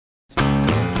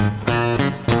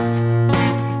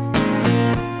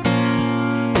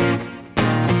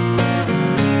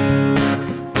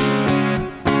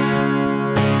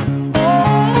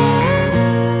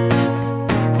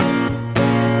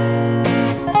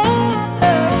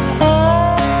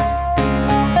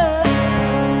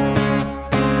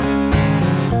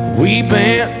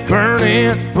bent,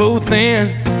 burning both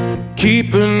ends,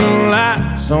 keeping the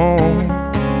lights on.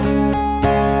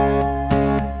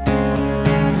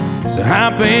 So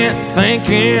I've been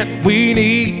thinking we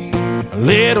need a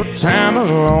little time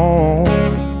alone.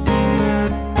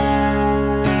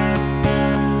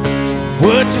 So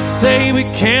would you say we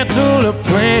cancel the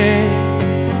plan?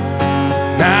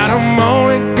 Now I'm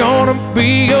only gonna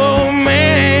be your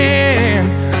man.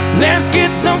 Let's get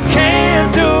some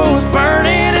candles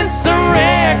burning and some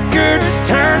records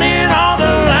turning, all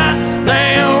the lights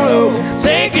down low,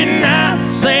 take it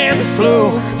nice and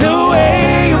slow. The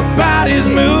way your body's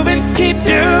moving, keep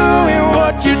doing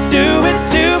what you're doing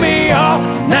to me all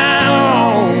night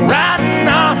long, writing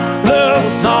our love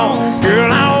songs.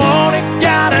 Girl, I want it,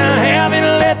 gotta have it,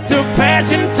 let the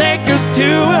passion take us to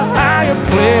a higher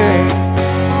place,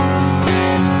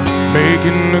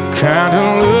 making the kind of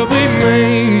love we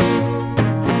made.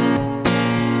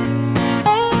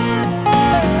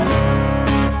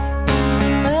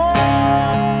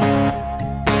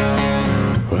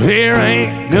 There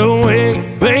ain't no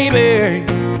way, baby,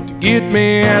 to get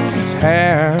me at this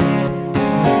high.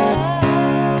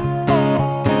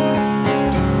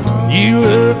 You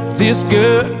look this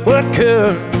good, what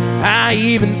could I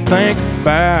even think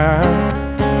about?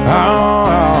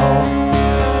 Oh,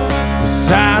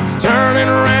 besides turning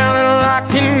around and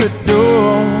locking the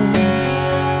door,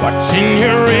 watching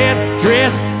your red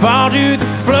dress fall to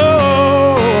the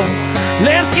floor.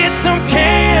 Let's get some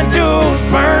candles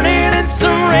burning and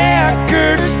some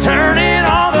records turning,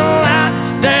 all the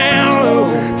lights down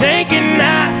low, take it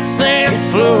nice and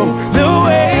slow. The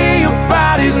way your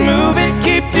body's moving,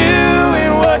 keep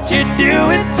doing what you're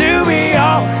doing to me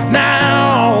all night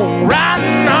long,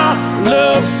 writing our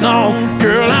love song.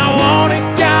 Girl, I want it,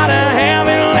 gotta have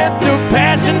it, let the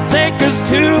passion take us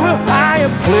to a higher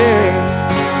place,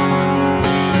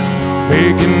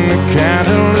 making the kind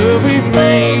of love we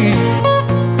made.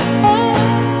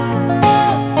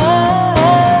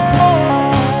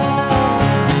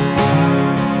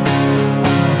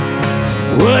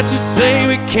 What you say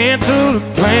we cancel the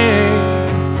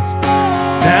plans?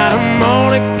 Now I'm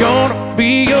only gonna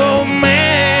be your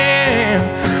man.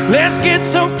 Let's get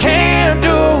some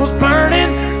candles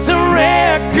burning, some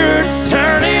records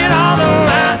turning, all the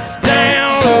lights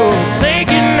down low, take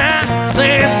it nice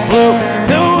and slow.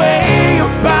 The way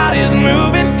your body's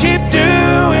moving, keep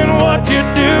doing what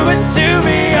you're doing to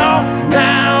me all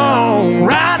night long,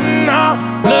 writing our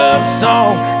love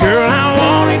song. Girl, I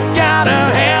want it, gotta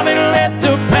have it, let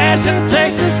the passion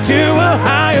take us to a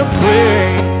higher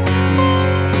place.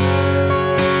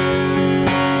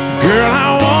 Girl,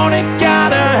 I want it,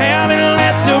 gotta have it,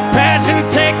 let the passion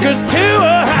take us to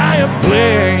a higher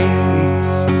place,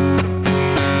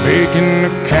 making the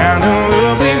kind of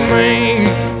love we made,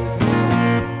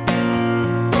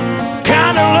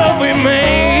 kind of love we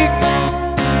make,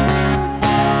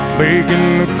 making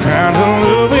the kind of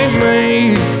love we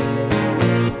made.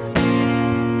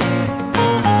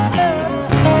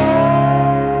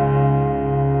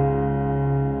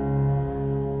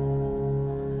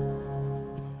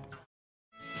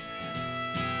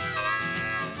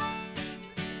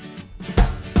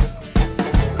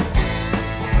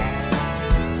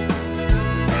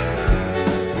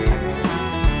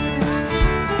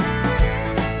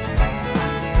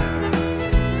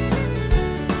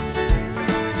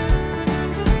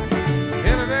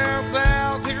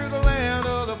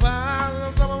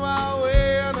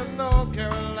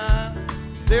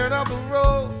 Staring up the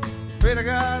road, pray to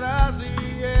God I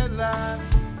see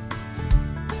headlights.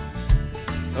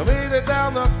 I made it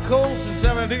down the coast in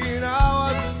 17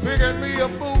 hours, picking me a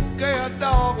bouquet of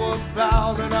dogwood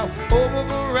flowers, and I'm over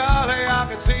for Raleigh, I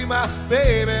can see my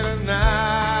baby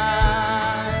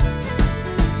tonight.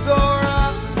 So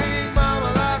rock me,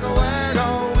 mama, like a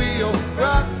wagon wheel.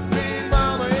 Rock me,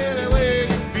 mama, any way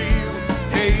you feel.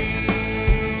 Hey,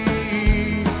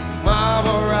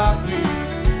 mama, rock me.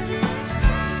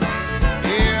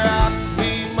 Rock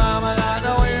me, mama, like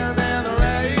the wind and the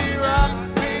rain. Rock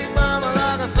me, mama,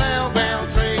 like a southbound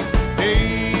train.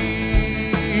 Hey,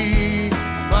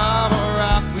 mama,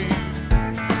 rock me.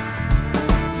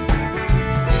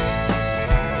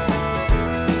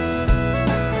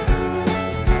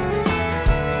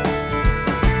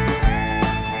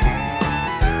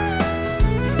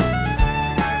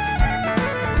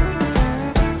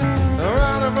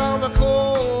 Running from the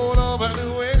cold of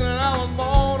New England, I was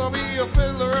born to be a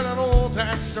fiddler and an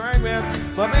old-time string man.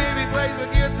 My baby plays the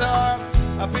guitar,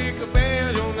 I pick a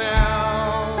banjo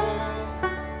now.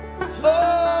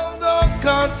 Oh, no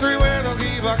country windows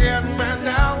keep on getting man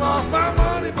down. Lost my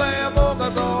money playing poker,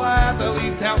 so I had to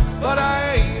leave town. But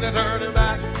I ain't a turning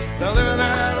back to living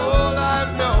that old life.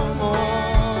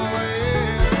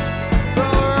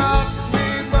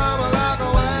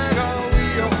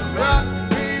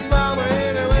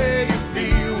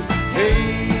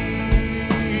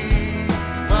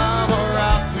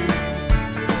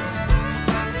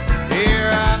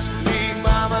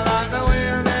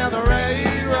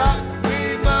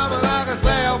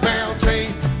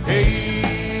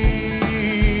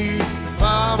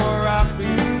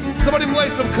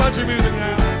 some country music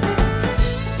now.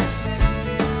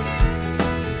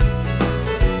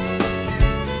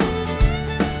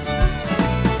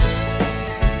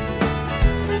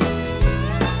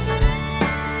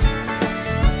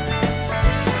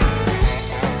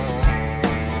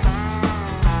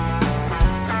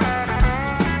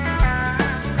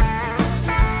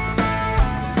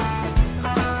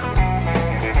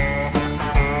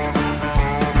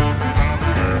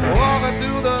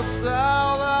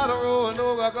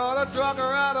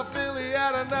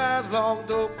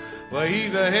 Well,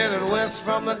 he's headed west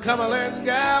from the Cumberland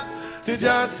Gap to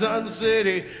Johnson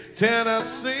City,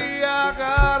 Tennessee. I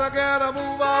gotta get a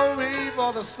move on me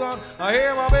for the sun. I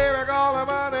hear my baby calling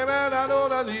my name, and I know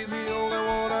that he's the only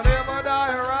one. And if I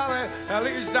die in Raleigh, at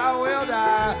least I will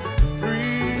die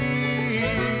free.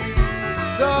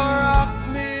 So rock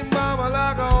me, mama,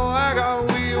 like a wagon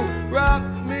wheel. Rock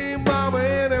me, mama,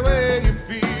 any way you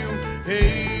feel.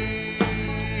 Hey,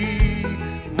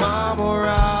 mama,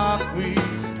 rock me.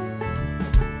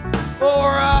 Oh,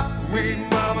 rock me,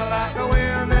 mama, like the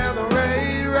wind and the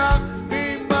rain. Rock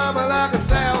me, mama, like a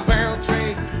southbound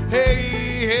train.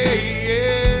 Hey, hey,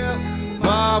 yeah,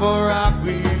 mama, rock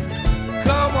me.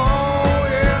 Come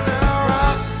on, yeah, now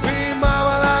rock me,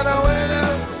 mama, like the wind and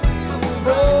the rain.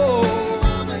 Oh,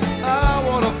 I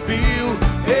wanna feel,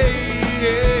 hey,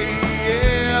 hey,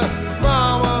 yeah,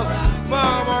 mama,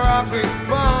 mama, rock me,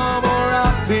 mama,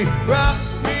 rock me, rock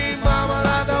me, mama,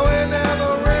 like the wind and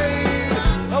the rain.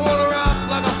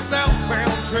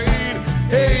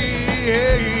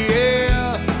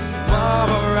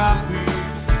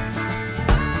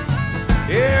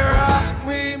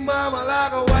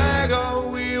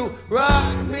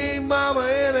 Rock me, mama,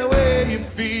 any way you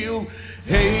feel.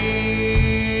 Hey,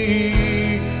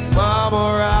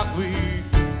 mama, rock me.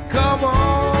 Come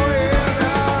on, yeah,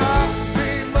 now rock me,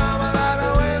 mama, like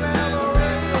the wind and the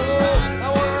rain. Oh, I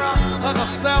wanna rock like a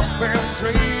southbound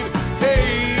train. Hey,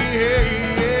 hey,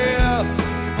 yeah,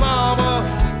 mama,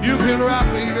 you can rock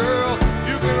me, girl.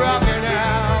 You can rock me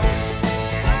now.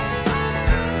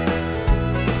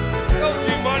 Go,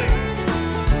 G-Money.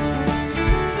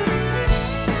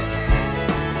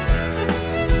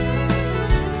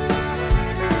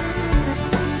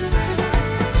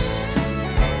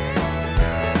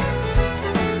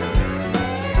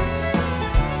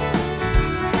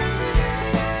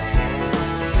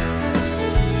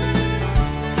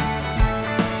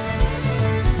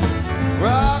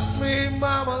 Rock me,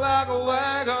 mama, like a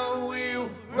wagon wheel.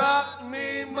 Rock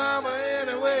me, mama,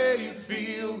 any way you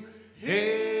feel.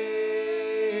 Hey,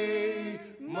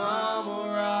 mama,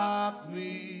 rock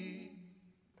me.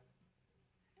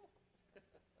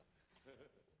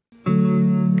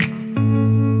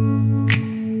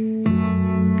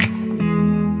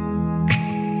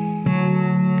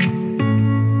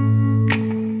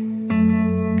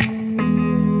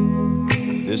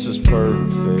 This is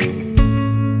perfect.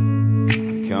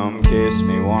 Come kiss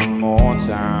me one more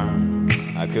time.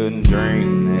 I couldn't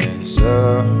dream this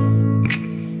up,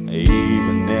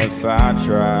 even if I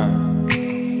tried.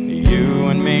 You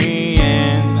and me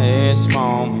in this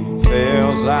moment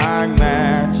feels like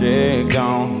magic,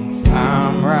 don't it?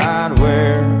 I'm right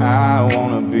where I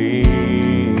wanna be.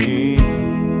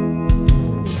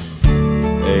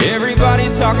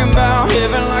 Everybody's talking about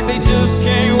heaven like they just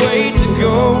can't wait to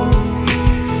go.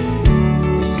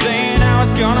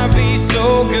 It's gonna be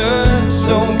so good,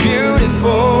 so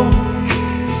beautiful.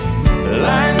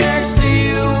 Lying next to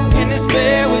you in this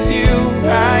bed with you,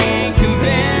 I ain't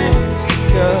convinced.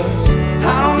 'Cause I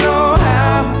don't know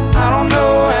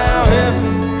how heaven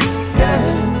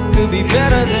could be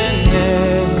better than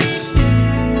this.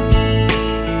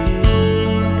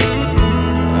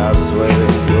 I swear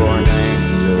that you're an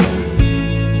angel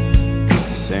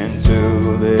sent to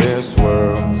this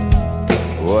world.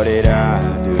 What did I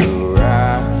do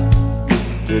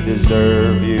to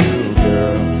deserve you,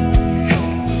 girl?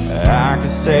 I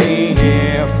could stay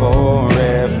here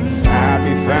forever. I'd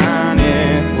be fine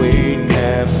if we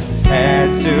never had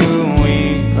to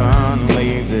even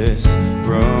leave this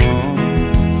room.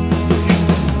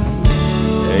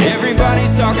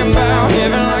 Everybody's talking about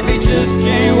heaven like they just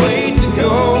can't wait to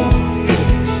go.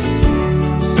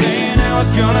 Saying how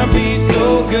it's gonna be so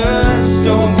good,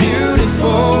 so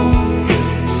beautiful.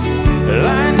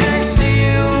 Lying next to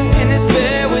you in this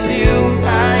bed with you,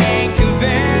 I ain't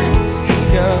convinced.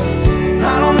 'Cause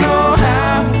I don't know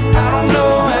how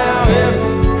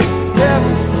heaven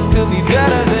could be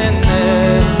better than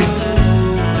this.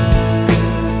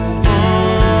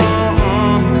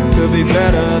 Could be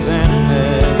better than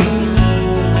this.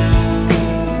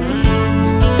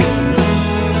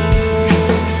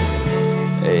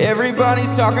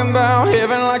 Everybody's talking about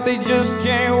heaven like they just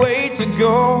can't wait to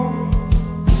go.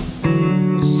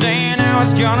 Saying how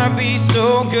it's gonna be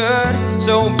so good,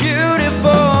 so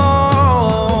beautiful.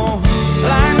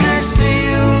 Lying next to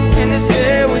you in this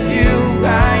bed with you,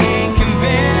 I ain't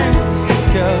convinced,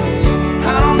 'cause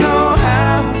I don't know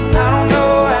how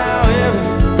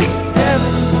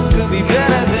heaven could be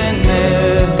better than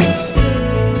this.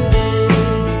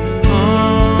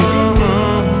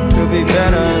 Could be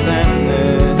better than this.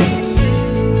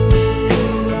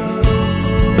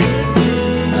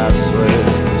 I swear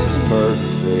this is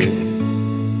perfect.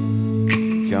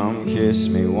 Come kiss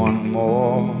me one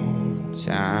more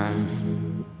time.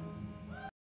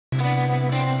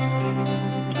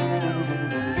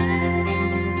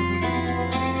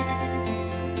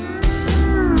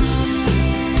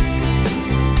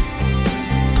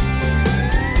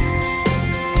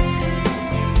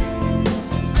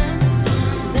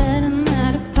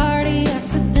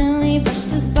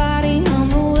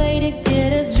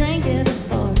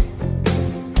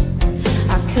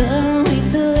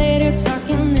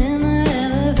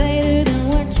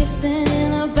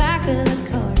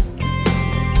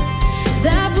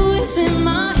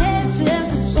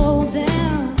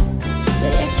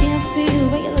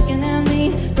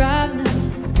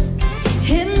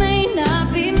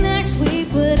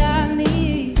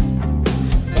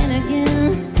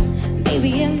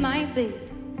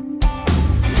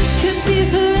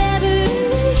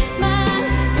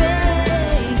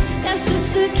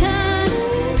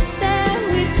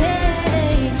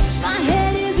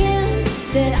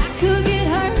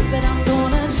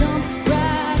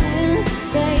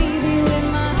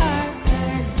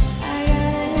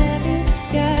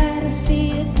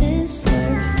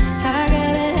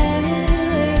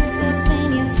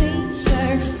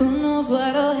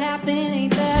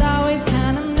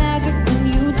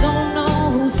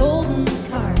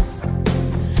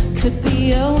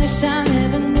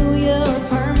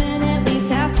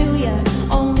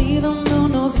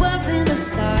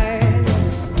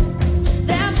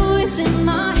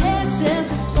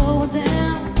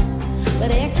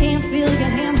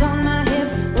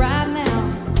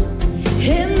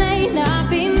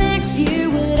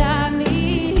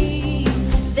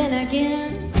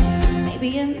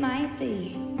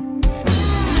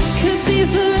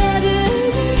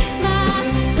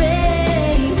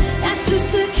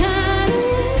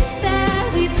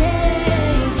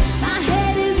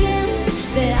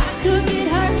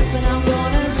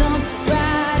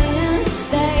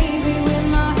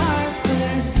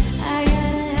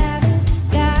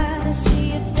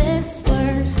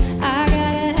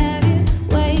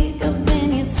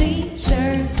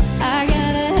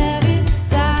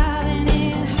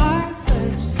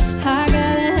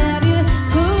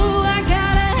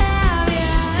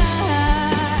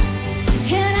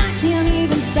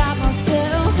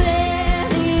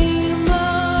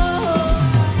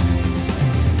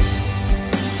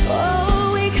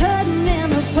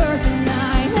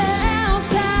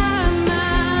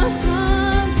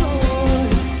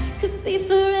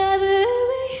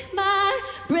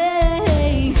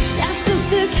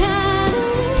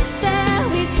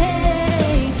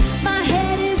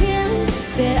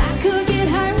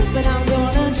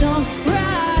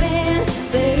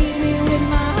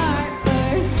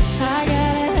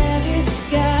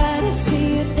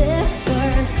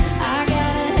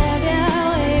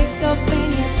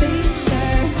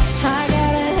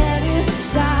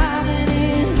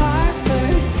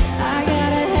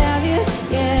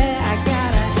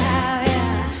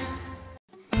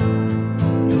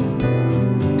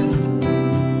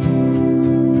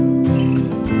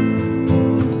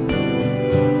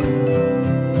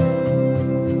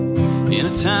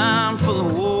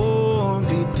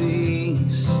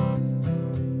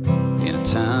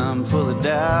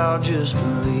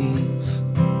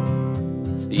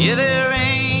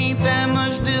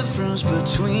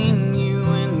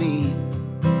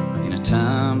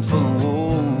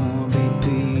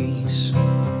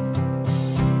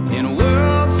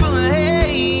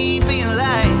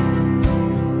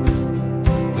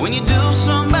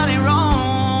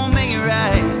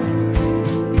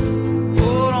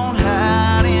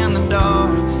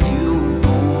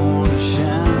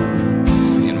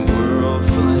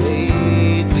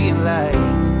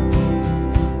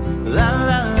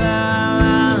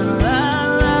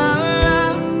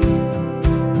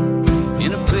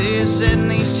 Setting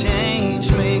these chains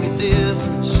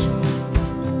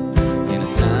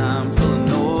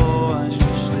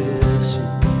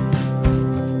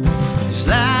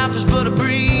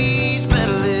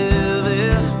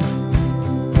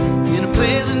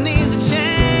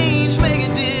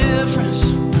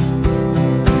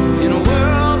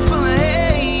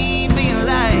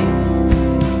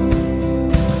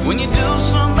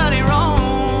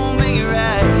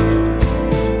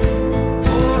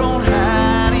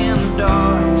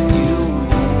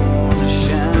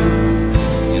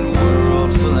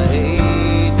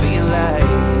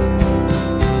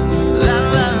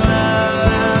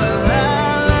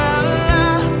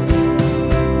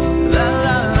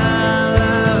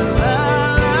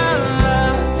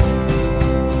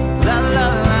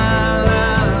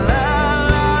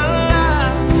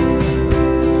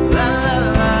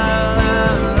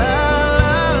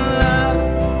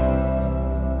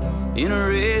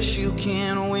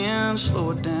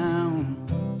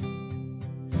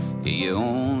You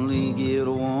only get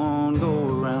one go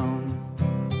around,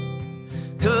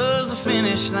 'cause the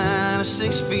finish line is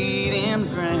 6 feet in the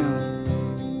ground.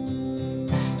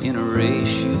 In a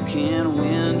race you can't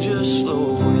win, just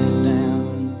slow it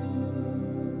down.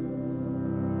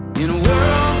 In a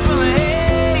world full of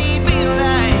hate, be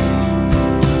light.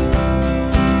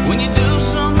 When you do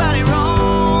somebody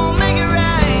wrong, make it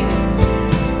right.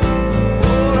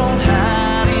 Oh, don't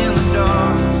hide in the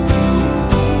dark, you were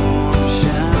born to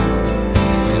shine.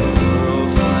 In a world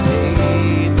full of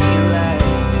hate, be light.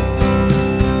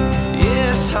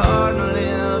 Yeah, it's hard to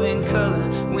live in color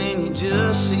when you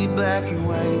just see black and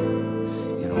white.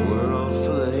 In a world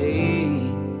full of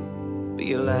hate,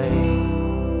 be a light.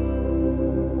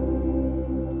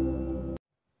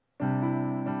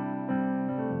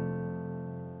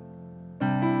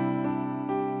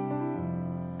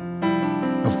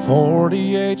 A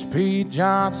 40 HP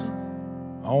Johnson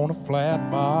on a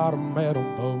flat bottom metal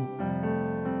boat.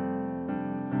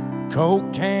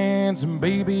 Coke cans and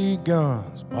BB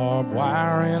guns, barbed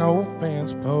wire and old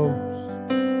fence posts.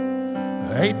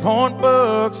 8-point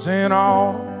bucks in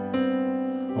autumn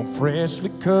on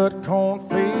freshly cut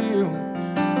cornfields.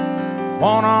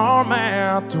 One arm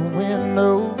out the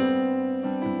window,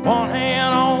 one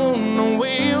hand on the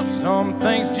wheel. Some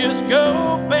things just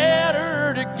go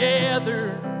better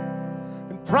together,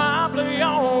 and probably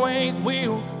always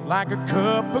will. Like a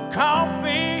cup of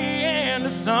coffee and a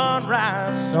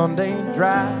sunrise, Sunday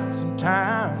drives and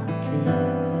time to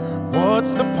kill.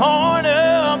 What's the point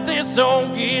of this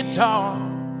old guitar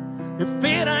if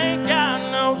it ain't got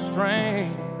no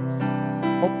strings?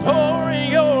 Or pouring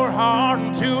your heart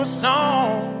into a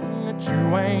song that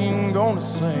you ain't gonna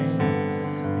sing.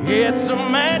 It's a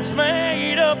match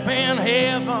made up in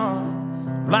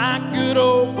heaven, like good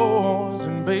old boys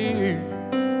and beer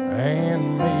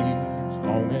and me, as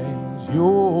long as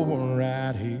you're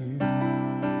right here.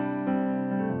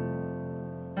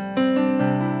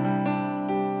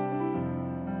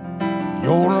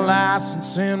 Your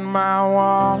license in my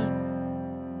wallet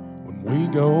when we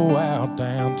go out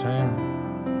downtown,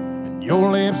 and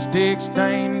your lipstick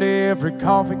stained every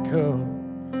coffee cup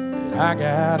that I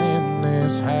got in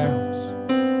this house.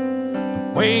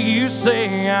 The way you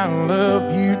say I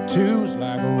love you too's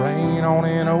like rain on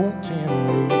an old tin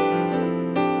roof,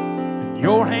 and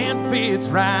your hand fits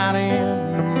right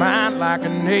into mine like a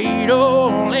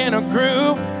needle in a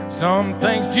groove. Some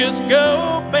things just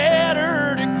go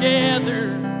better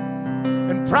together,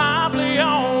 and probably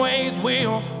always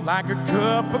will. Like a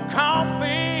cup of coffee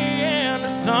and a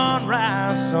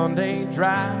sunrise, Sunday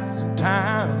drives and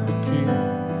time to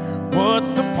kill.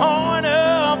 What's the point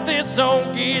of this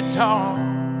old guitar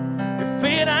if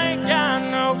it ain't got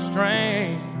no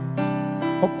strings?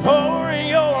 Or pouring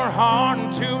your heart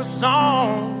into a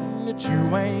song that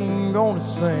you ain't gonna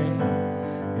sing.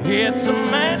 It's a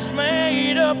match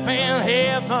made up in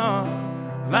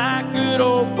heaven, like good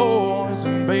old boys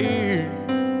and beer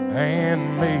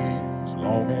and me, as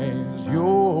long as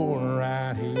you're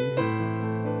right here.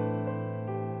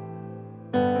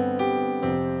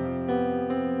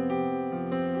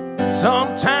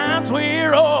 Sometimes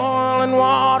we're oil and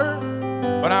water,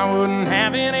 but I wouldn't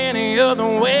have it any other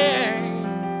way.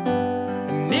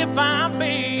 And if I'm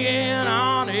being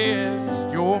honest,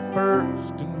 your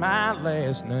first and my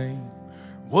last name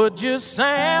would just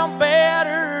sound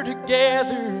better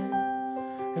together,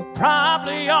 and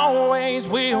probably always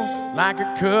will. Like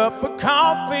a cup of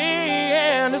coffee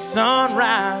and a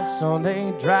sunrise,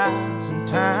 Sunday drives and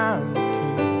time to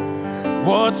kill.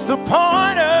 What's the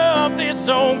point of this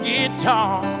old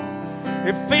guitar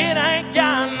if it ain't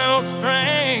got no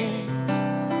strings?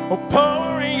 Or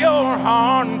pouring your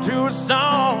heart into a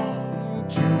song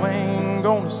that you ain't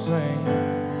gonna sing.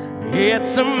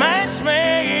 It's a match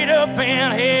made up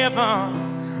in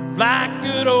heaven, like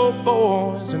good old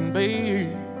boys and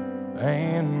beer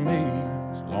and me,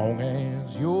 as long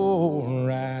as you're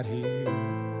right here.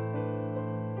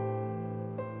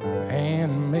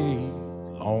 And me,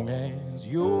 as long as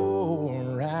you're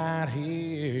right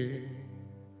here.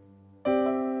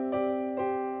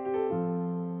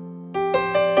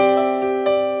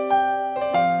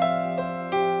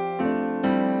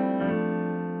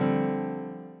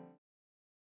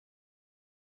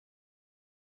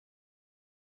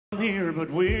 Here, but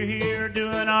we're here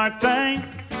doing our thing,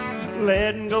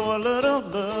 letting go a little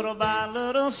by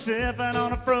little, sipping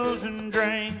on a frozen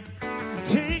drink.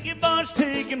 Ticket bars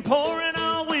ticking, pouring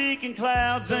all week, and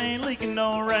clouds ain't leaking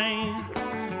no rain.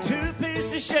 Two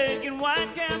pieces shaking, white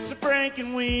caps are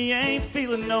breaking, we ain't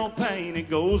feeling no pain. It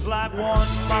goes like 1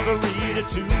 margarita,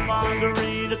 2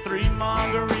 margarita, 3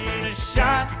 margarita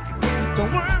shot.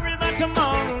 Don't worry about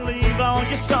tomorrow, leave all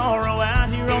your sorrow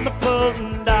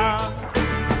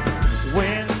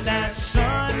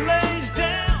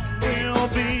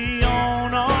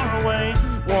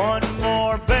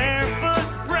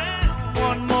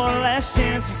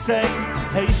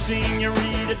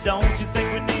margarita, don't you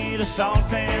think we need a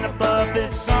salt and a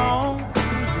buffet song?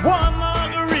 1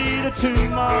 margarita, 2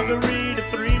 margarita,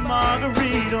 3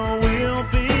 margarita, we'll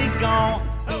be gone.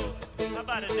 Oh, how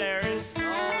about it, Darius? Oh,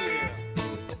 yeah.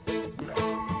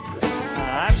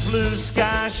 Ice blue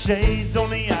sky, shades on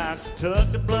the ice to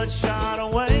tuck the bloodshot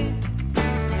away.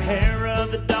 Hair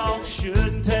of the dog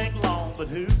shouldn't take long, but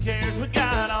who cares, we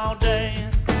got all day.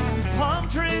 Palm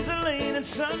trees are leaning,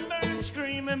 sunbirds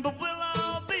screaming, but we'll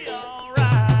all be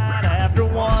alright. After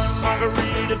 1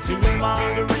 margarita, 2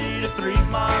 margarita, 3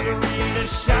 margarita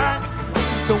shot.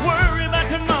 Don't worry about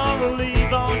tomorrow,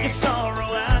 leave all your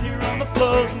sorrow out here on the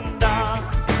floating dock.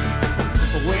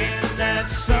 When that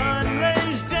sun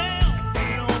rays down,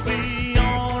 we'll be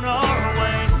on our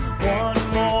way. 1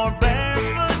 more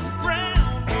barefoot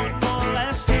round, 1 more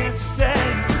last chance to say,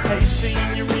 hey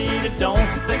senorita, don't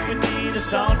you think we need a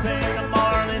salt and a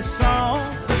Marley song?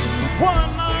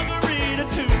 1 margarita,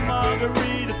 2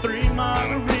 margarita, 3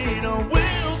 margarita,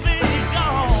 we'll be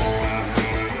gone.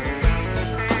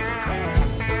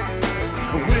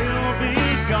 We'll be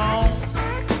gone.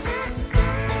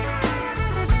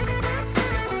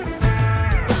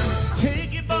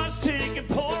 Ticket bars ticking,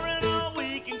 pouring all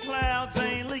weekend, clouds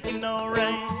ain't leaking no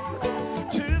rain.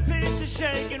 2 pieces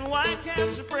shaking, white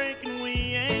caps are breaking,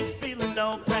 we ain't feeling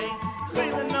no pain,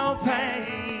 feeling no pain.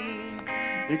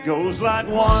 It goes like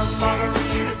 1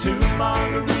 margarita, 2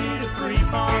 margarita, 3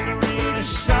 margarita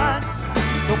shot.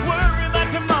 Don't worry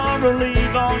about tomorrow,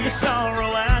 leave all your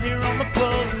sorrow out here on the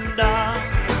floating dock.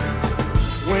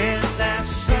 When that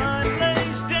sun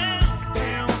lays down,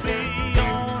 we'll be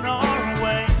on our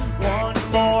way. 1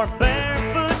 more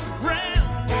barefoot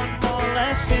round, 1 more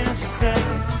last chance to say,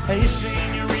 hey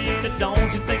senorita,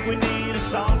 don't you think we need a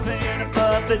salt and a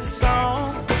buffet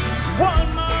song?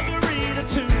 1 margarita,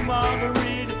 2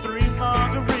 margarita, 3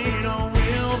 margarita,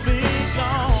 we'll be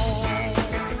gone.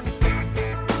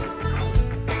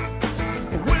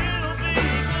 We'll be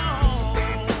gone.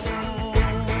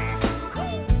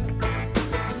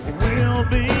 We'll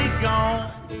be gone.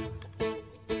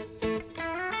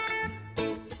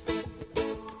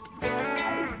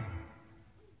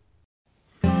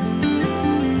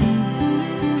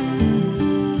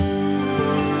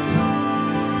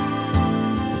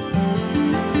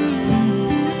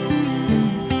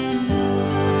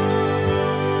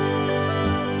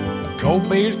 Cold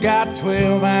beer's got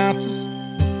 12 ounces.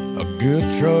 A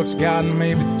good truck's got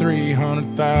maybe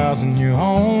 300,000. You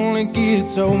only get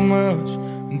so much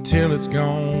until it's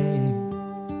gone.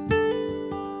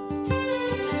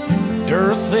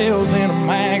 Duracell's in a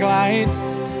mag light,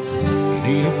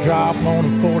 needle drop on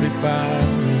a 45.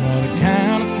 Are the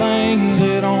kind of things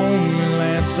that only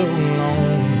last so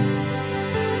long.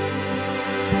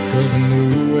 'Cause the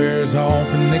new wears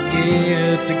off and they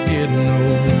get to getting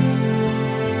old.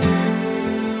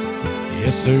 Yeah,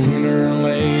 sooner or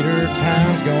later,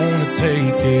 time's gonna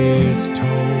take its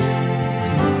toll.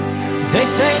 They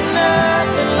say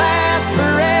nothing lasts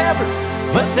forever,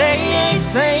 but they ain't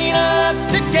seen us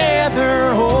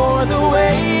together, or the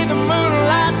way the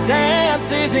moonlight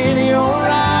dances in your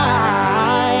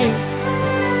eyes.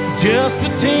 Just a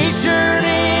t-shirt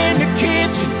in the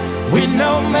kitchen with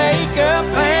no makeup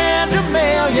and a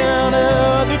million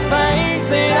other things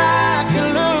that I could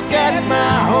look at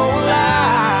my whole life.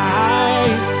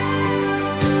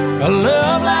 A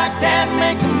love like that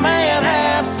makes a man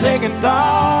have second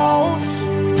thoughts.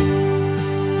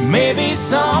 Maybe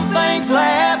some things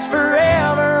last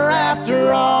forever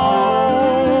after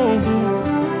all.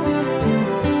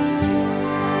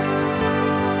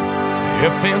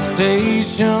 FM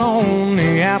station on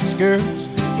the outskirts,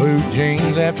 blue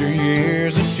jeans after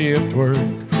years of shift work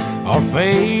are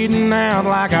fading out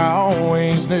like I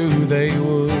always knew they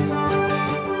would.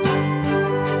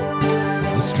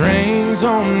 The strings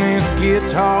on this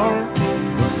guitar,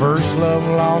 the first love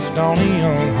lost on a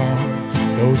young heart,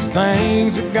 those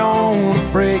things are gonna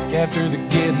break after the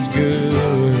getting's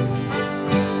good.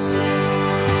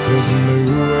 'Cause the new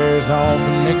wears off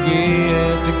and they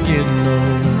get to getting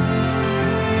old.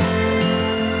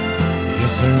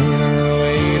 Yeah, sooner or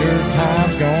later,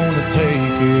 time's gonna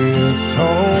take its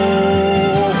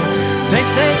toll. They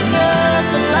say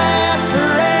nothing lasts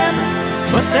forever,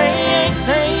 but they ain't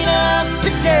seen us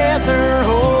together,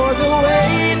 or the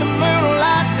way the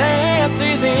moonlight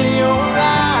dances in your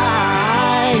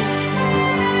eyes.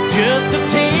 Just a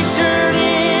t-shirt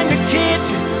in the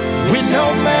kitchen with no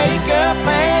makeup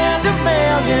and a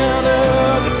million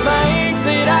other things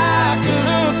that I could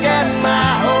look at my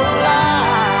whole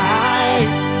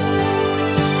life.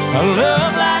 A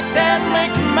love like that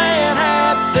makes a man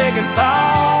have second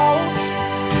thoughts.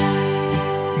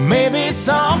 Maybe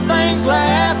some things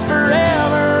last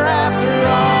forever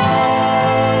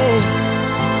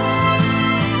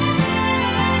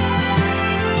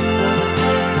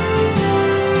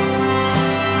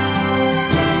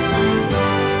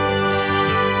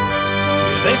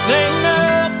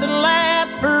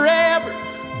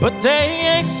but they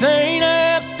ain't seen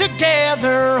us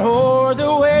together, or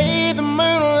the way the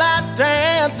moonlight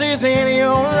dances in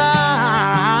your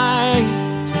eyes.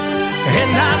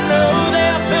 And I know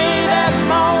there'll be that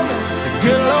moment the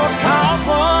good Lord calls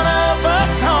one of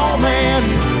us home, and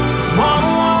one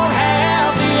won't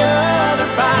have the other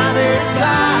by their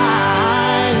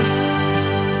side.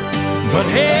 But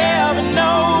heaven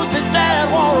knows that that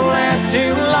won't last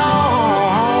too long.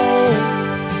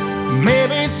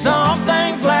 Maybe some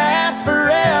things last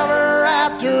forever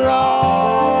after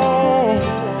all.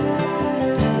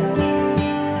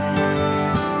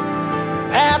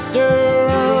 After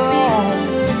all.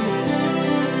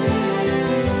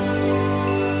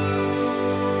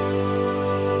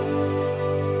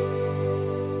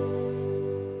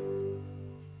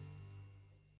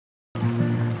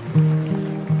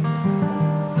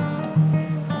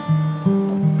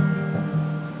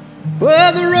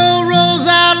 Well, the road rolls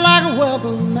out like a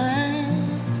welcome mat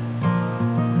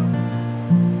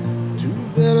to a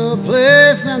better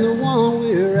place than the one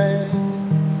we're at.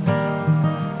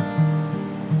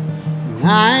 And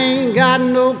I ain't got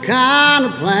no kind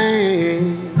of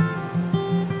plan,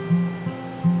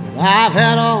 but I've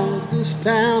had all of this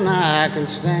town I can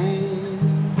stand.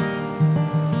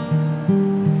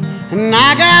 And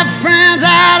I got friends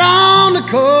out on the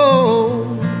coast.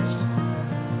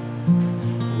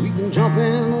 Jump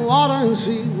in the water and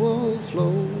see what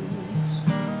flows.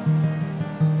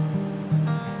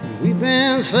 We've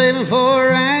been saving for a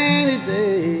rainy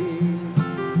day.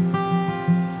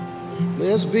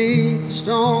 Let's beat the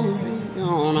storm and be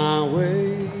on our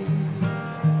way.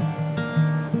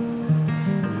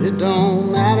 It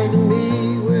don't matter to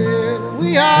me where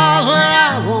we are, where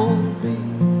I want to be.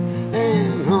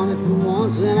 And honey, for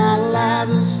once in our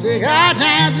lives, let's take our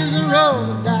chances and roll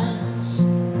the dice.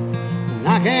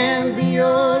 I can be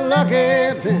your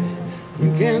lucky penny,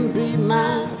 you can be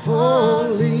my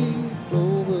four-leaf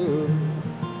clover,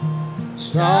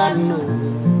 starting over.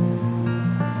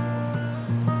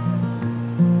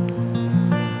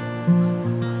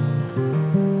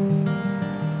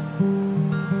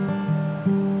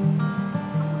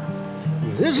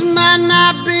 This might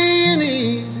not be an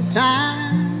easy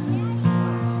time.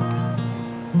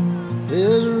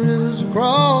 There's rivers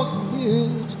across the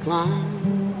hills to climb.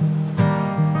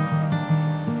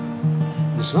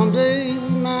 Someday we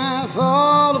might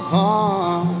fall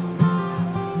apart,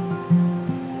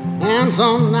 and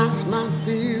some nights might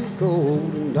feel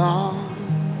cold and dark.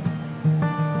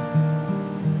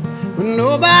 But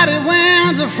nobody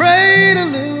wins afraid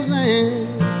of losing,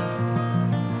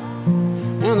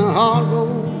 and the hard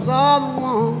roads are the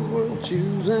ones worth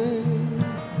choosing.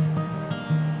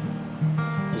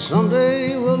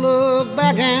 Someday we'll look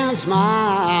back and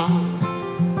smile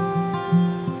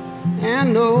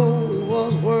and know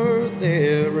was worth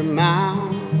every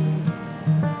mile.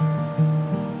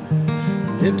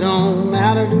 It don't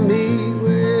matter to me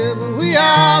wherever we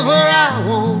are, where I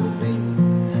want to be.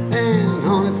 And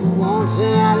honey, for once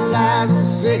in our lives,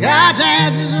 let's take our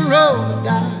chances and roll the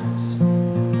dice.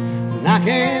 And I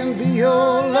can be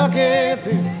your lucky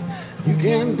penny, you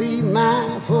can be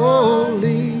my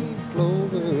four-leaf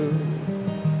clover,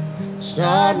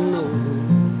 starting over.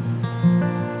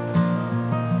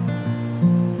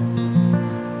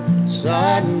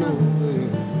 Starting over.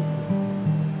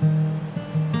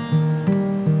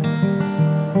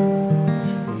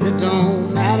 It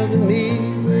don't matter to me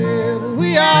wherever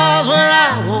we are, where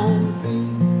I want to be.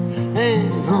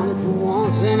 And honey, for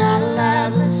once in our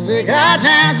lives, let's take our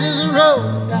chances and roll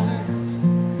the dice.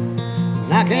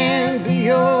 And I can be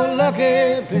your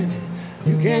lucky penny,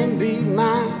 you can be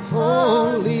my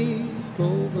four-leaf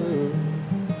clover,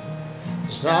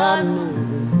 starting over.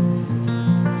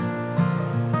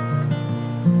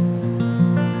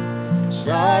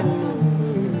 Starting over.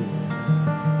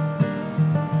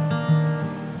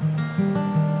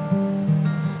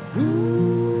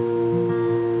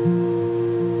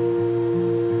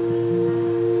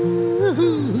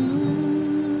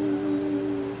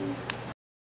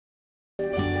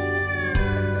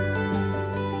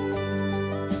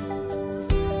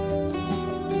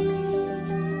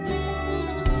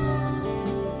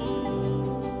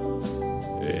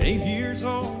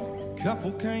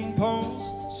 Couple cane poles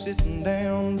sitting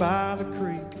down by the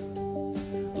creek,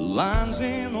 lines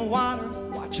in the water,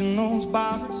 watching those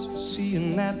bobbers,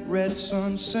 seeing that red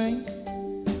sun sink.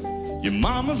 Your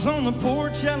mama's on the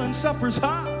porch yelling supper's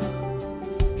hot,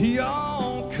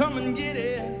 y'all come and get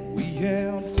it. We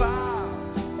have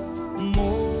 5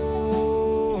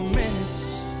 more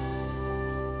minutes.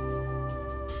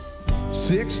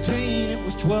 16, it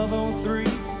was 12:03,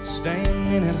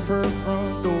 standing at her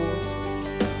front door.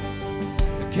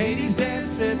 Katie's dad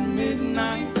said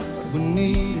midnight, but we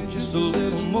needed just a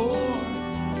little more.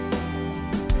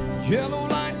 Yellow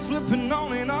light flipping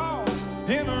on and off,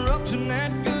 interrupting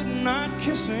that good night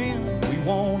kissing. We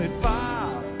wanted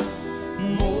 5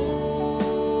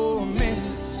 more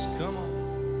minutes. Come on.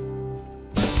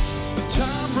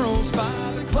 Time rolls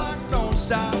by, the clock don't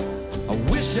stop. I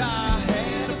wish I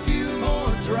had a few more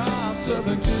drops of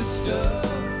the good stuff,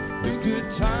 the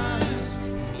good times.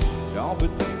 Oh,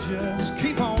 but they just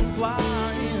keep on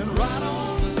flying right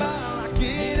on by like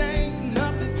it ain't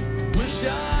nothing. Wish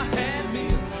I had me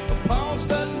a pause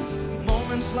button.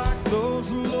 Moments like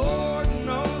those, Lord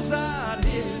knows I'd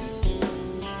hit it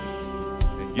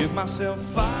and give myself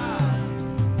 5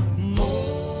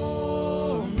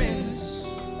 more minutes.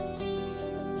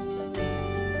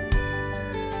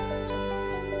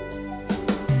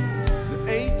 The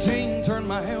 18 turned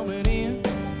my helmet in,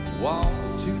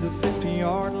 walked to the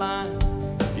 50-yard line.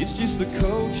 It's just the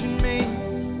coach and me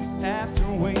after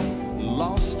we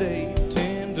lost state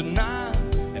 10-9.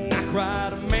 And I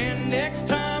cried, man, next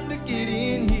time to get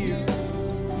in here,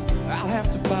 I'll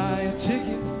have to buy a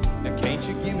ticket. Now can't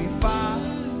you give me 5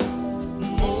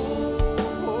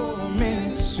 more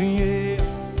minutes? Yeah.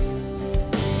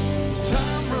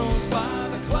 Time rolls by,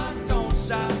 the clock don't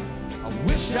stop. I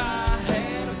wish I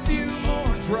had a few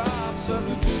more drops of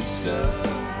the good stuff,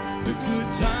 the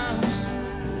good times.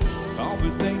 Oh,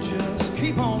 but they just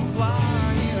keep on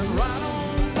flying right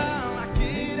on by like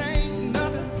it ain't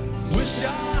nothing. Wish I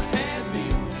had me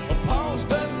a pause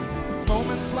button.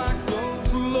 Moments like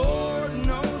those, Lord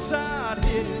knows I'd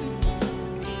hit it.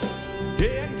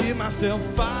 Yeah, and give myself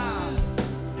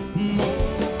 5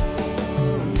 more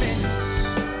minutes.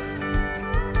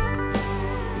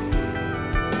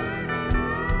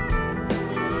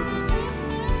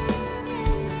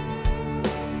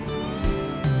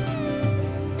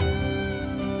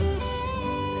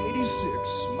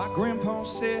 My grandpa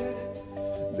said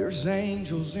there's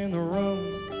angels in the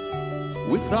room.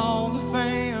 With all the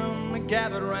family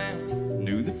gathered round,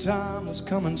 knew the time was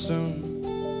coming soon.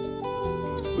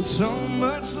 With so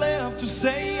much left to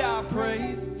say, I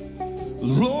prayed,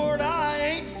 Lord, I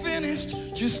ain't finished,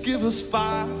 just give us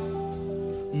 5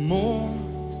 more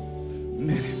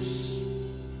minutes.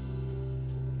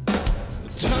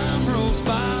 The time rolls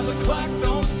by, the clock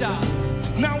don't stop.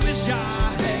 Now wish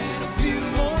I had a few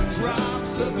more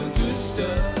drops of the good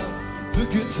stuff, the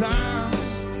good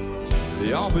times.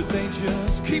 Yeah, but they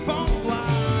just keep on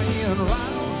flying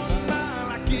right on by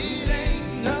like it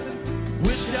ain't nothing.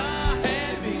 Wish I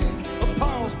had me a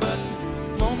pause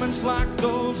button. Moments like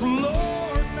those,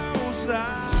 Lord knows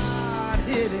I'd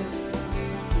hit it.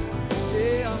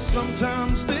 Yeah,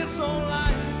 sometimes this old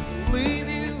life leave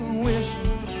you wishing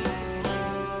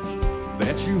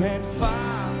that you had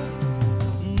 5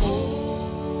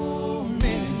 more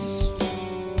minutes.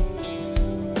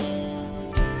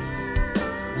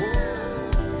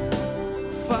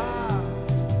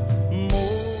 5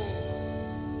 more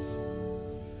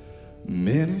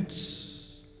minutes.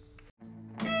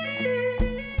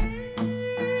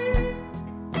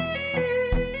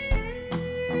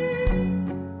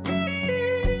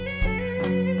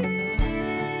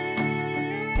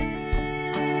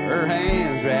 Her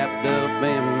hands wrapped up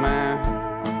in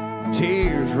mine,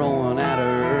 tears rolling out of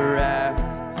her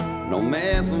eyes. No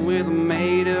messing with a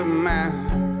mate of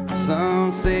mine,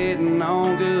 sun setting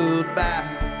on goodbye.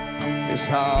 It's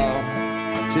hard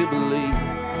to believe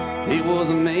it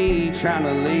wasn't me trying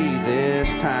to lead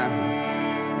this time.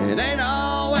 It ain't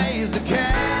always the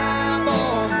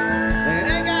cowboy that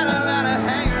ain't got a lot of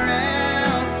hang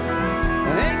around.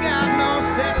 Ain't got no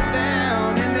settle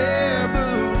down in their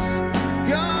boots.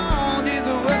 Gone is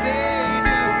what they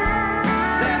do.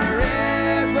 That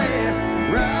restless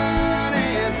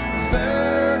running,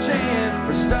 searching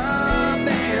for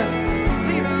something,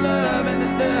 leaving love in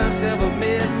the dust of a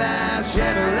midnight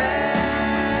Chevrolet.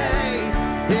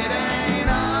 It ain't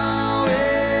always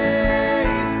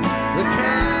the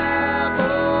cowboy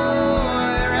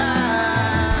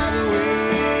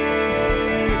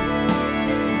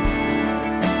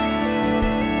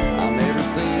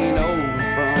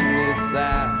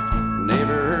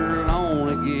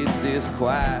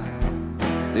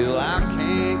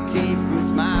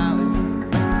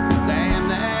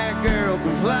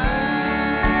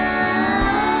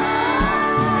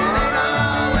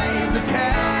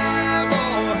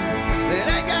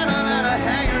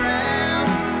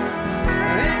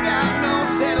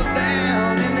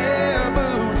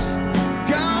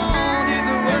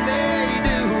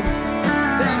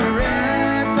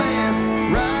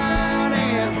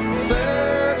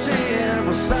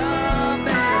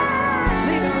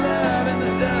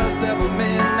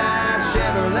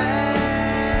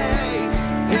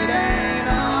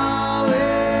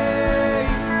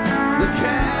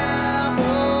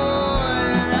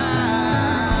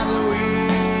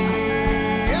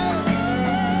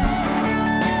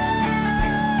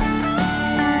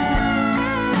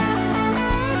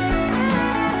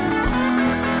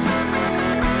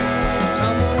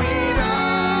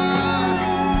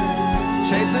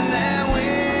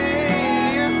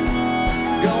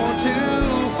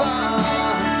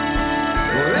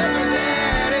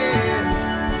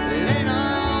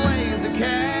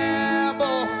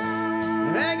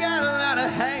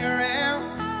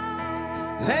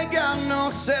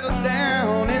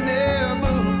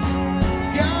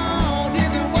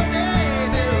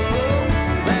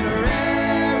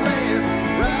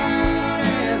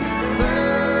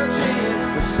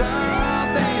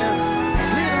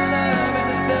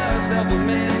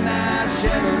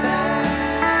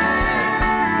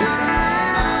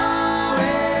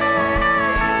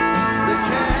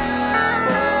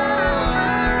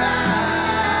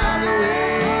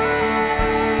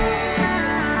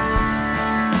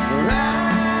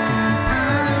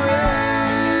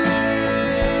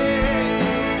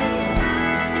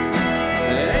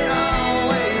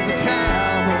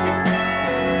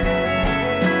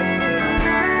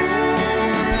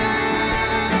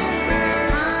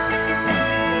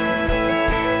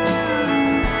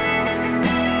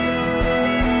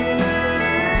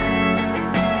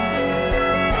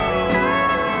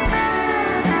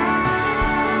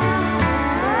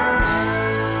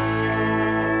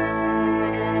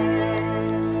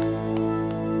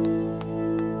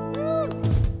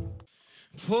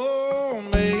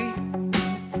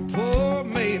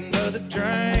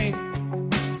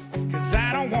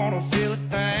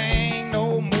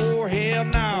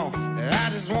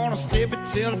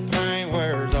till the pain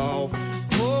wears off.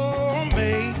 Pour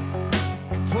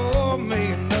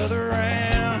me another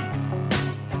round.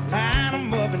 Line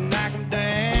 'em up and knock 'em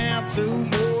down. 2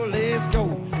 more, let's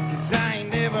go. 'Cause I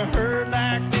ain't never heard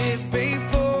like this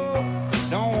before.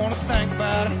 Don't wanna think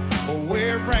about it or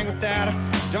wear a ring without it.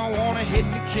 Don't wanna hit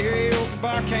the karaoke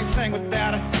bar, can't sing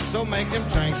without it. So make them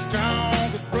drinks strong,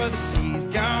 'cause brother C's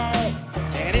gone.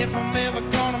 And if I'm ever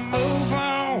gonna move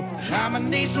on, I'ma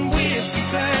need some whiskey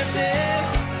glasses.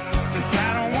 'Cause I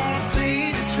don't wanna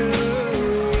see the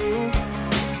truth.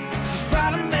 She's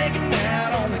probably making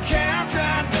out on the couch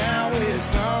right now with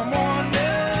someone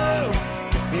new.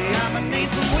 Yeah, I'ma need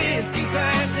some whiskey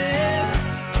glasses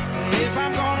if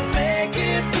I'm gonna make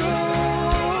it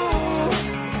through.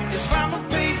 If I'ma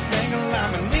be single,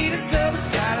 I'ma need a double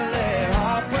shot of that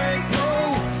heartbreak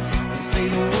proof. See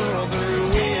the world through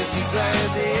whiskey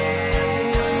glasses.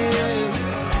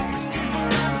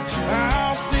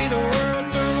 I'll see the world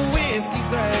through whiskey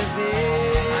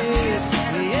glasses.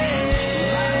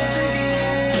 Yeah,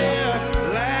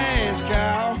 last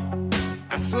call.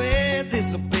 I swear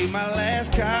this'll be my last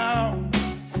call.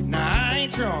 Now I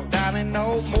ain't drunk, darling, no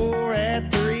more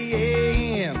at 3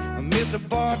 a.m. Mr.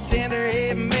 Bartender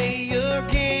hit me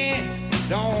again.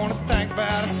 Don't wanna think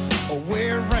about it or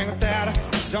wear a ring without it.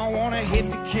 Don't wanna hit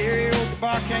the karaoke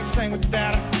bar, can't sing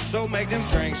without it. So make them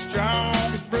drinks strong,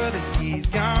 'cause brother, she's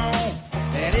gone.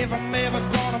 And if I'm ever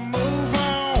gonna move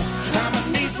on, I'ma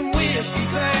need some whiskey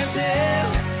glasses.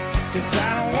 'Cause I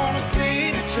don't wanna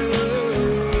see the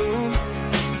truth.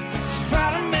 She's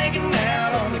probably making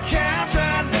out on the couch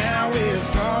right now with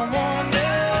someone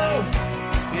new.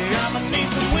 Yeah, I'ma need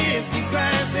some whiskey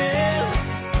glasses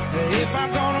if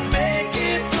I'm gonna make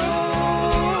it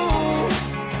through.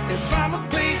 If I'ma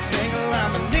be single,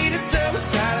 I'ma need a double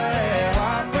shot of that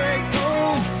heartbreak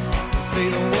proof. See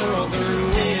the world through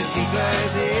whiskey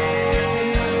glasses.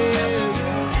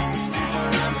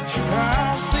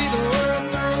 I'll see the world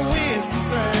through whiskey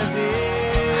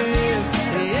glasses.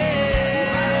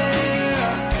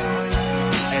 Yeah.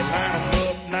 And line 'em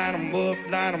up, line 'em up,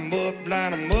 line 'em up,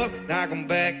 line 'em up. Knock 'em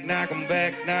back, knock 'em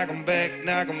back, knock 'em back,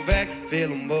 knock 'em back.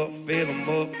 Fill 'em up, fill 'em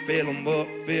up, fill 'em up,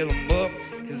 fill 'em up.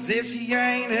 'Cause if she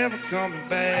ain't ever coming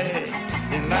back,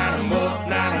 then line 'em up,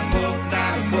 line 'em up,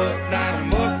 line 'em up, line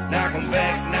 'em up. Knock 'em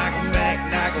back, knock 'em back,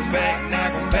 knock 'em back,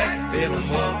 knock 'em back. Fill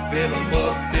 'em up, fill 'em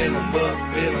up, fill 'em up,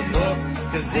 fill 'em up.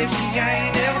 'Cause if she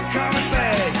ain't ever coming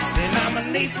back, then I'ma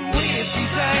need some whiskey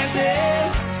glasses.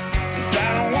 'Cause I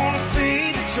don't wanna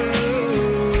see the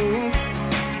truth.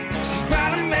 She's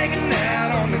probably making out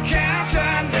on the couch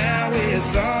right now with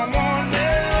someone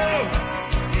new.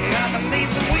 Yeah, I'ma need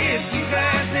some whiskey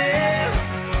glasses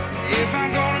if I'm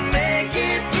gonna make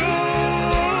it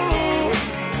through.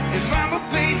 If I'ma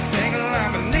be single,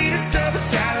 I'ma need a double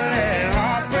shot of that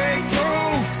heartbreak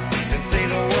proof. And see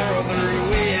the world through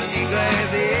whiskey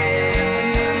glasses.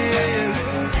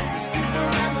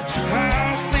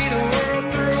 I'll see the world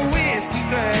through whiskey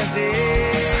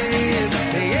glasses.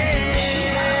 Yeah.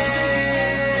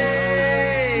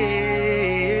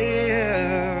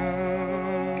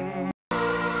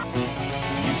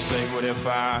 You say, what if I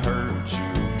hurt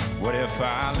you? What if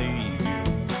I leave you?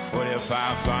 What if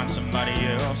I find somebody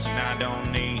else and I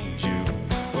don't need you?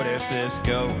 What if this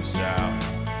goes south?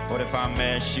 What if I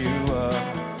mess you up?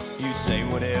 You say,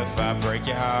 what if I break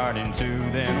your heart in two,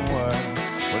 then what?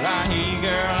 Well, I hear you,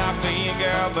 girl, I feel you,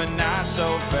 girl, but not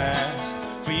so fast.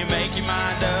 Before you make your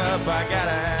mind up, I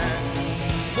gotta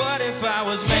ask. What if I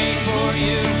was made for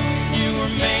you? You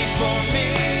were made for me.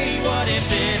 What if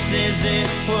this is it?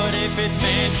 What if it's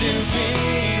meant to be?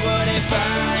 What if I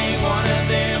ain't one of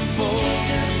them fools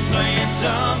just playing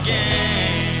some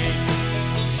game?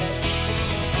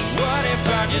 What if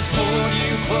I just pulled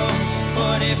you close?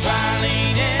 What if I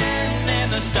lean in and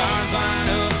the stars line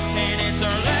up and it's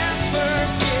our last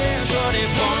first kiss? What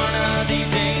if one of these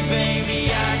days,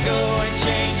 baby, I go and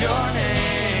change your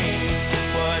name?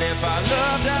 What if I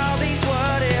loved all these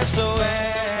what ifs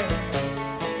away?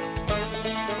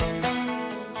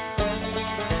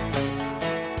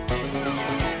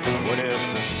 What if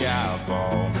the sky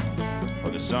falls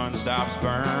or the sun stops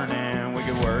burning? We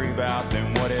could worry about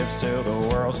them what ifs till the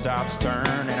world stops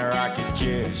turning. Or I could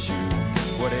kiss you.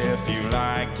 What if you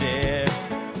liked it?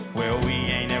 Well, we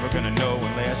ain't ever gonna know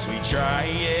unless we try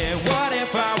it. What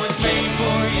if I was made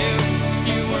for you?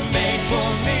 You were made for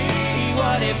me.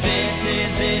 What if this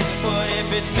is it? What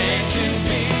if it's meant to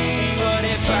be? What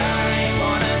if I ain't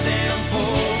one of them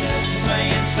fools just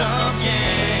playing some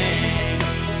game?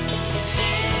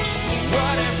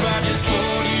 What if I just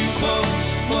pulled you close?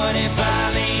 What if I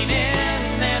lean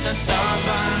in and the stars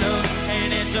line up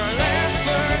and it's our last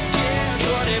first kiss?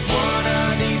 What if one of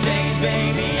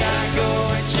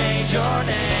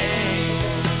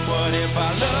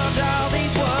loved all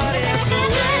these what ifs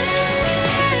away.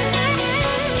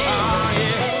 Oh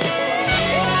yeah.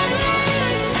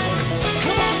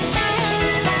 Come on.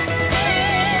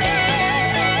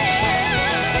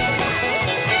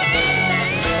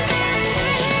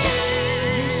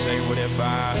 You say, what if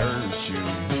I hurt you?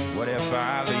 What if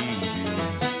I leave you?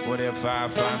 What if I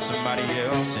find somebody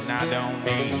else and I don't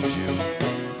need you?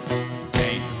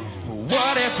 Hey,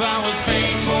 what if I was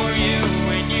made for you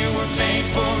and you were made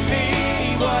for me?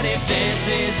 What if this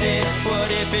is it?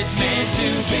 What if it's meant to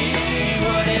be?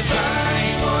 What if I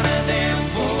ain't one of them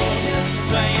fools just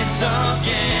playing some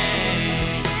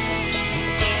game?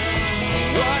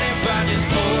 What if I just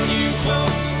pull you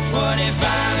close? What if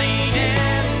I lean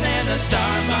in and the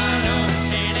stars line up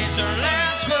and it's our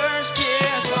last first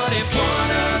kiss? What if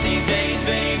one of these days,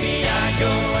 baby, I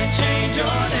go and change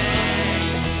your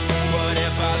name? What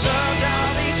if I loved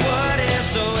all these what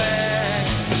ifs away?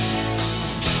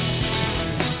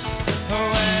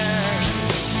 Away.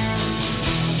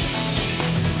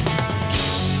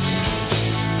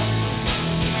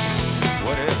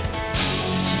 What if?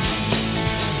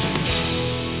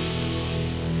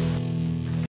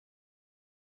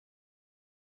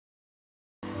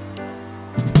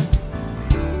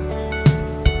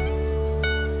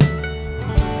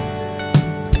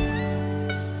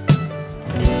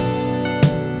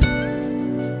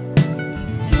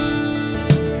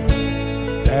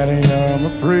 Daddy, I'm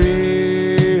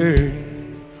afraid.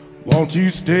 Won't you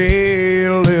stay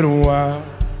a little while?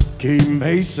 Keep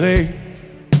me safe,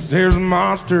 'cause there's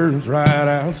monsters right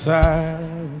outside.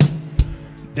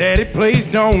 Daddy, please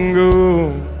don't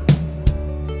go,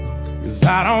 'cause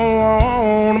I don't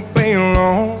wanna be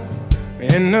alone.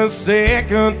 And the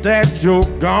second that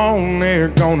you're gone, they're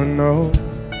gonna know.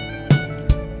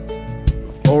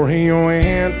 Before he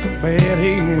went to bed,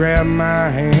 he grabbed my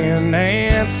hand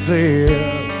and said,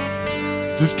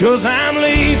 just 'cause I'm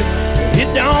leaving,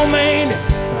 it don't mean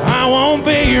I won't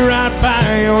be right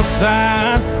by your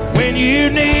side. When you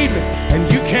need me and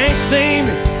you can't see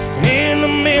me in the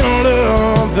middle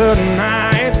of the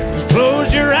night, just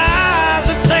close your eyes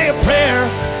and say a prayer.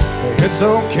 It's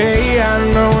okay, I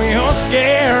know you're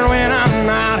scared when I'm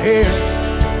not here,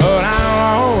 but I'll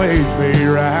always be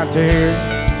right there.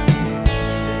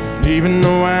 Even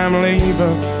though I'm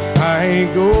leaving, I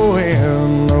ain't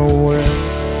going nowhere.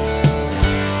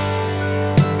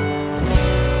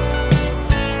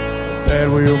 Dad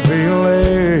will be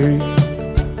late.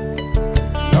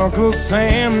 Uncle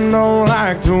Sam don't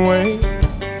like to wait.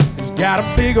 He's got a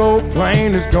big old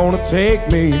plane that's gonna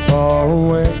take me far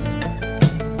away.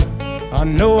 I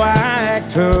know I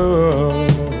act tough,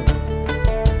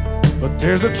 but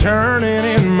there's a churning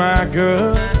in my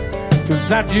gut,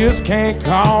 'cause I just can't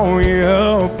call you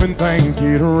up when things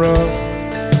get rough.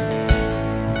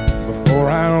 Before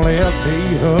I left, he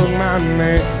hugged my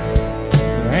neck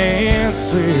and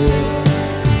said,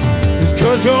 just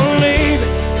 'cause you're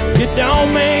leaving, it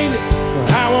don't mean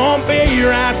I won't be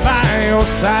right by your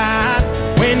side.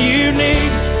 When you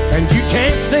need me and you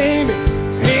can't see me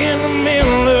in the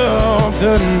middle of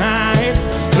the night,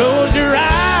 just close your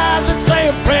eyes and say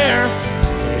a prayer.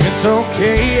 It's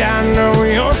okay, I know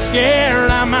you're scared,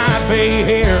 I might be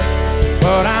here,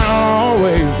 but I'll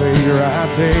always be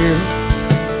right there.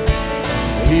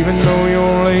 Even though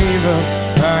you're leaving,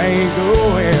 I ain't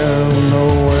going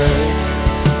nowhere.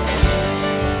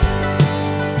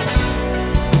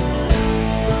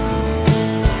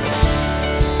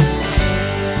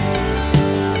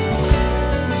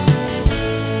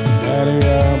 Daddy,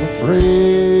 I'm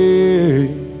afraid.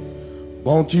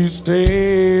 Won't you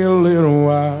stay a little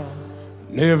while?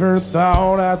 Never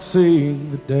thought I'd see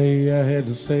the day I had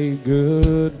to say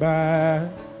goodbye.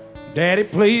 Daddy,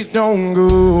 please don't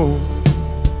go,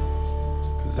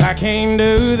 'cause I can't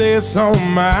do this on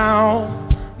my own.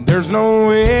 There's no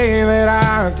way that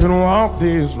I can walk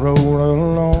this road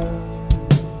alone.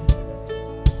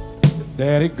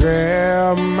 Daddy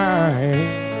grabbed my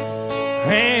hand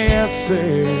and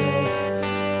said,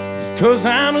 just 'cause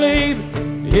I'm leaving,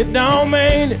 it don't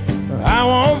mean I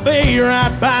won't be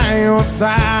right by your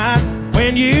side.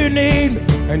 When you need me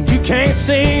and you can't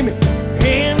see me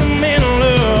in the middle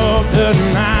of the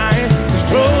night, just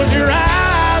close your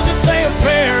eyes and say a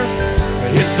prayer.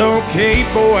 It's okay,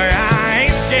 boy, I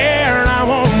ain't scared, I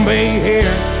won't be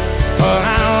here, but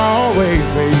I'll always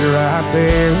be right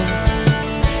there.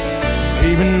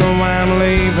 Even though I'm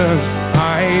leaving,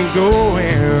 I ain't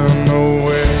going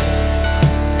nowhere.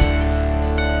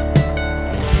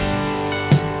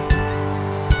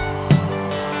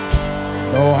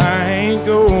 No, I ain't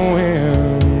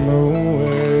going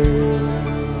nowhere.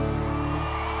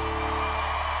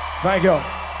 Thank y'all.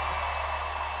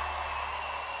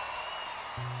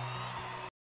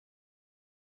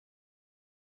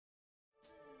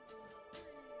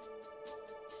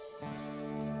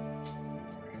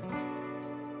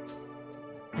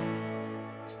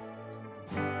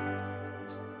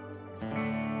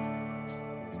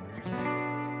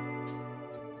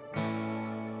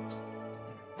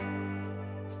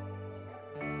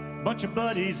 Bunch of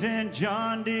buddies in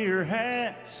John Deere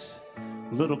hats,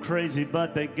 little crazy,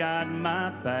 but they got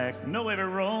my back. Know every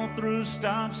roll through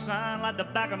stop sign like the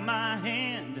back of my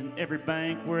hand, and every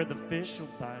bank where the fish will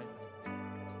bite.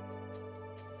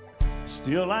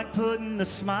 Still like putting the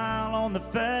smile on the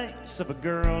face of a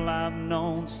girl I've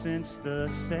known since the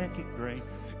second grade.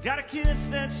 Got a kiss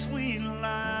that's sweet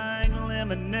like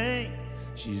lemonade.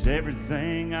 She's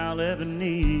everything I'll ever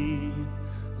need,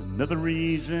 another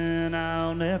reason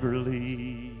I'll never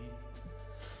leave.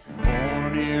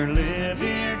 Born here, live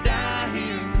here, die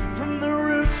here, from the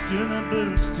roots to the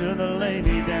boots to the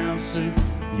lay-me-down suit.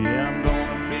 Yeah, I'm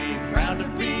gonna be proud to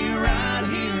be right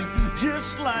here,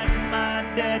 just like my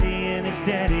daddy and his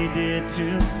daddy did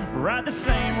too. Ride the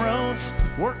same roads,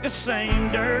 work the same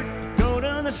dirt, go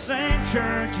to the same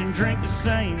church and drink the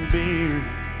same beer.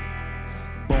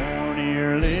 Born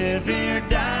here, live here,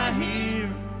 die here.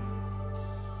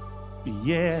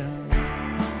 Yeah.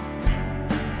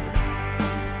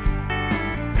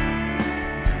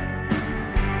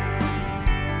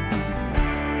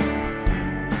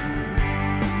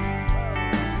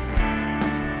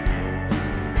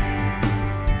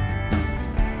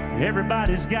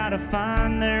 Everybody's gotta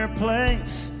find their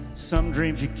place. Some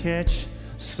dreams you catch,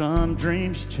 some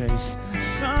dreams you chase.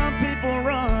 Some people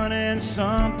run and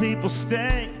some people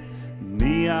stay.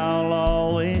 Me, I'll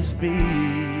always be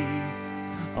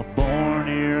a born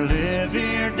here, live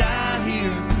here, die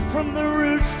here, from the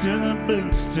roots to the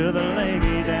boots to the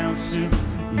lay-me-down suit.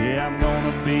 Yeah, I'm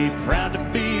gonna be proud to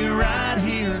be right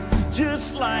here,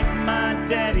 just like my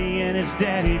daddy and his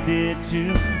daddy did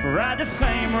too. Ride the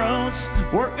same roads,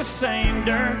 work the same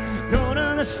dirt, go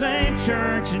to the same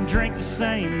church and drink the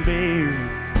same beer.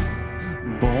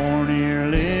 Born here,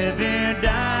 live here,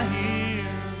 die here.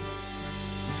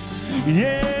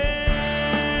 Yeah.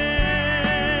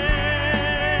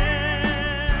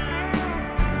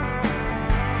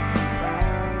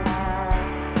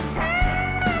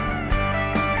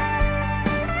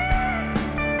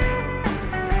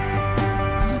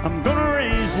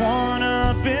 One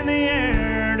up in the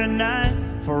air tonight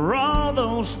for all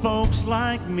those folks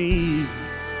like me.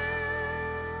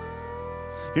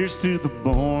 Here's to the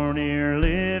born here,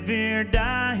 live here,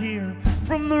 die here,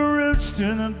 from the roots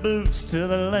to the boots to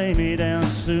the lay-me-down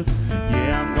suit.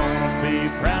 Yeah, I'm gonna be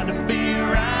proud to be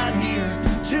right here,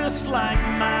 just like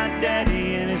my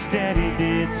daddy and his daddy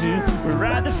did too. We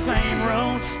ride the same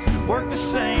roads, work the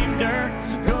same dirt,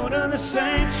 go to the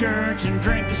same church and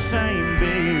drink the same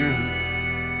beer.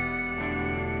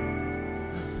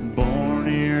 Born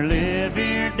here, live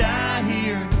here, die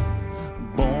here.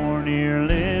 Born here,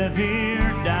 live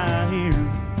here, die here.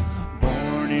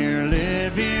 Born here,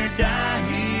 live here, die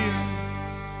here.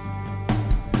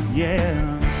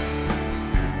 Yeah.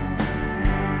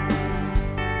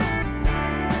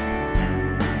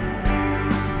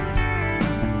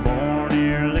 Born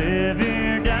here, live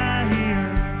here, die here.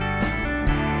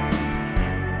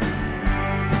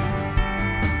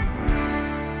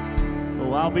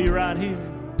 Oh, I'll be right here.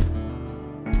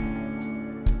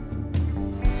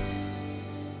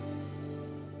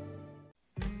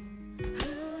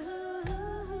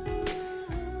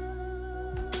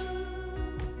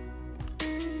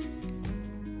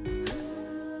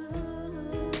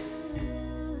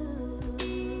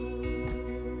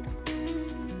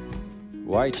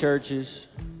 White churches,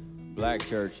 black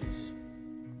churches,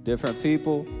 different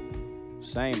people,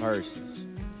 same hearses.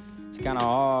 It's kind of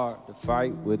hard to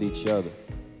fight with each other,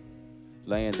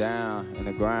 laying down in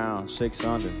the ground 6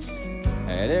 under.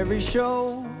 At every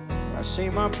show, I see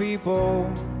my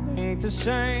people, they ain't the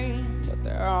same, but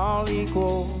they're all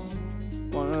equal.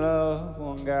 One love,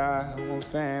 one God, one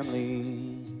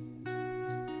family.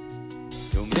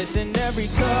 You're missing every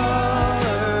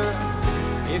color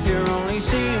if you're only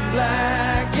seeing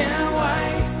black and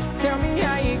white. Tell me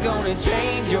how you gonna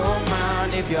change your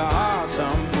mind if your heart's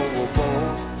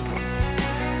unmovable.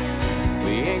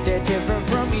 We ain't that different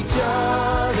from each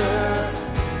other,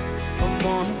 from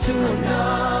one to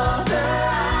another.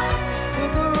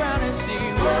 Look around and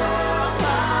see world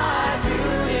wide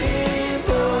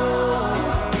beautiful.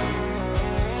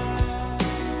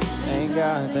 Thank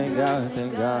God, thank God,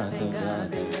 thank God, thank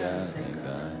God, thank God, thank God.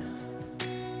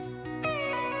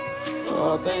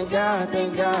 Oh, thank God,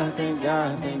 thank God, thank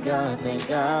God, thank God, thank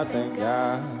God, thank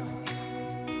God.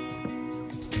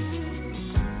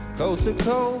 coast to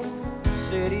coast,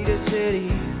 city to city.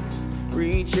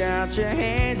 Reach out your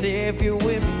hands if you're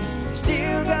with me.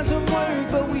 Still got some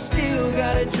work, but we still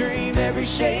got a dream. Every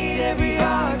shade, every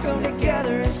heart come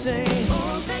together and sing.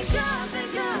 Oh, thank God,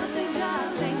 thank God, thank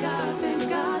God, thank God, thank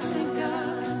God, thank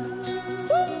God.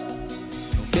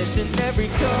 Missing every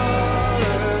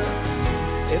color.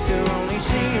 If you're only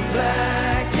seeing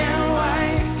black and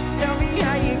white, tell me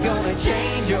how you gonna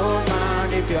change your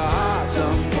mind if your heart's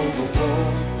unmovable.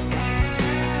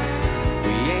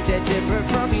 We ain't that different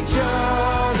from each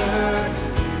other.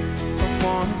 From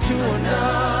one to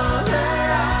another,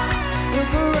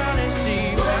 look around and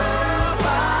see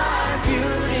worldwide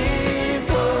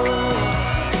beautiful.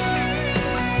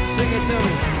 Sing it to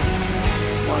me.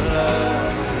 One love.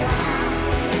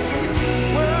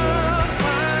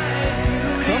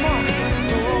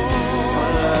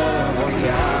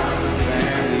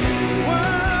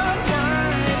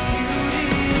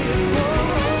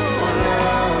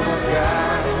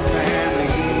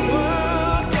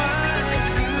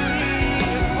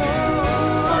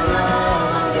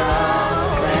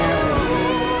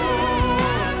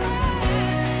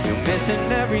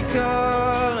 Missing every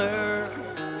color.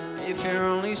 If you're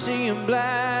only seeing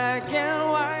black and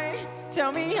white,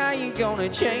 tell me how you gonna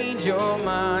change your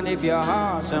mind if your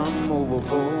heart's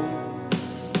unmovable.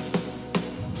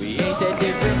 We ain't that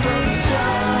different from each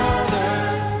other.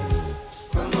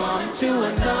 From one to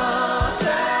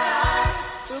another,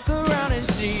 look around and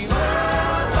see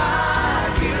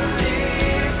worldwide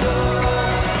beautiful.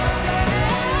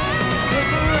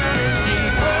 Look around and see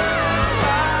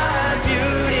worldwide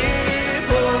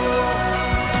beautiful.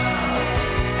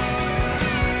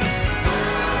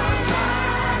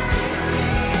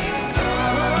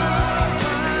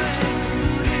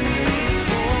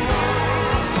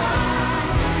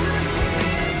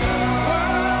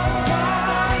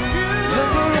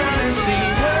 Look around and see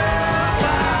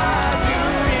worldwide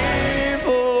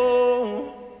beautiful.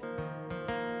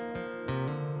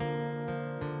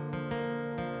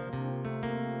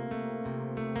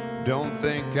 Don't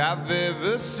think I've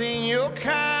ever seen your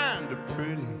kind of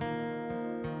pretty,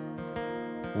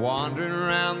 wandering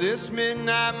around this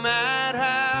midnight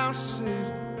madhouse city.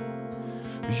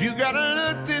 You got a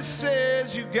look that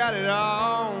says you got it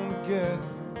all together.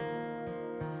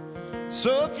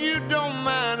 So if you don't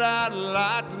mind, I'd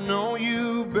like to know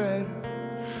you better.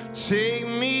 Take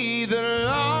me the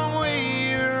long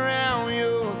way around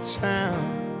your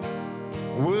town.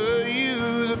 Were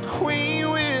you the queen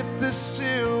with the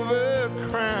silver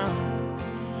crown?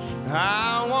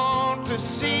 I want the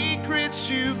secrets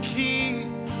you keep,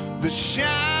 the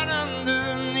shine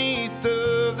underneath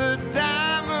of the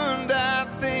diamond I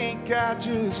think I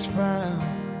just found.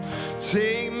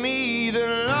 Take me the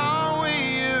long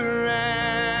way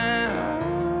around.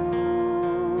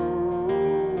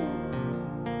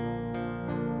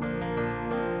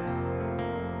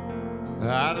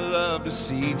 I'd love to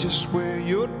see just where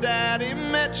your daddy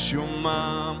met your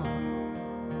mama.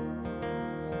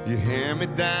 You hand me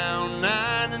down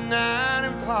 99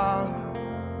 Impala.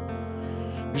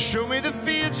 You show me the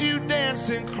fields you dance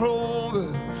in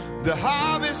clover, the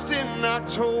harvest in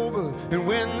October, and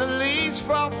when the leaves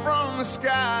fall from the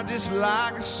sky just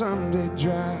like a Sunday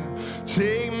drive.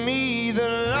 Take me the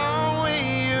long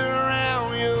way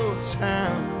around your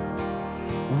town.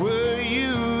 Were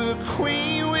you the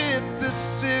queen with the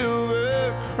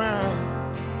silver crown?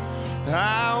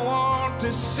 I want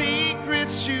the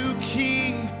secrets you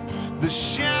keep, the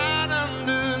shine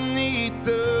underneath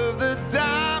of the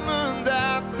diamond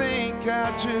I think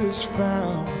I just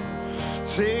found.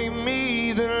 Take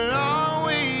me the long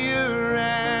way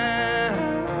around.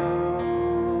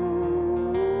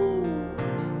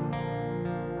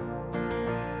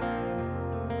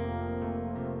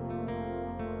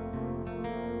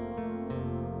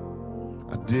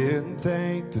 I didn't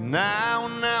think tonight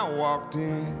when I walked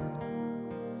in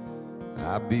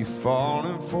I'd be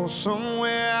falling for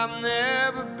somewhere I've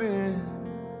never been.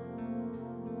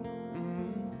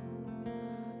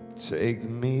 Take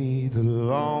me the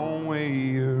long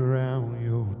way around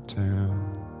your town.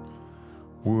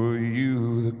 Were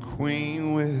you the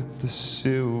queen with the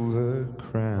silver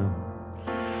crown?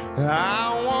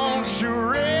 I want your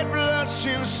red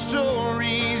blushing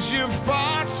stories, your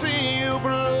farts and your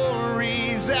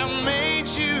glories that made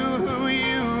you who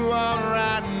you are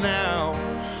right now.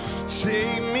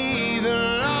 Take me the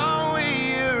long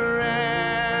way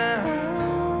around.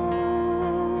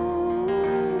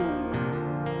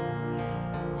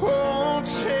 Oh,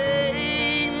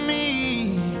 take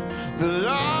me the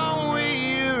long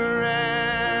way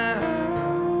around.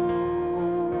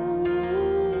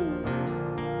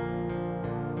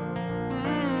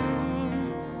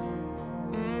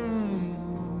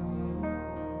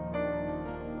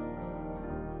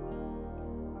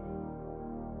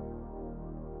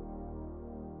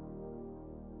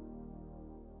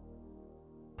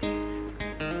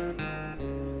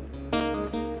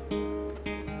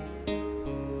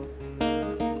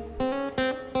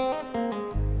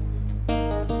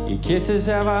 Your kisses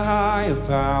have a higher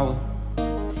power.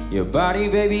 Your body,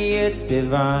 baby, it's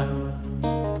divine.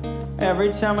 Every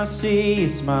time I see you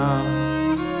smile.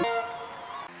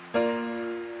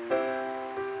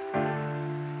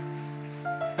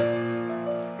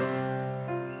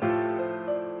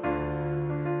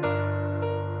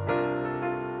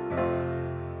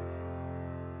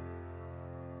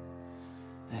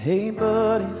 Hey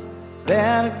buddies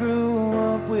that I grew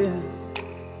up with,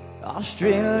 all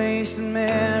straight-laced and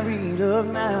married up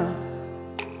now.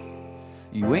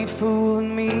 You ain't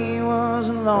fooling me,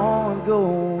 wasn't long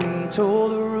ago we tore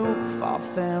the roof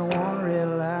off that one red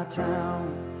light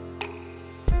town.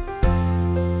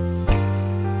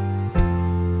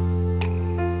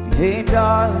 And hey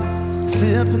darling,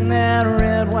 sipping that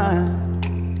red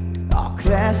wine, all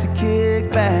classic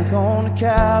kick back on the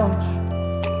couch.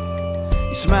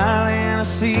 You smiling, I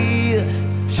see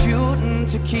you shooting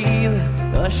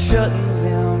tequila, shutting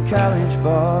them college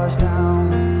bars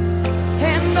down.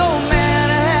 And no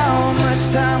matter how much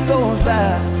time goes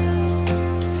by,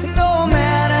 no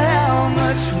matter how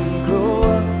much we grow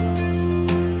up,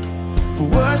 for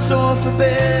worse or for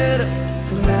better,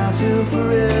 from now till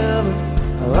forever,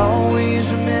 I'll always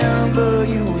remember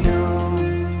you young.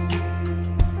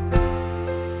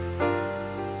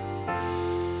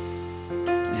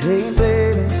 Hey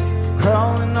babies,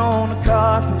 crawling on the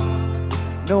carpet,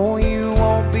 no you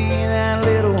won't be that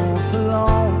little for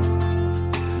long.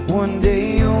 One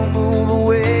day you'll move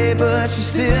away, but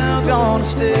you're still gonna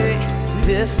stay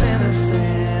this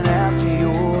innocent after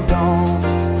you're gone.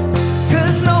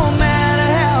 Cause no matter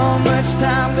how much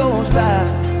time goes by,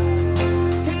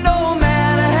 no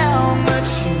matter how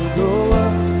much you grow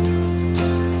up,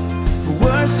 for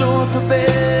worse or for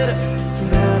better, from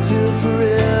now till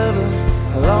forever,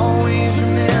 I'll always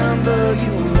remember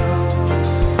you alone.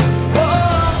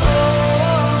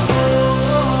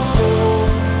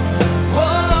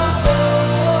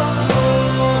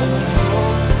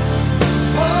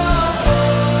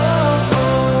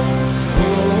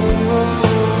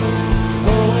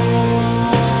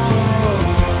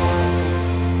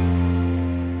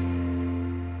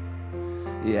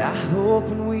 Yeah, I hope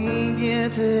when we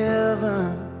get to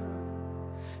heaven,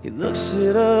 he looks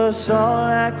at us all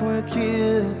like we're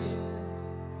kids,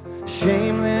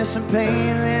 shameless and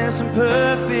painless and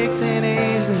perfect and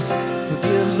ageless,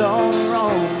 forgives all the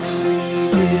wrong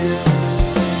we did.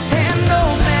 And no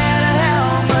matter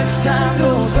how much time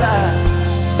goes by,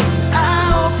 I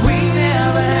hope we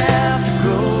never have to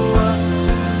grow up.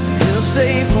 He'll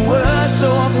say for worse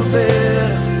or for better,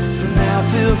 from now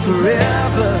till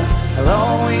forever, I'll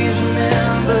always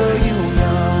remember you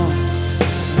young.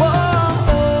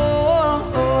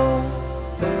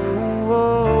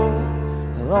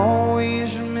 I'll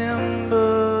always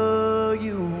remember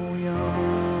you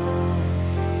young.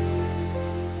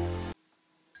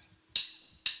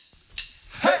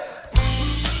 Hey!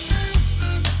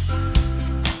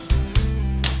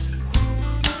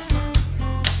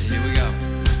 Here we go.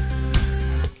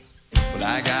 Well,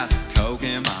 I got some coke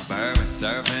in my bourbon,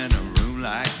 surfing the room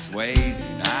like Swayze.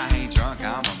 And I ain't drunk,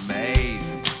 I'm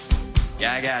amazing.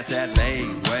 Yeah, I got that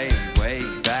laid way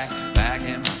back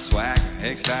in my swagger.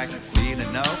 X-Factor,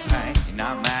 feeling no pain, and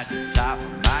I'm at the top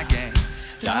of my game.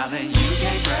 Darling, you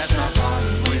can't press my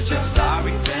button with your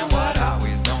sorries and what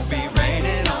always. Don't be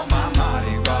raining on my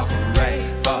Mardi Gras parade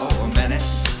for a minute.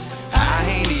 I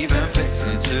ain't even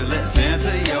fixing to listen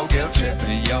to your guilt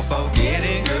tripping. You're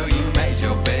forgetting, girl, you made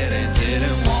your bed and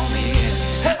didn't want me in.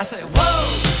 I said, whoa,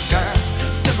 girl,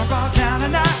 sipping all down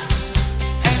tonight.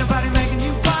 Ain't nobody making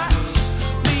you watch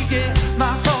me get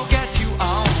my folk at you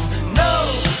on. No,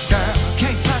 girl,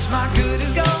 can't touch my good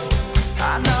as gold.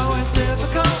 I know it's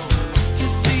difficult to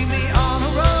see me on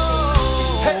a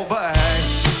roll. Hey. But hey,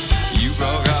 you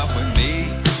broke up with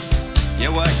me. Yeah,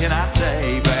 what can I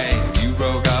say, babe? You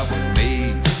broke up with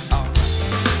me. Oh.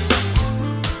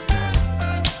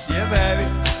 Yeah, babe.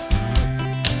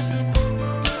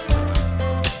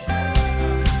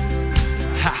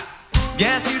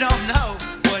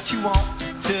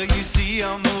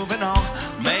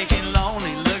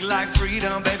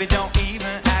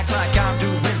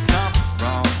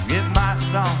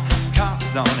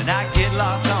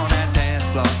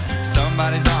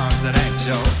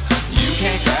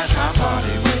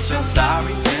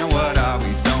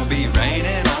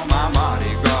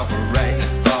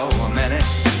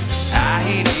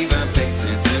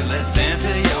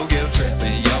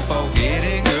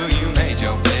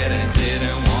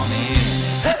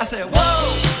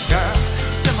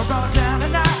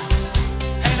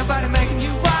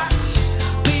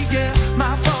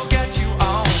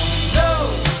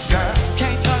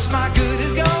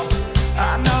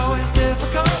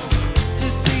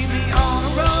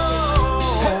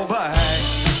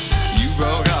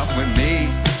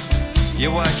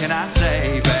 can I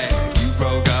say, babe? You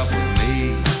broke up with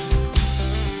me.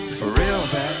 For real,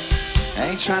 babe. I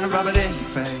ain't trying to rub it in your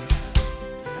face.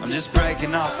 I'm just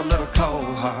breaking off a little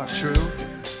cold heart, true.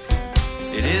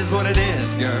 It is what it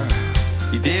is, girl.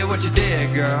 You did what you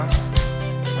did, girl.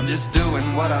 I'm just doing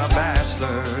what a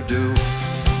bachelor do.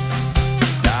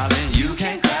 Darling, you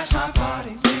can't crash my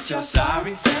party with your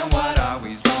sorries and what are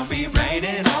we's gonna be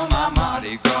raining on my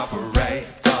Mardi Gras parade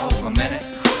for a minute.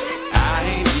 I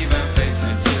ain't even facing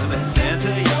it till it's into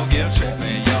your guilt trip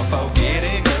and you're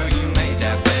forgetting, girl, you made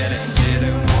that bed and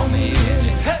didn't want me in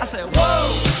it. I said,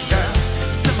 whoa, girl,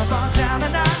 simmer on down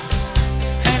tonight.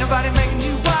 Ain't nobody making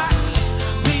you watch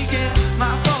me get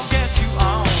my phone, get you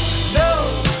on. No,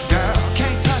 girl,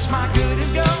 can't touch my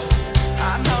goodies, go.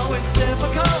 I know it's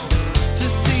difficult to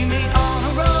see me on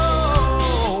a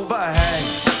roll, but hey,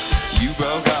 you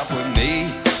broke up with me.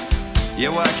 Yeah,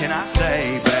 what can I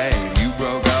say, babe? You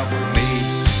broke up with me.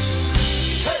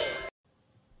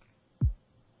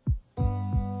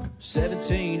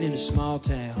 17 in a small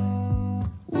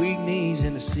town, weak knees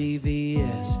in a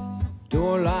CVS,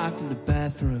 door locked in the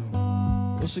bathroom.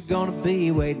 What's it gonna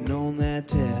be waiting on that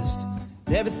test?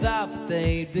 Never thought that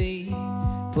they'd be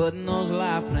putting those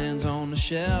life plans on the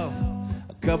shelf.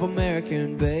 A couple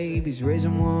American babies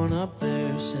raising one up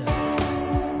theirself.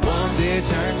 One beer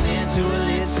turns into a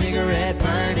lit cigarette,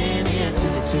 burning into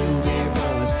the 2 beer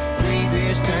buzz. 3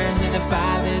 beers turns into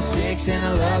 5 and 6, and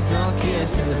a love drunk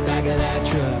kiss in the back of that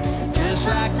truck. Just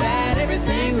like that,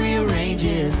 everything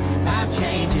rearranges. Life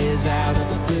changes out of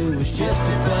the blue. It's just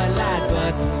a Bud Light,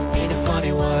 but ain't it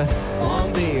funny what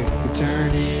one beer can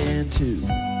turn into?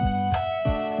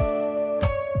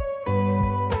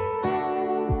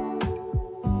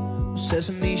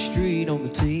 Sesame Street on the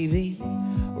TV,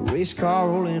 a race car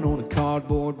rolling on a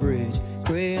cardboard bridge,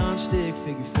 crayon stick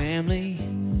figure family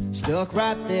stuck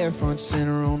right there front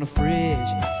center on the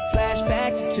fridge.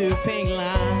 Flashback to 2 pink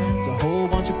lines, a whole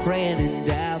bunch of praying and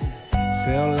doubting.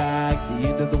 Felt like the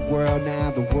end of the world,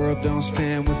 now the world don't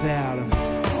spin without them.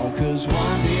 Oh, 'cause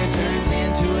one beer turns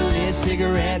into a lit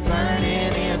cigarette,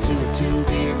 burning into a 2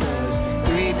 beer buzz.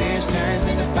 3 beers turns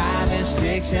into 5 and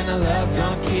 6, and a love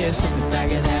drunk kiss in the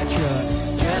back of that truck.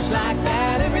 Just like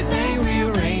that, everything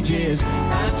rearranges.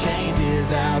 Life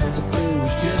changes out of the blue.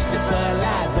 It's just a Bud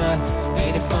Light, but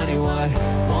ain't it funny what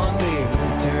one beer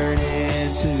can turn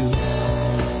into?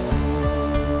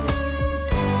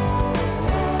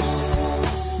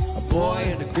 A boy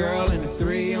and a girl and a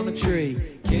 3 on the tree.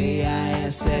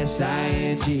 Kissing.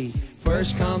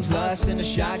 First comes lust and a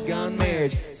shotgun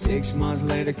marriage. 6 months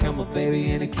later come a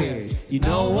baby in a carriage. You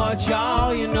know what,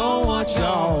 y'all? You know what,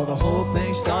 y'all? The whole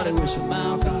thing started with some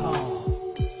alcohol.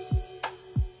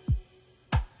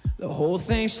 The whole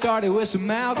thing started with some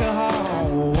alcohol.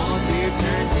 One beer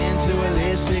turns into a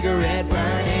lit cigarette,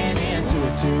 burning into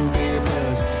a 2 beer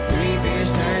buzz. 3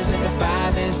 beers turns into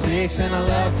 5 and 6, and a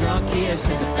love drunk kiss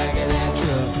in the back of that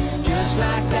truck. Just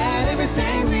like that,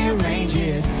 everything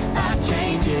rearranges. Life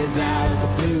changes out of the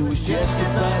blue. It's just a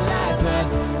Bud Light, but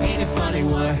ain't it funny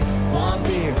what one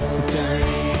beer can turn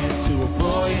into? A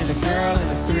boy and a girl and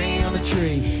a 3 on the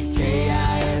tree.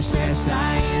 Kissing.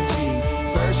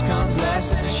 First comes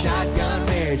lust and a shotgun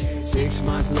marriage. 6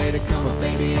 months later come a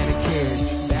baby and a carriage.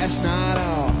 That's not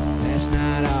all, that's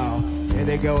not all. Here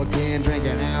they go again,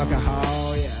 drinking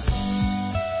alcohol, yeah.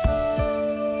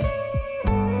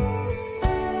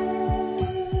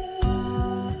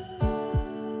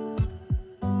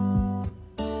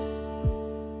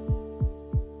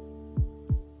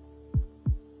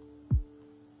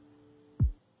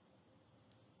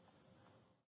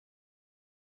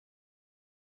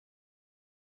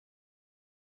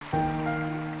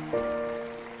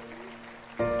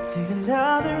 Do you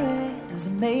love the rain? Does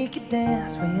it make you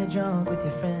dance when you're drunk with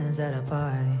your friends at a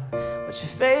party? What's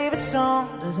your favorite song?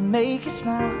 Does it make you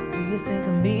smile? Do you think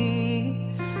of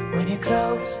me? When you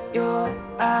close your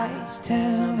eyes,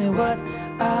 tell me, what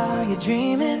are you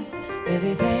dreaming?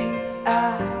 Everything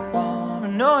I wanna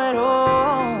know at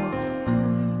all.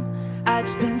 I'd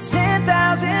spend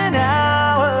 10,000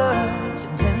 hours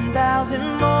and 10,000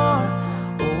 more.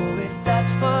 Oh, if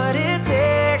that's what it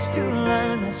takes to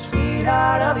learn that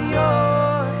sweetheart of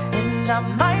yours. And I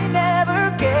might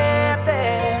never get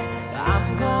there, but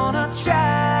I'm gonna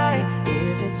try.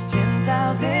 If it's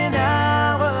 10,000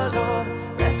 hours or the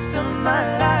rest of my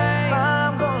life,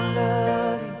 I'm gonna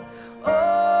love you. Oh,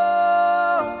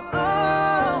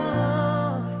 oh.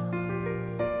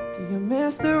 Do you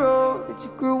miss the road that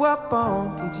you grew up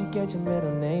on? Did you get your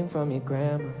middle name from your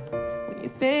grandma? When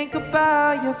you think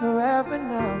about you forever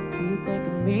now, do you think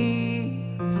of me?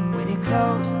 When you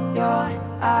close your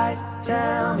eyes,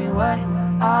 tell me, what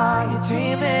are you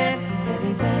dreaming?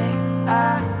 everything.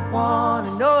 I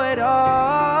wanna know it all.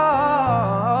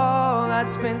 I'd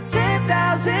spend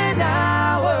 10,000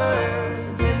 hours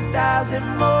and 10,000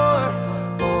 more.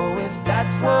 Oh, if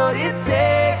that's what it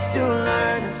takes to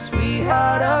learn the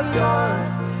sweetheart of yours.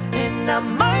 And I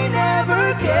might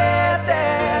never get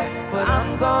there, but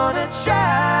I'm gonna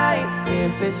try.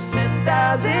 If it's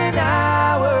 10,000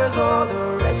 hours or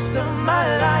the rest of my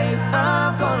life,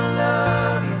 I'm gonna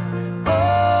love you. Oh,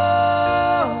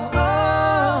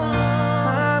 oh,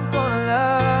 I'm gonna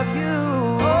love you.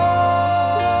 Oh,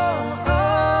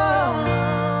 oh,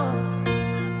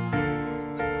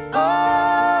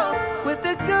 oh, with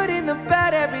the good and the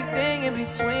bad, everything in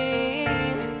between.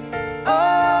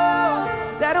 Oh,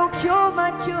 that'll cure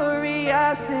my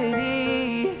curiosity.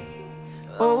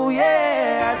 Oh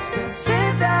yeah, I'd spend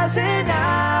 10,000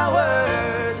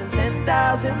 hours and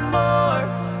 10,000 more.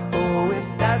 Oh, if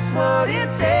that's what it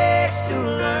takes to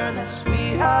learn that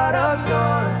sweetheart of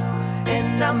yours.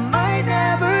 And I might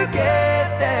never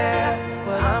get there,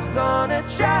 but I'm gonna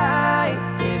try.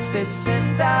 If it's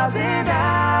 10,000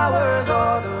 hours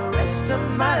or the rest of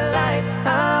my life,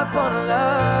 I'm gonna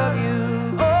love you.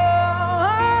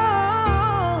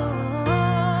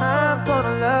 I'm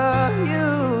gonna love you.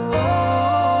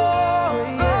 Oh,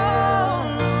 yeah.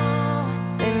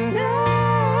 And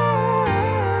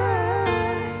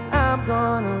I'm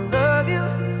gonna love you.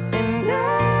 And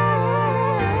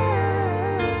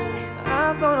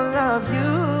I'm gonna love you.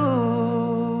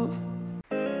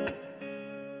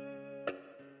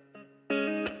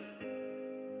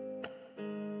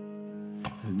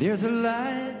 There's a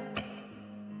light,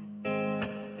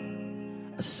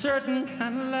 a certain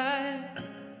kind of light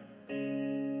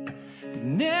that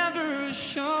never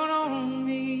shone on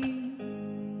me.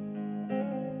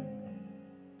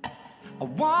 I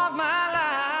want my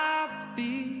life to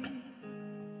be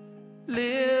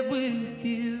live with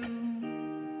you,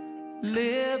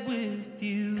 live with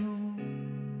you.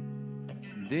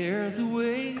 There's a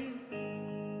way,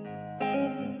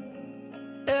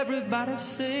 everybody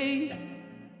say,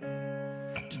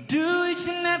 to do each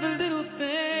and every little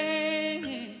thing.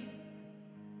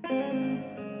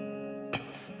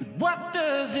 But what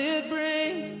does it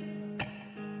bring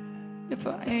if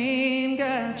I ain't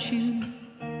got you?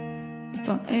 If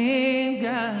I ain't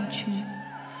got you,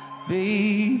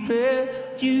 baby,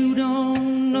 you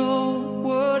don't know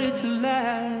what it's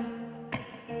like.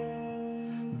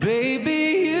 Baby,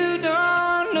 you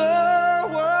don't know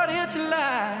what it's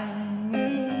like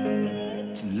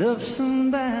to love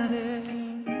somebody.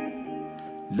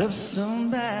 Love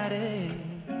somebody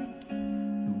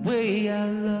the way I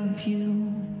love you.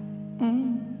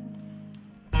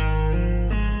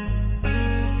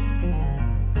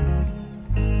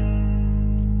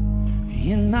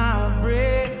 In my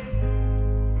breath,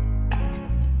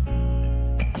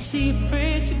 I see your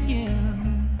face again.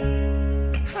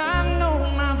 I know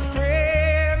my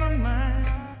friend of mine.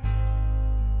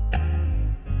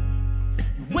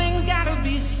 You ain't gotta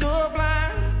be so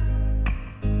blind.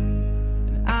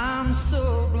 I'm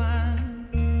so blind,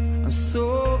 I'm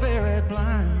so very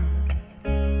blind.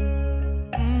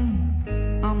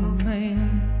 I'm a man.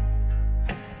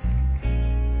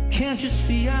 Can't you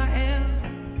see I am?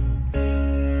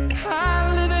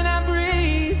 I live and I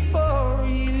breathe for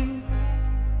you.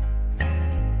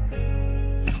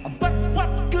 But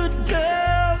what good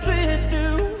does it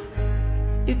do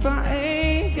if I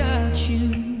ain't got you?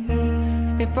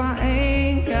 If I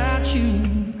ain't got you,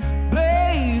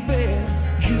 baby?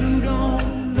 You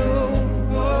don't know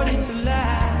what it's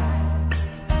like.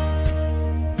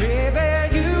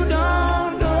 Baby, you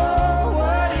don't know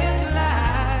what it's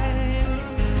like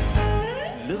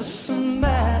to love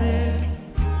somebody,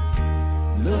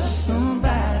 love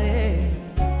somebody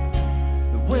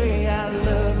the way I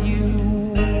love you.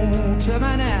 Tell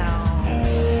me now.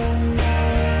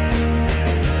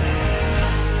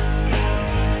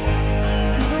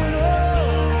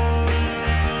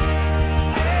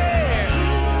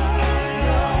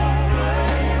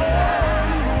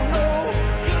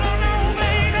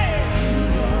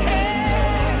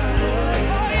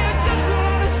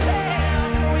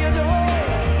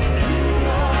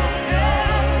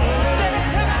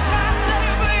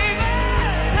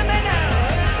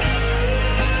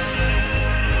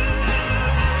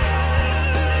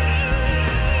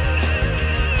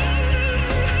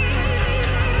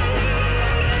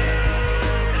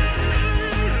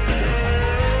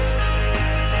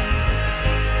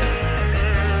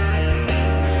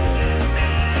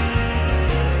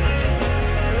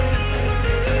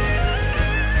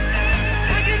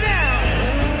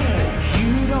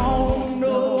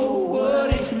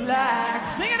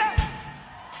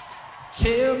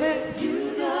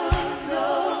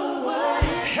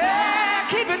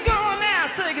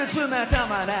 dance with me, tell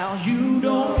me now. You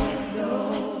don't know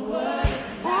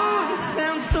what it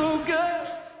sounds so good.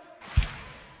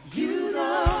 You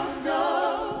don't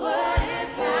know what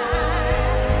it's like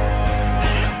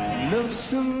To love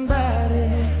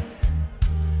somebody,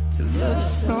 to love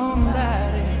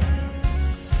somebody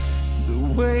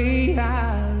the way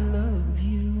I love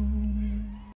you.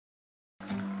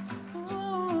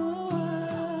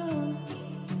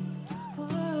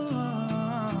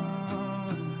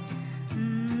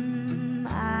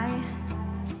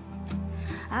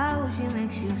 I hope she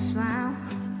makes you smile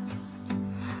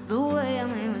the way I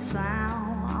made me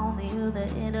smile on the other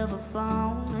end of a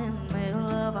phone in the middle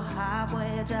of a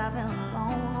highway driving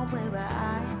alone. Oh baby,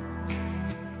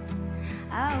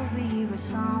 I hope you hear a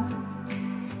song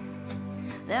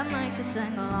that makes you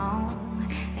sing along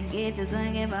and get you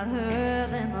thinking about her.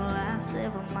 Then the last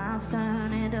several miles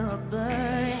turn into a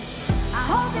blur. I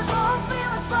hope you both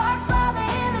feel sparks by the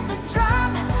end of the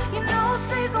drive. You know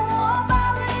she's the one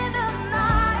by the end of the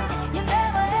night. You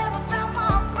never ever felt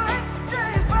more free. Tell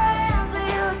your friends that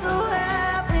you're so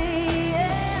happy.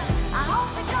 Yeah. I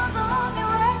hope she comes along and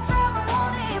wrecks every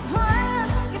one of your plans.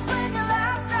 You spend your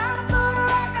last time to put a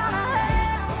rock on her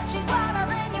hand. She's wilder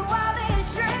than your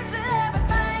wildest dreams and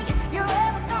everything you're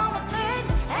ever gonna need.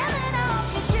 And then I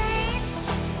hope she cheats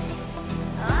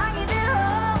like you did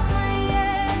on me,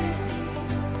 yeah.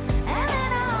 And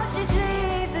then I hope she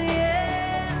cheats,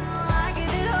 yeah, like you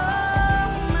did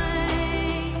on me.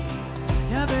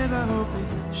 Yeah, babe, I hope he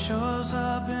shows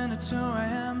up in a 2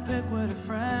 a.m. pick with a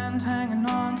friend, hanging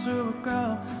on to a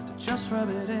girl to just rub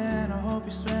it in. I hope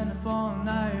you spend up all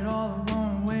night all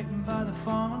alone waiting by the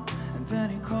phone, and then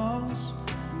he calls,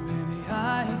 baby,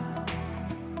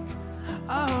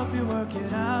 I hope you work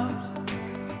it out.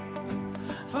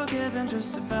 Forgiving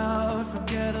just about,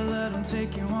 forget to let him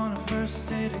take you on a first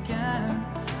date again.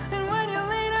 And when you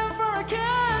lean in for a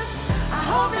kiss, I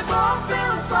hope you both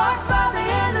feel sparks by the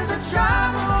end of the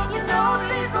drive. You know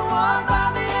she's the one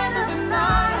by the end of the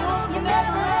night. You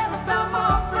never ever felt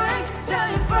more free. Tell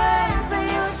your friends that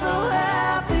you're so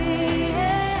happy,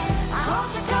 yeah. I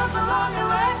hope she comes along and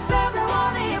wrecks every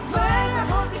one of your plans. I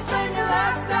hope you spend your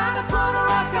last time to put a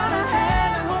rock on her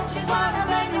head. I hope she's wilder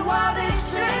than your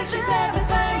wildest dreams. She's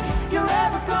everything you're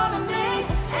ever gonna need.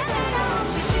 And then I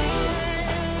hope she cheats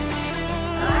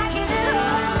like you did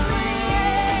on me,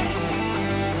 yeah.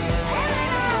 And then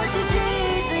I hope she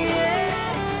cheats, yeah,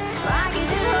 like you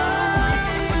did on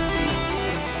me.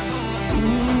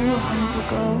 Ooh, I hope it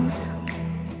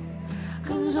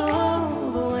comes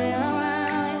all the way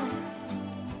around.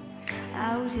 I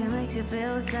hope she makes you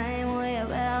feel the same way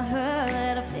about her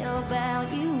that I feel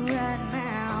about you right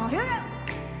now. Here we go.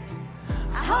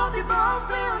 I hope you both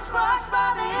feel sparks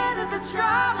by the end of the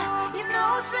drive. You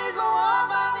know she's the one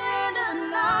by the end of the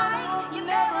night. You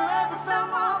never ever felt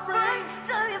more free.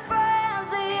 Tell your friends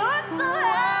that you're so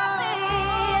happy.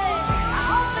 I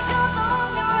hope she comes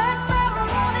along and wrecks every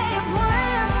one of your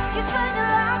plans. You spend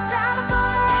your last time to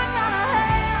put a rock on her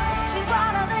hand. She's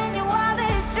wilder than your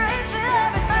wildest dreams. She's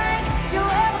everything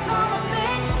you're ever gonna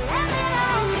need. And then I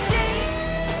hope she cheats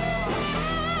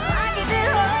like you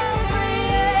did on me,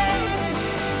 yeah.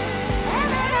 And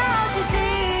then I hope she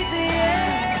cheats,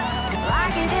 yeah,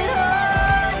 like you did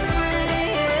on me,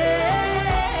 yeah.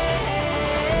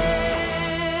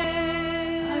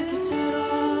 like you did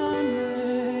on me.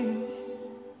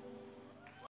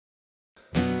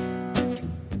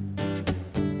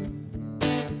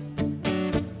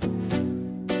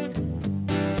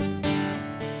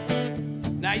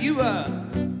 Now you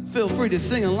feel free to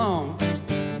sing along,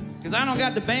 cause I don't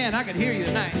got the band. I can hear you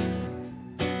tonight.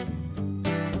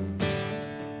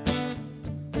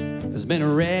 It's been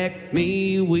a wreck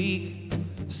me week,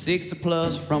 60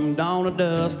 plus from dawn to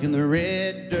dusk in the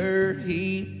red dirt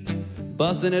heat,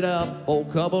 busting it up for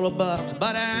a couple of bucks,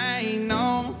 but I ain't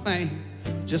no thing.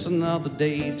 Just another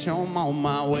day, I'm on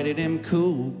my way to them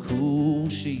cool, cool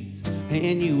sheets.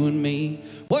 And you and me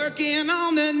working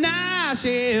on the night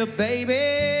shift,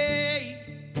 baby.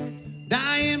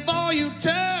 Dying for your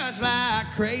touch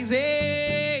like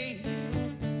crazy.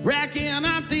 Racking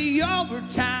up the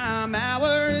overtime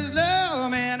hours,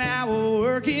 love and hour.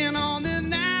 Working on the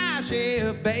night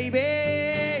shift,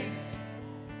 baby.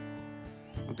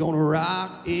 I'm gonna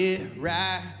rock it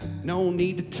right. No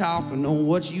need to talk, I know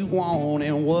what you want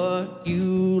and what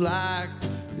you like.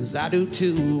 Cause I do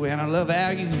too, and I love how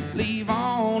you leave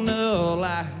on the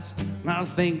lights. Not a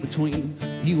thing between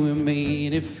you and me,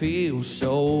 and it feels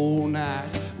so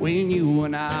nice when you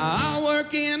and I are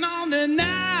working on the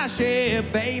night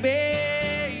shift,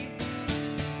 baby.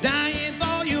 Dying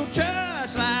for your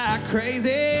touch like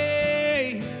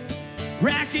crazy.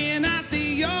 Racking out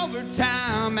the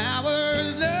overtime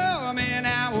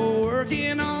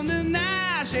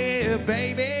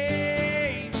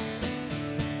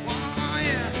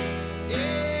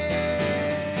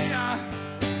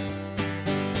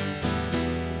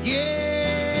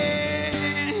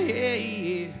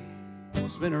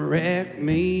been a wreck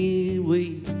me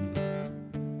weak.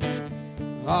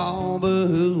 Oh, but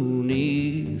who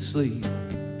needs sleep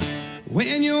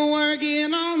when you're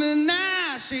working on the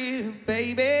night shift,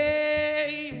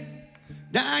 baby?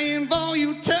 Dying for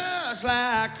you touch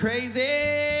like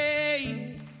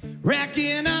crazy,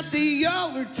 racking up the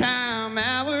overtime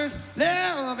hours,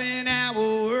 loving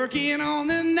hour, working on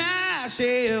the night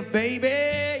shift,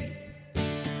 baby.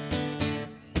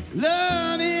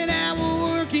 Loving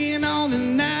hour, working on the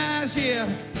night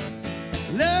shift.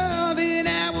 Loving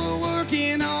hour,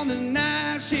 working on the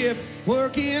night shift.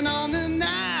 Working on the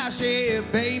night shift,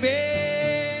 baby.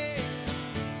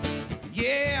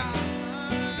 Yeah.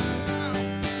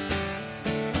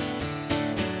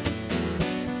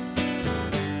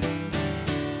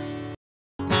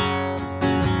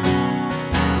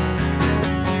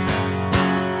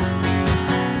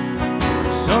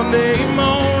 Sunday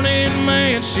morning,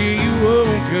 man, she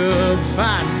woke up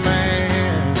fighting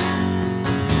man,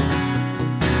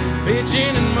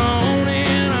 bitching and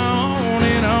moaning on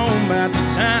and on about the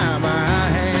time I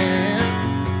had.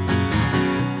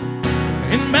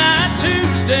 And by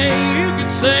Tuesday, you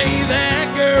could say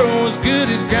that girl was good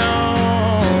as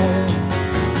gone.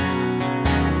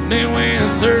 Then when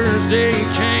Thursday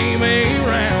came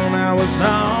around, I was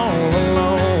all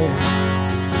alone.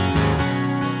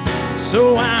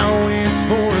 So I went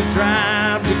for a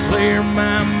drive to clear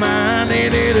my mind.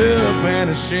 Ended up at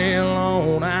a shell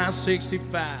on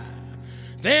I-65.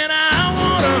 Then I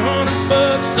won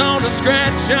 $100 on a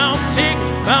scratch-off ticket.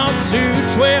 Bought 2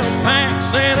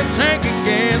 12-packs and a tank of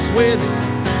gas with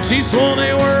it. She swore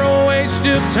they were a waste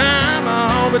of time,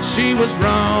 oh, but she was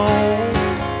wrong.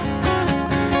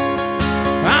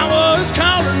 I was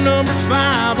caller number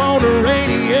 5 on the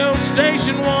radio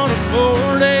station, won a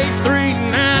 4-day,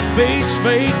 3-night beach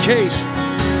vacation.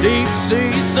 Deep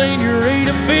sea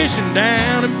senorita fishing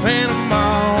down in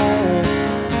Panama.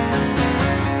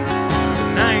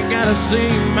 And I ain't gotta see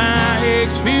my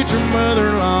ex-future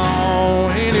mother-in-law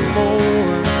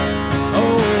anymore.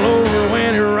 Oh Lord,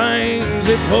 when it rains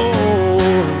it pours.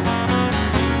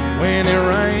 When it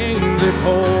rains it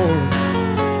pours.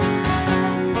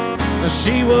 Now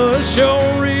she was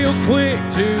sure real quick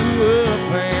to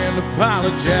up and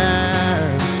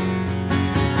apologize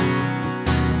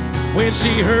when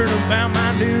she heard about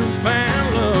my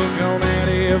newfound love on that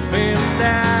FM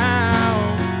dial.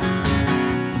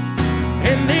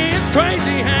 And it's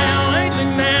crazy how lately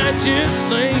now it just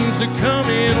seems to come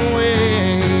in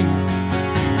waves.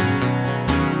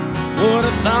 What I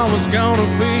thought was gonna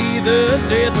be the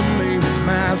death of me was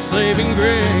my saving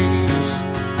grace.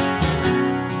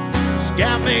 It's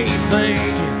got me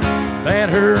thinking that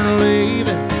her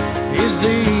leaving is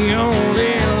the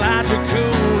only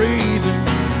logical reason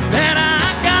that I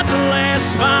got the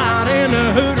last spot in the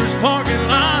Hooters parking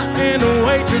lot, and the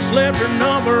waitress left her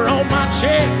number on my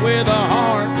check with a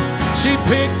heart. She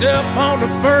picked up on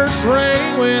the first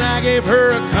ring when I gave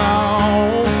her a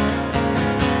call.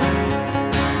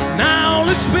 Now I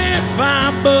only spent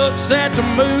 $5 at the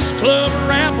Moose Club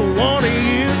raffle, won a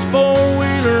used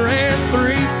 4-wheeler and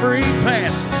 3 free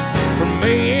passes for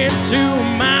me and 2 of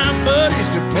my buddies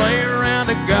to play around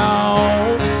the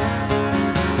golf.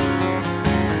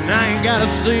 I ain't gotta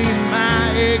see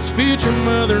my ex-future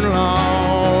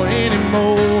mother-in-law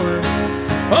anymore.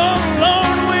 Oh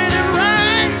Lord, when it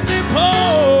rains it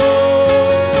pours.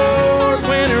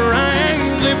 When it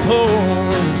rains it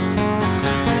pours.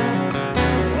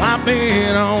 Well, I've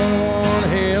been on one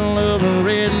hell of a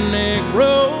redneck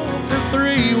road for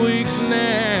 3 weeks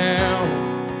now.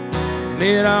 And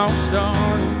it all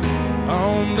started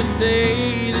on the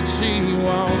day that she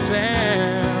walked out.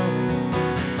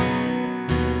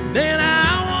 Then I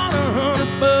won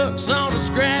 $100 on a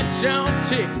scratch-off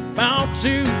ticket. Bought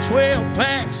 2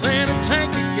 12-packs and a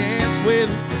tank of gas with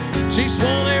it. She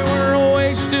swore they were a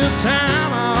waste of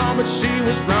time, oh, but she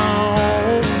was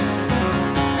wrong.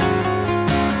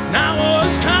 And I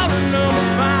was caller number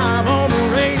 5 on the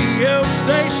radio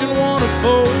station, won a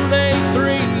 4-day,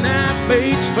 3-night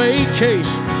beach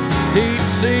vacation. Deep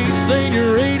sea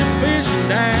senorita fishing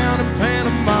down in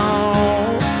Panama.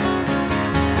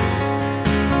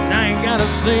 Gotta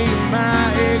see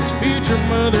my ex-future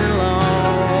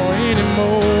mother-in-law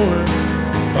anymore.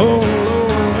 Oh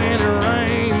Lord, when it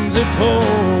rains it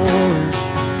pours.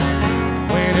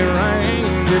 When it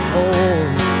rains it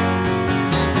pours.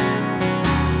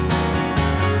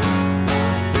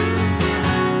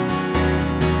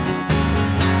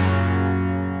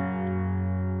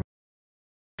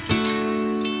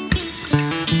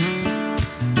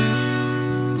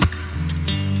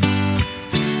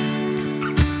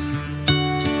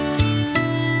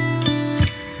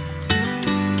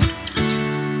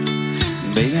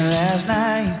 Baby, last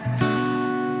night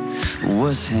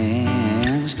was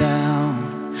hands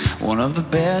down one of the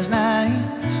best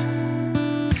nights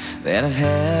that I've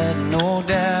had, no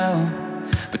doubt.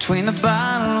 Between the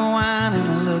bottle of wine and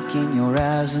the look in your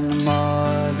eyes and the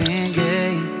Marvin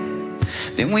Gaye,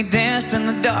 then we danced in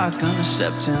the dark under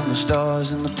September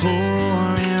stars in the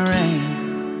pouring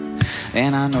rain.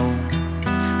 And I know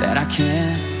that I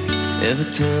can't ever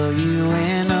tell you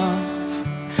enough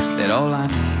that all I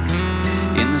need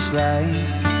in this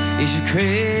life is your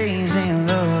crazy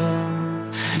love.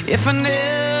 If I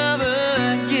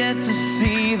never get to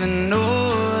see the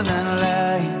northern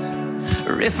lights,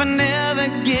 or if I never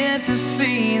get to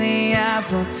see the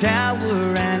Eiffel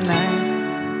Tower at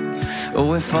night,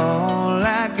 oh, if all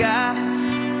I got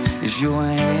is your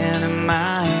hand in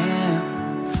my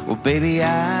hand, well, baby,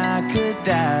 I could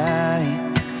die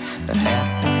a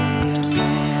happy man,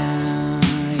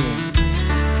 yeah.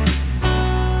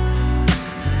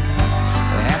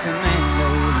 A happy man,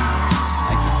 baby.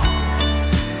 Thank you.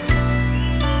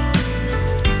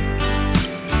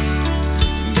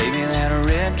 Baby, that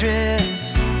red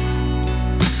dress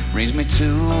brings me to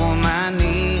my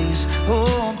knees.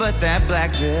 Oh, but that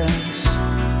black dress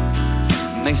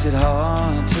makes it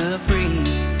hard to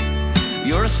breathe.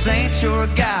 You're a saint, you're a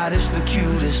goddess, the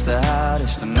cutest, the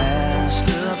hottest, a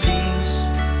masterpiece.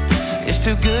 It's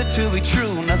too good to be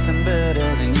true, nothing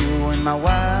better than you in my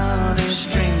wildest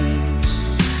dreams.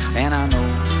 And I know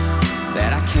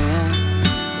that I can't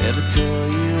ever tell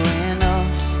you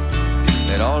enough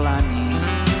that all I need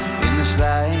in this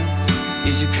life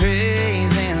is your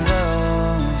crazy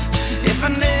love. If I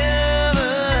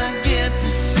never get to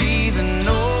see the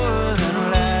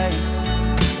northern lights,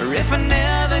 or if I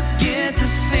never get to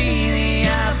see the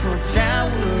Eiffel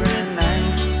Tower at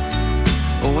night,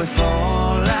 oh, if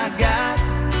all I got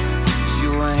is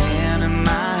your hand in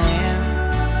my hand,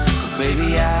 oh,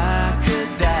 baby, I could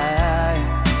die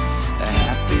a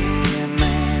happy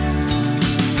man.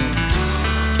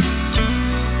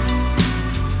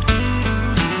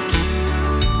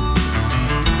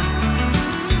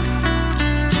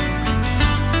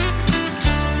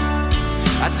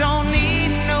 I don't need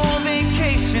no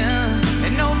vacation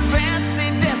and no fancy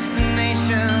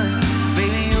destination.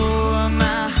 Baby, you're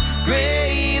my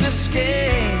great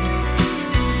escape.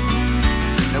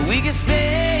 Now we can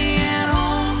stay at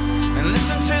home and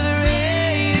listen to the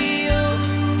radio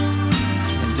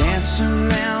and dance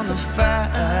around the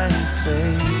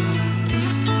fireplace.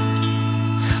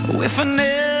 Oh, if I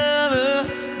never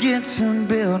get to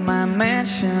build my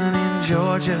mansion in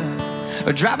Georgia,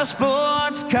 or drive a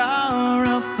sports car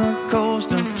up the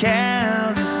coast of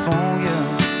California,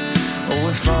 oh,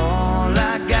 if all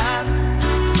I got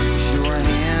is your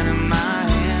hand in my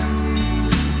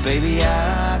hand, baby,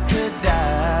 I could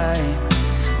die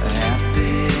a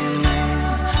happy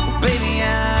man. Oh, baby,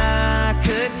 I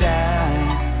could die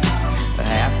a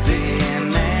happy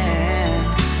man.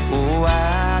 Oh,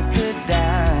 I could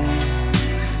die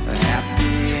a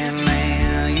happy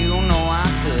man. You know I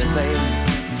could, baby.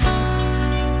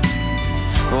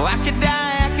 Oh, I could die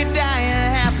a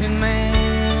happy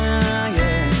man,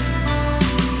 yeah.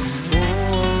 Oh,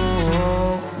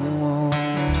 oh, oh.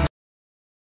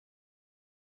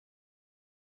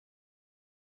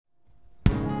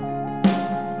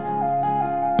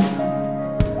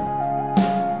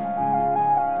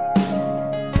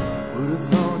 Would've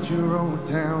thought you wrote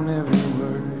down every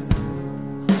word.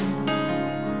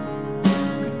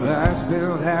 Goodbyes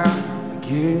spelled out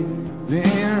again,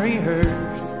 been rehearsed.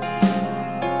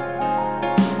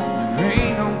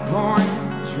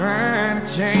 Trying to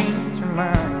change your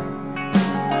mind.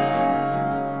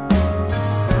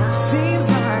 Seems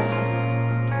like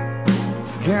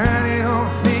you've got it all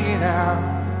figured out.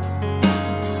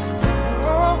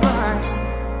 Alright,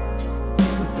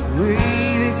 the way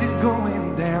this is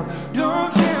going down.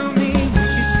 Don't tell me we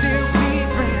can still be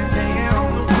friends, hanging on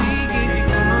the weekend. You're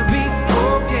gonna be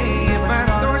okay if I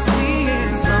start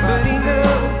seeing somebody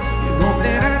new. You hope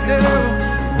that I do.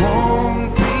 Won't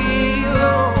be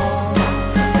long.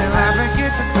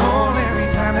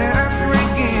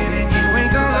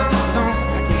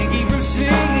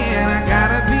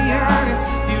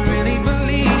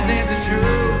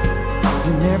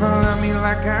 Never loved me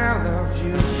like I loved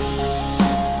you.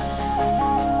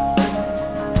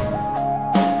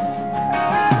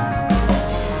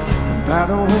 And by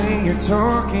the way you're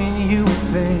talking, you would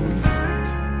think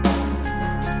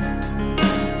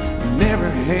you never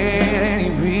had any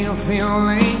real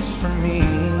feelings for me.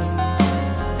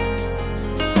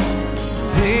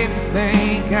 Didn't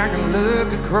think I could look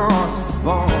across the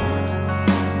bar,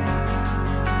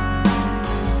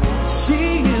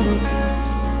 see you,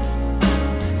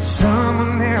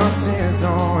 someone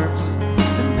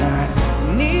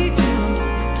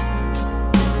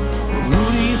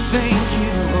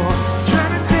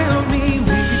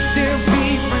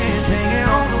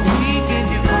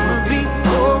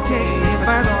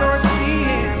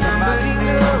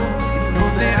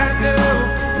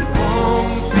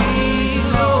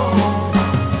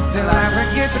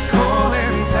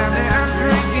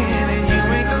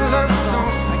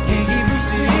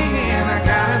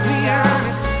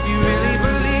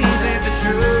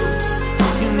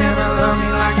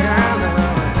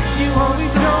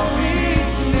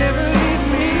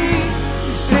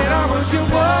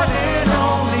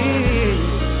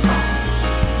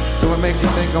makes you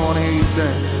think I want to hear you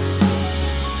sing?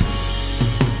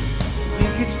 We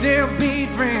could still be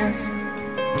friends.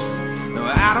 No,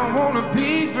 I don't want to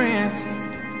be friends.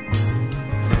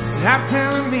 Stop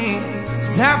telling me,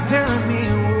 stop telling me,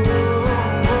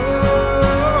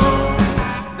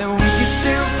 that we can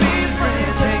still be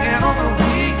friends. Hang out on the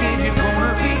weekends, you're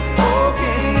gonna be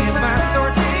okay. If I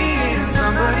start seeing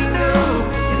somebody new,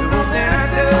 you hope that I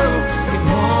do. It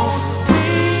won't be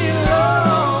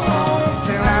long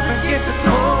till I forget to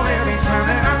call every time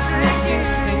that I'm drinking.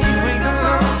 And you ain't the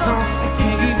love song, I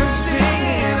can't keep on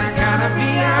singing. I gotta be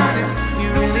honest, you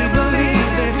really believe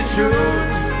this is true.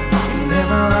 You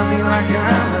never love me like I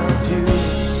loved you.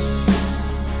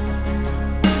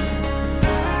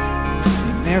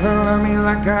 Never love me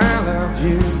like I loved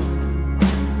you.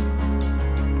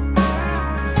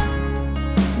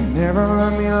 You never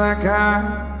love me like I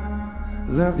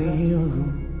loved you.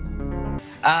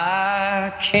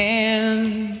 I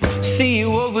can see you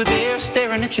over there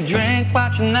staring at your drink,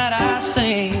 watching that I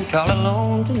sink all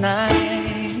alone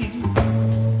tonight.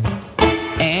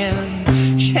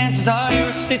 And chances are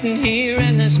you're sitting here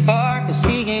in this bar 'cause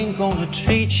he ain't gonna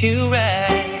treat you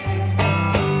right.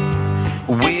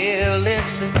 Well,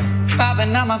 it's probably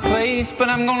not my place, but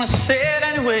I'm gonna say it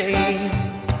anyway.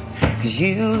 'Cause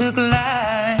you look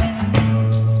like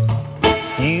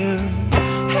you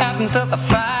haven't took a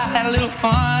fight, had a little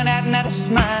fun, hadn't had a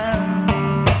smile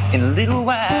in a little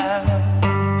while,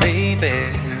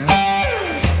 baby.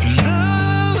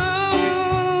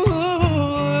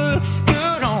 Looks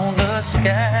good on the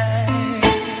sky,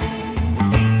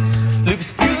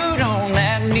 looks good on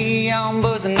that neon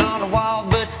buzzing on the wall,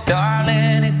 but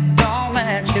darling, it don't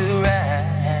match your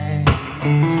eyes.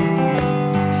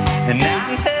 And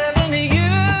I'm telling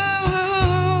you,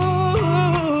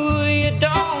 you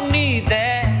don't need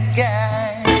that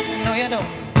guy. No, you don't.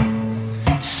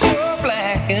 So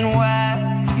black and white,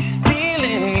 he's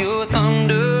stealing your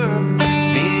thunder.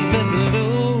 Baby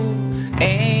blue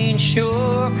ain't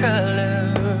your color.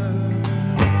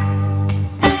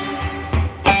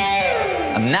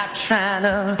 I'm not trying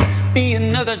to be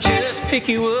another just pick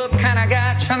you up kind of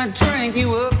guy, trying to drink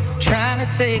you up, trying to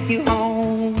take you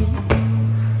home.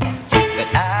 But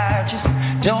I just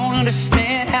don't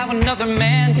understand how another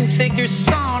man can take your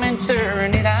song and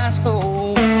turn it ice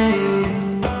cold.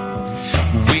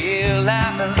 Well,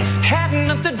 I've had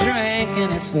enough to drink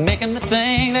and it's making me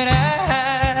think that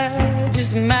I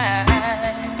just might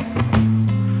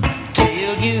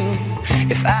tell you,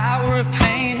 if I were a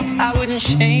painter, I wouldn't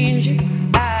change it,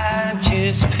 I'd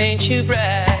just paint you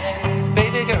bright,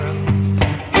 baby girl.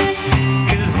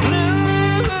 'Cause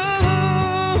blue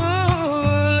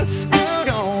looks good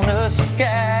on the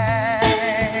sky,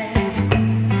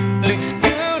 looks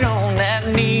good on that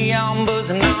neon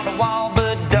buzzing on the wall,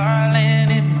 but darling,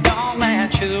 it don't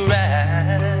match your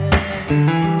eyes.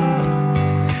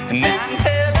 And I'm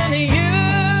telling you,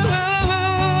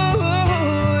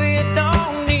 you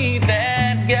don't need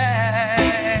that guy.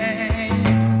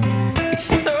 It's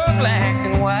so black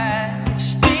and white,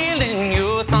 stealing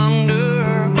your thunder.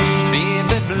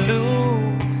 Baby blue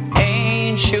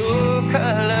ain't your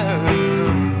color.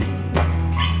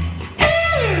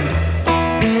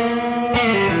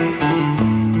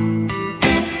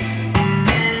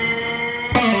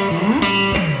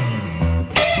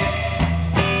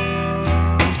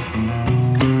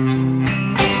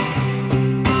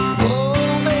 Oh,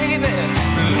 baby,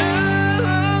 blue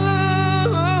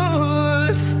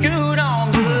looks good on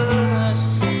the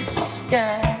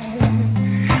sky.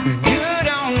 It's good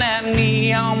on that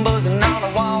neon buzzing on the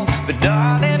wall, but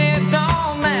darling, it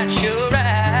don't match your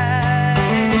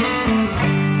eyes.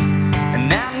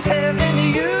 And I'm telling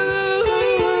you,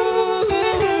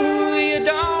 you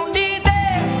don't need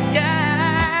that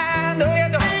guy. No, you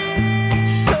don't.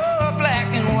 So black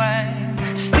and white,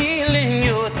 stealing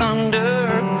your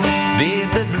thunder.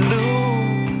 Baby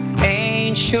blue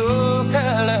ain't your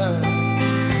color.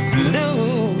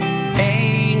 Blue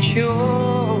ain't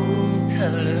your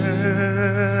color.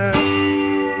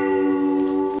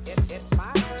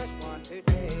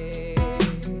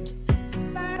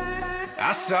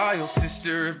 I saw your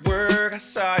sister at work, I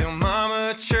saw your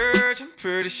mama at church. I'm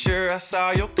pretty sure I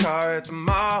saw your car at the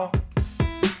mall.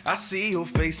 I see your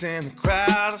face in the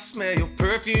crowd, I smell your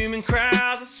perfume in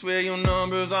crowds. I swear your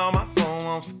number's on my phone,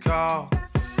 wants to call.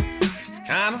 It's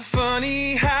kind of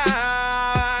funny how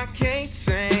I can't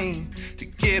seem to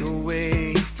get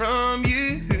away from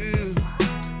you.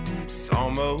 It's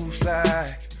almost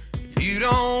like you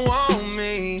don't want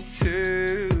me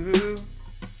to.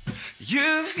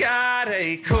 You've got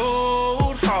a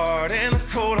cold heart and a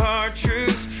cold hard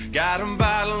truth. Got a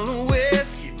bottle of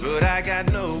whiskey, but I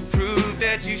got no proof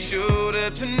that you showed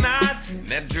up tonight in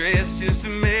that dress just to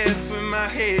mess with my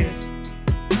head.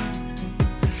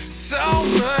 So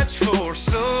much for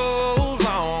so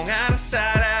long, out of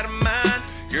sight, out of mind.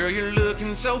 Girl, you're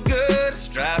looking so good, it's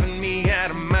driving me out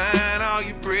of mind. Oh,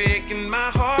 you're breaking my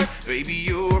heart, baby,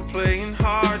 you're playing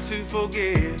hard to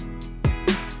forget.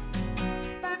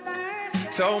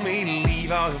 Told me to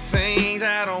leave all your things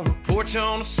out on the porch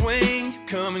on the swing. You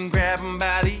come and grab them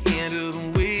by the end of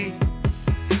the week.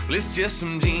 Well, it's just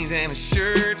some jeans and a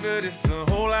shirt, but it's a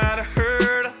whole lot of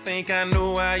hurt. I think I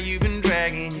know why you've been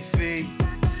dragging your feet.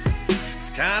 It's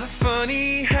kind of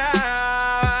funny how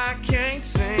I can't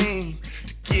seem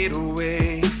to get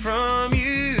away from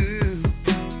you.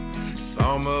 It's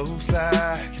almost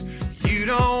like you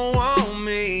don't want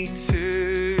me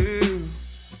to.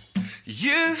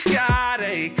 You've got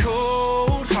a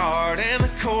cold heart and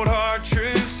the cold hard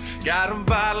truths. Got a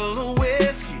bottle of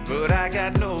whiskey, but I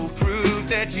got no proof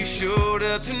that you showed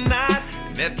up tonight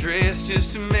in that dress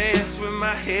just to mess with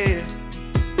my head.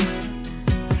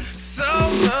 So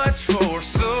much for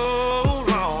so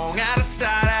long, out of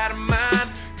sight, out of mind.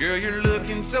 Girl, you're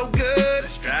looking so good,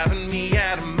 it's driving me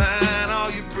out of mind. Oh,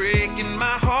 you're breaking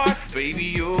my heart, baby,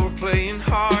 you're playing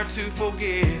hard to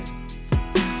forget.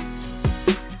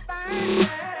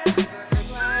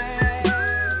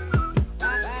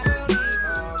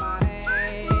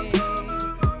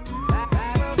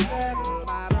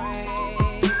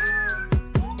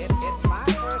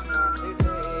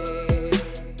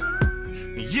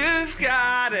 You've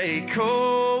got a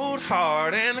cold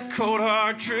heart and the cold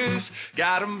hard truths.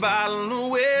 Got a bottle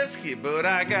of whiskey, but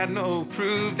I got no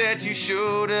proof that you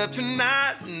showed up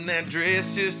tonight in that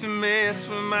dress just to mess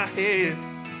with my head.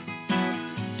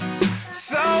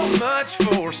 So much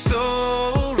for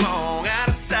so long, out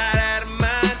of sight, out of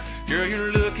mind. Girl,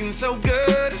 you're looking so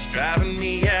good, it's driving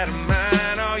me out of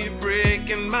mind. Oh, you're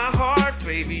breaking my heart,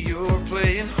 baby, you're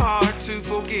playing hard to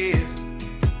forget.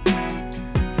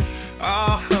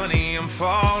 Oh, honey, I'm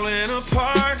falling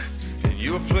apart, and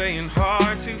you're playing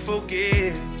hard to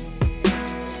forget.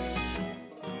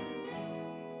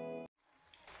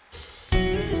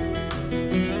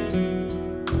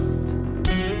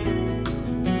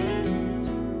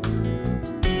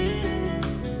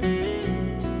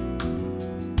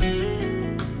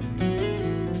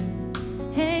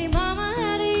 Hey mama,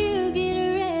 how do you get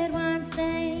a red wine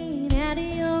stain out of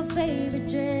your favorite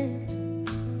dress?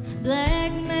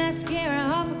 Black mascara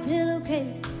off a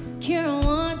pillowcase, cure a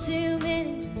 1-2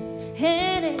 minute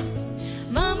headache.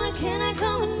 Mama, can I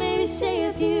come and maybe stay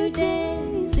a few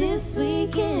days this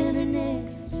weekend or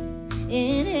next?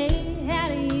 And hey, how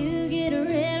do you get a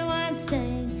red wine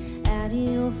stain out of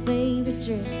your favorite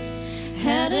dress?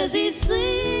 How does he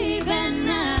sleep at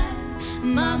night?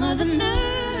 Mama, the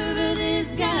nerve of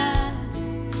this guy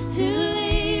to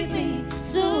leave me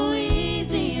so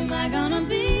easy. Am I gonna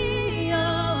be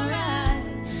alright?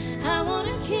 I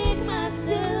wanna kick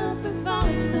myself for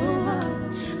falling so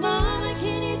hard. Mama,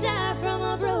 can you die from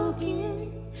a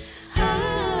broken heart?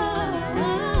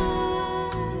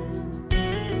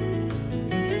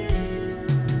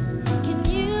 Can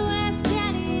you ask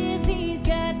Daddy if he's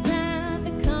got time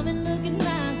to come and look at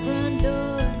my front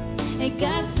door? It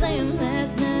got slammed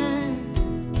last night,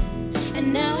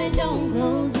 and now it don't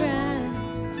close right.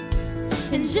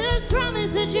 And just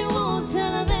promise that you won't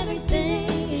tell him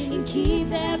everything, and keep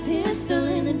that pistol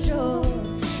in the drawer.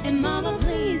 And mama,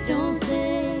 please don't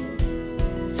say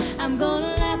I'm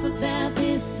gonna laugh about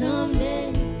this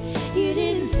someday. You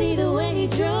didn't see the way he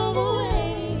drove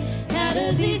away. How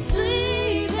does he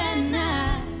sleep at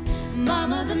night?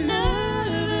 Mama, the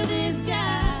nerve of this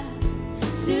guy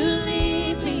to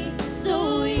leave me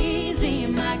so easy.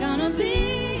 Am I gonna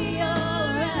be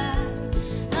alright?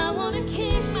 I wanna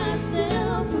kick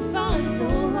myself for falling so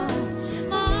hard.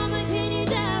 Mama, can you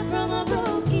die from a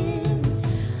broken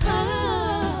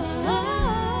heart?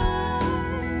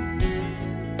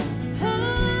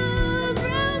 Oh,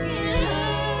 broken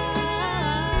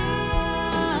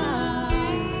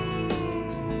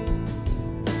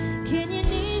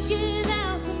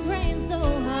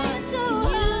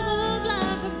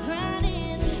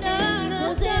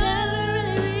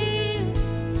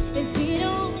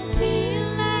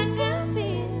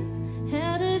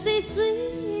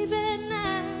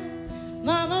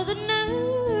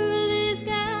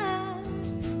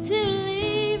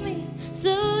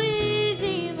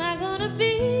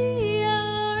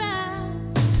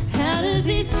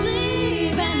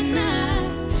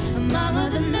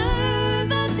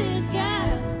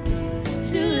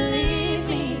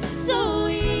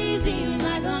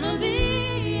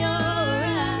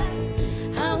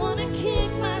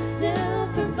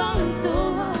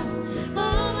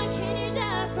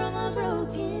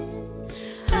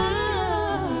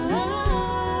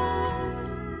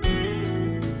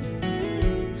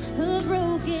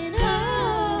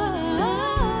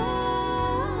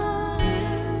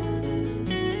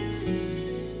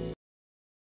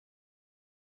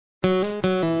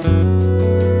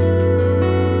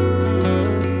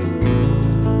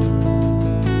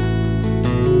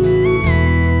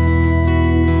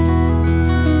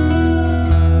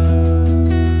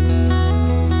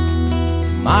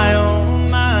My oh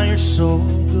my, you're so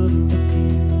good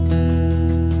looking.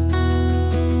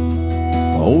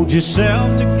 Hold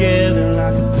yourself together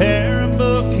like a pair of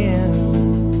bookends.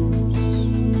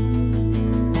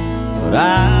 But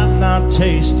I've not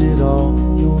tasted all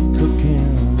your cooking.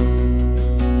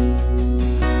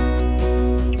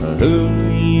 Who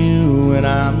are you when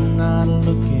I'm not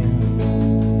looking?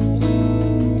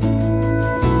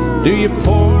 Do you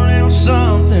pour out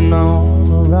something on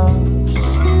the rocks?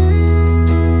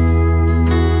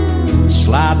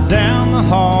 Slide down the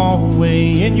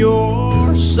hallway in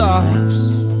your socks.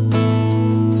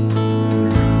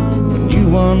 When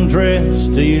you undress,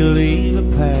 do you leave a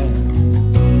path?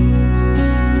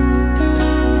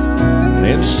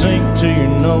 Then sink to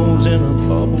your nose in a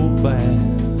bubble bath.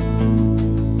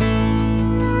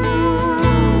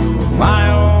 My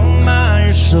oh my,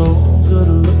 you're so good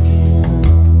looking.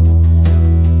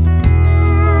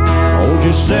 Hold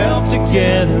yourself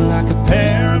together like a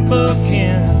pair of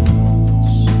bookends.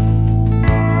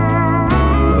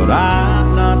 But I've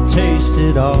not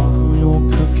tasted all your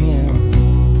cooking.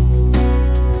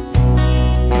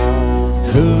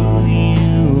 Who are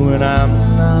you when I'm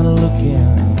not looking?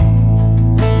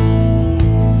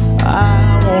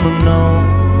 I wanna know,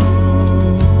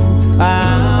 I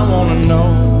wanna know,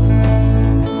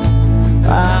 I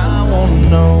wanna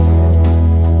know.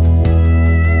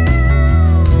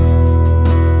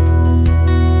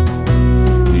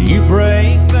 Do you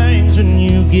break things when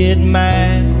you get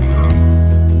mad?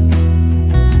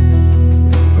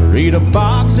 Or eat a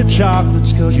box of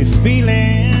chocolates 'cause you're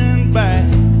feeling bad?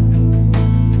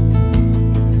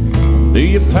 Do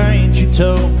you paint your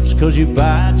toes 'cause you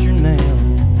bite your nails?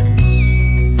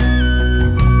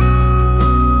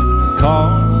 Call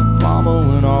up mama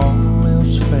when all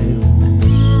else fails.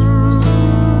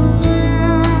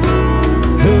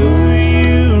 Who are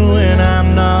you when I'm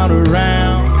not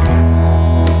around?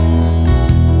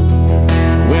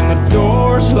 When the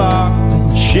door's locked and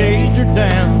the shades are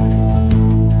down,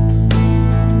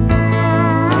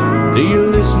 do you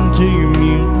listen to your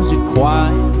music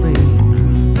quietly?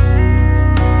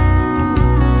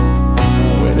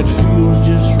 When it feels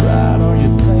just right, are you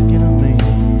thinking of me?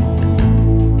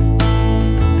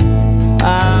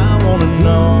 I wanna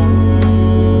know,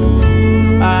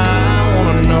 I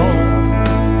wanna know,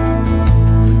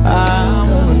 I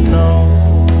wanna know.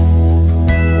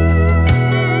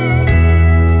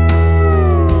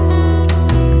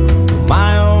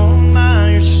 My oh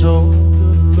my, you're so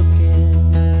good looking.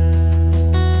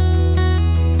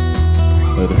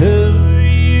 But who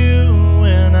are you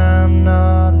when I'm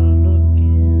not looking?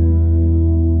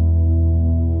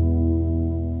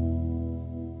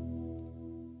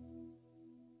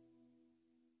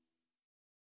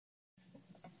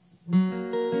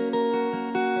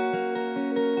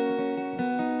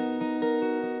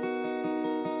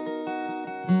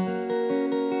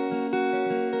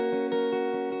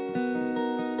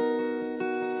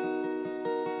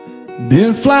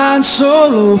 Been flying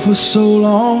solo for so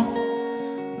long,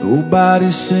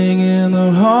 nobody's singing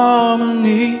the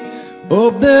harmony.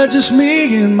 Up there just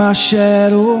me and my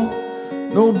shadow.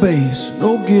 No bass,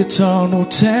 no guitar, no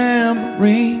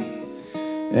tambourine.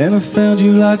 And I found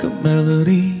you like a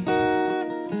melody.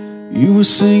 You were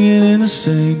singing in the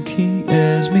same key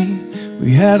as me.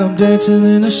 We had them dancing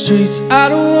in the streets. I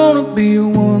don't wanna be a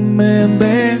one-man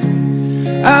band.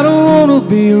 I don't wanna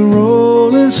be a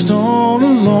rolling stone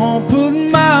alone,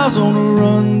 putting miles on a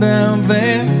rundown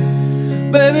van.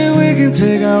 Baby, we can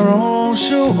take our own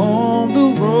show on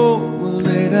the road. We'll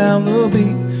lay down the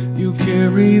beat, you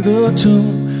carry the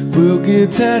tune. We'll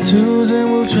get tattoos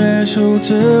and we'll trash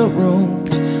hotel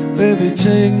rooms. Baby,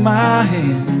 take my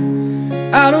hand.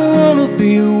 I don't wanna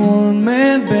be a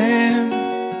one-man band.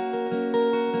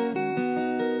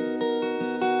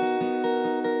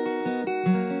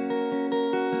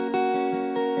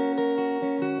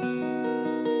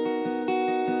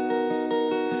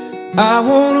 I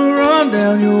wanna run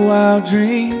down your wild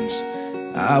dreams.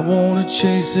 I wanna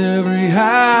chase every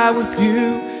high with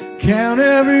you. Count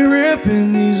every rip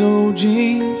in these old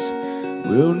jeans.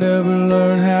 We'll never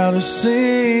learn how to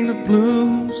sing the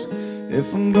blues.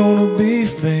 If I'm gonna be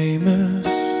famous,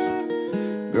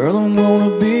 girl, I'm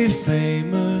gonna be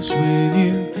famous with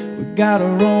you. We got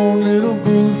our own little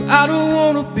groove. I don't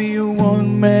wanna be a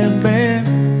one-man band.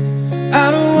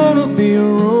 I don't wanna be a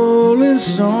rolling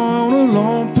stone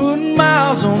alone, putting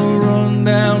miles on a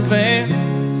rundown van.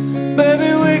 Baby,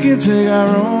 we can take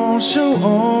our own show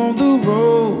on the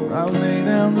road. I'll lay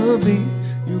down the beat,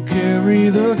 you carry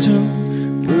the tune.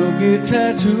 We'll get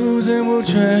tattoos and we'll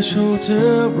trash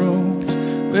hotel rooms.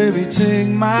 Baby, take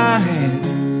my hand.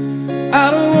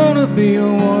 I don't wanna be a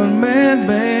one-man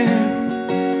band.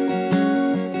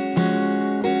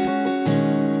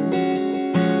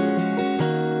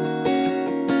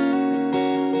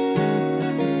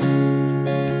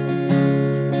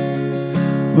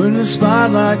 the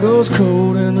spotlight goes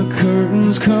cold and the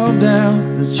curtains come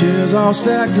down, the chairs all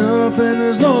stacked up and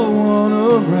there's no one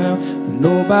around, and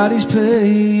nobody's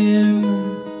paying,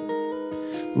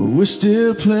 but we're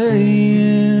still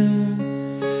playing.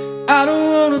 I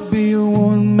don't wanna be a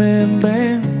one-man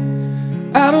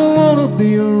band, I don't wanna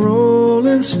be a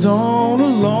rolling stone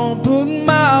alone, putting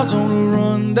miles on a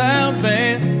rundown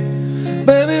van.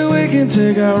 Baby, we can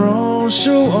take our own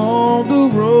show on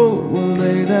the road. We'll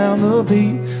lay down the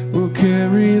beat, we'll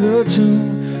carry the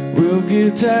tune, we'll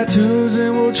get tattoos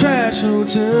and we'll trash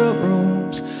hotel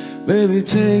rooms. Baby,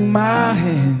 take my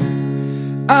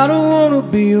hand, I don't wanna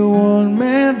be a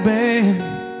one-man band,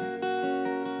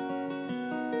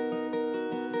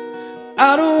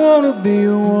 I don't wanna be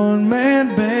a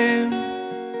one-man band.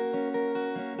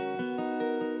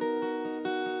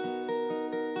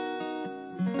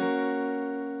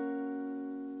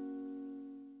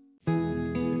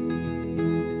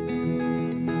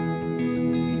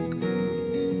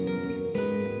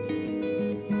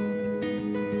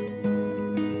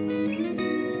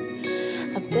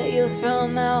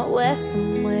 From out west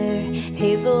somewhere,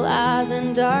 hazel eyes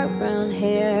and dark brown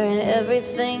hair, and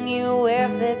everything you wear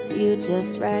fits you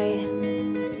just right.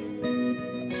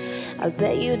 I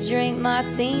bet you drink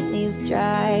martinis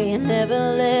dry and never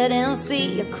let him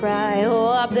see you cry. Oh,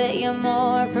 I bet you're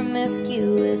more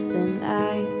promiscuous than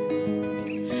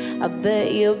I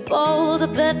bet you're bold, I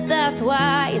bet that's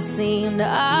why you seem to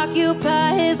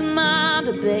occupy his mind.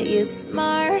 I bet you're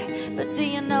smart, but do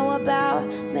you know about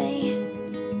me?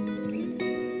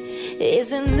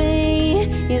 Is it me?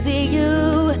 Is it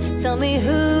you? Tell me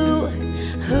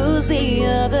who's the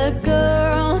other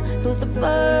girl? Who's the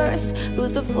first?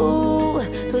 Who's the fool?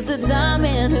 Who's the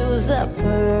diamond? Who's the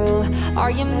pearl?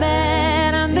 Are you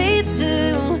mad at me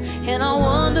too? And I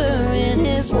wonder in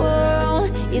his world,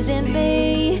 is it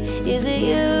me? Is it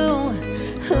you?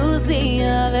 Who's the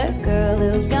other girl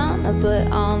who's gonna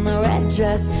put on the red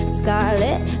dress,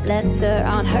 scarlet letter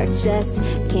on her chest,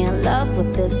 can't love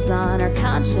with this on her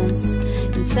conscience?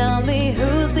 And tell me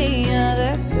who's the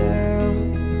other girl?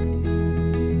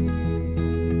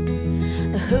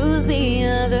 Who's the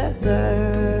other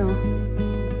girl?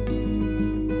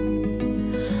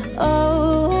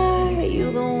 Oh, are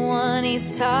you the one he's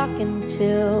talking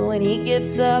to when he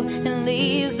gets up and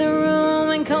leaves the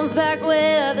room and comes back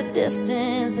with the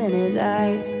distance in his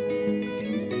eyes?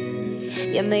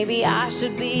 Yeah, maybe I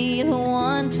should be the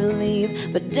one to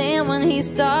leave, but damn, when he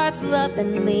starts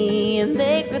loving me, it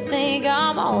makes me think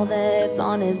I'm all that's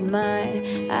on his mind.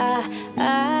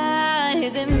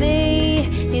 Is it me?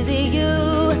 Is it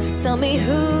you? Tell me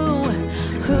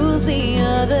who's the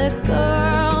other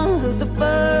girl? Who's the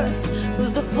first?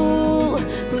 Who's the fool?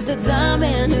 Who's the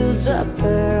diamond? Who's the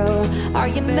pearl? Are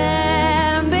you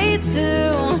mad at me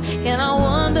too? And I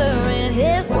wonder in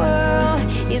his world,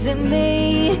 is it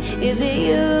me? Is it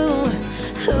you?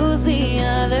 Who's the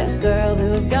other girl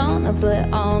who's gonna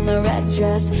put on the red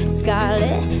dress,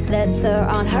 scarlet letter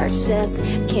on her chest,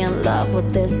 can't love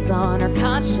with this on her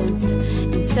conscience?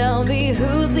 And tell me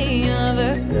who's the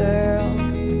other girl?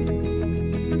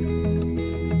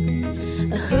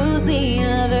 Who's the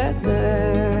other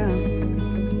girl?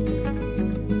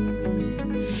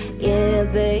 Yeah, I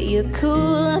bet you're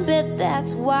cool, I bet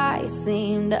that's why you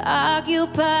seem to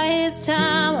occupy his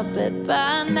time. I bet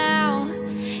by now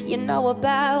you know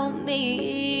about me.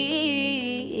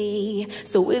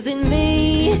 So is it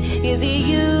me? Is it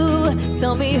you?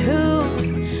 Tell me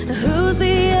who's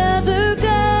the other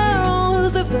girl?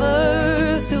 Who's the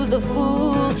first? Who's the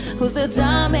fool? Who's the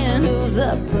diamond? Who's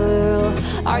the pearl?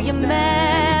 Are you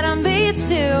mad at me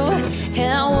too?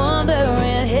 And I wonder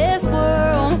in his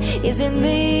world, is it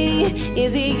me?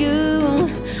 Is it you?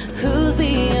 Who's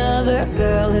the other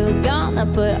girl who's gonna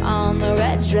put on the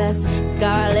red dress,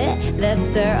 scarlet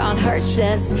letter on her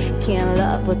chest, can't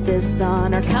love with this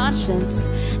on her conscience?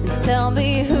 And tell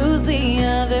me who's the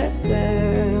other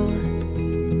girl?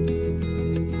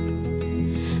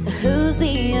 Who's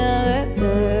the other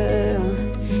girl?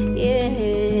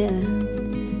 Yeah.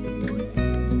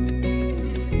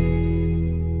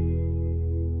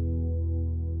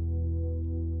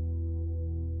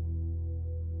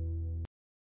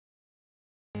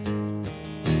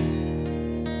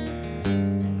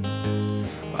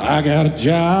 I got a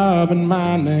job and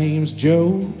my name's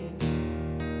Joe.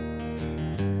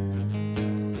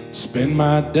 Spend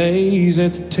my days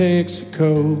at the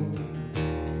Texaco.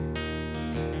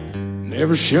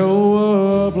 Never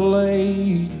show up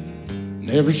late,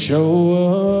 never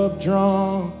show up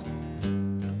drunk.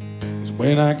 'Cause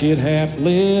when I get half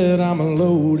lit, I'm a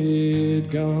loaded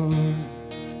gun.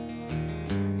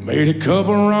 Made a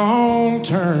couple wrong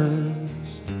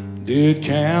turns, did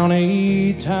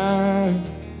county time.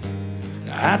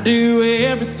 I do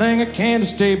everything I can to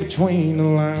stay between the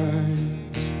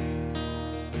lines.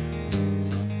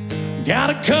 Got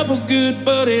a couple good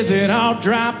buddies that all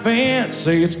drop in,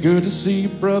 say it's good to see you,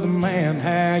 brother man,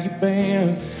 how you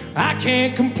been? I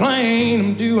can't complain,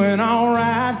 I'm doing all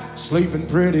right, sleeping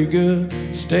pretty good,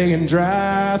 staying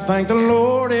dry. Thank the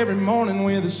Lord every morning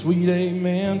with a sweet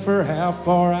amen for how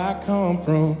far I come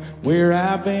from where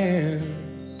I've been.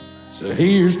 So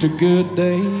here's to good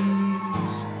days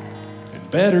and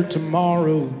better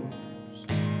tomorrows,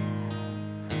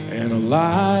 and a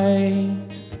light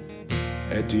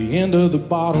at the end of the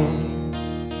bottle.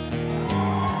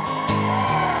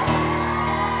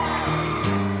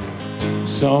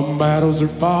 Some battles are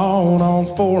fought on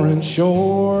foreign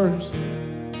shores,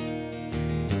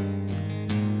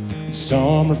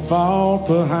 some are fought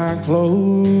behind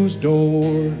closed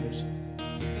doors.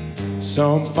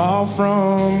 Some fall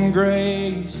from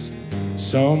grace,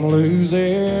 some lose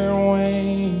their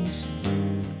wings,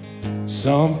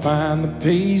 some find the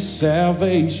peace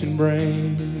salvation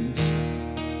brings.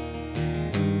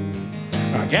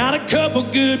 I got a couple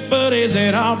good buddies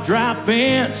that all drop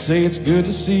in, say it's good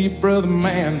to see you, brother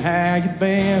man, how you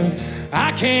been?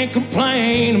 I can't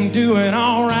complain, I'm doing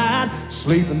all right,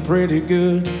 sleeping pretty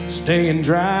good, staying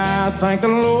dry. Thank the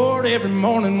Lord every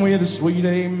morning with a sweet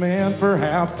amen for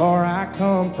how far I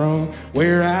come from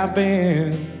where I've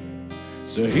been.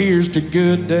 So here's to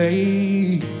good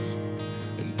days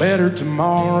and better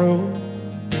tomorrows,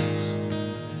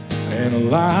 and a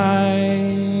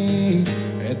light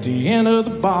at the end of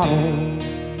the bottle.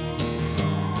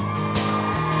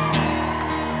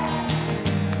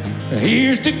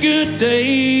 Here's to good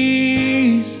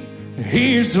days,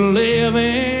 here's to living,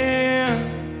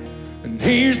 and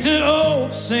here's to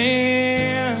old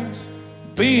sins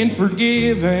being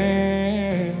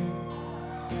forgiven.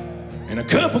 And a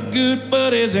couple good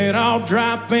buddies that all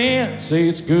drop in, say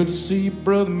it's good to see you,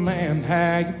 brother man,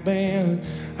 how you been?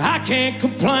 I can't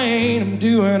complain, I'm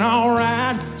doing all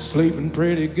right, sleeping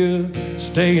pretty good,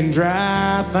 staying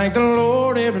dry. Thank the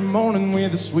Lord every morning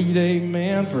with a sweet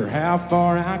amen for how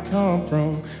far I come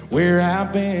from where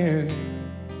I've been.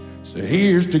 So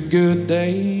here's to good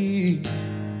days,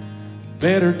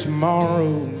 better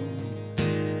tomorrow,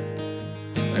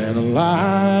 and a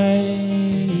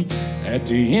light at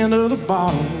the end of the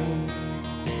bottle.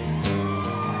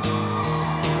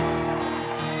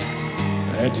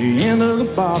 At the end of the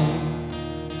bottle.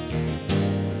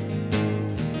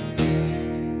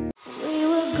 We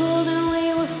were golden,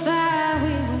 we were fire,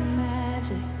 we were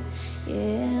magic. Yeah,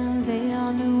 and they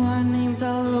all knew our names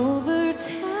all over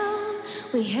town.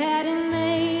 We had it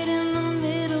made in the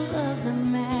middle of the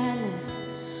madness.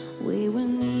 We were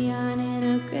neon in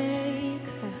a gray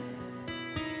crowd.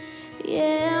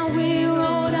 Yeah, we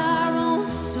wrote our own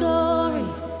story,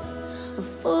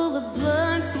 full of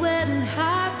blood, sweat, and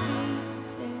heartbeat.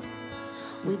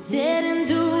 We didn't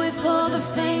do it for the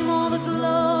fame or the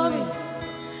glory,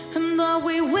 but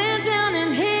we went down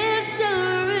in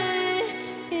history.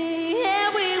 Yeah,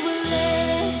 we were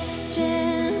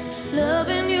legends,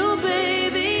 loving you,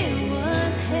 baby. It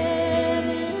was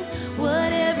heaven,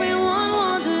 what everyone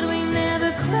wanted, we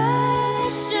never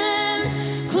questioned.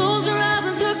 Closed our eyes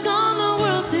and took on the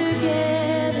world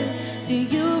together. Do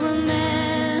you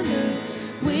remember?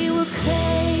 We were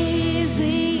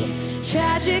crazy,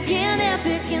 tragic and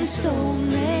epic and so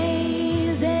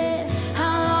amazing.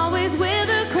 I'll always wear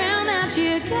the crown that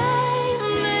you gave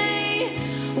me.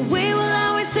 We will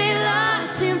always stay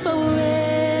lost in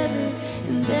forever,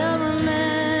 and they'll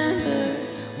remember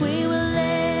we were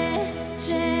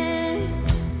legends,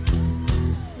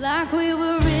 like we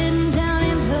were written down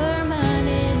in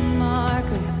permanent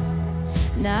marker.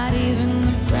 Not even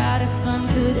the brightest sun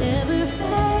could ever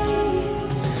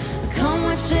fade. Come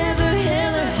whichever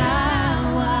hill or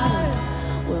high water,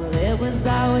 well, it was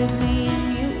always me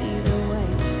and you either way.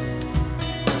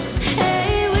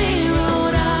 Hey, we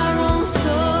wrote our own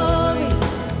story,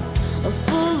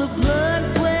 full of blood,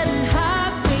 sweat, and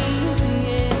heartbeats,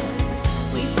 yeah.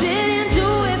 We didn't do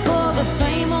it for the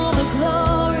fame or the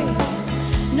glory.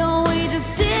 No, we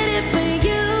just did it for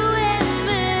you and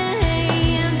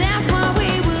me. And that's why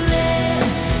we were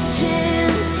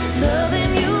legends,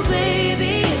 loving you,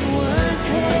 baby. It was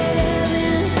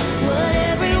heaven, what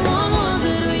everyone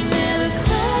wanted, we never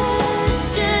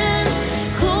questioned.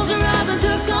 Closed our eyes and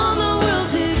took on the world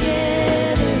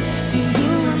together. Do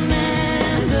you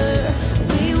remember?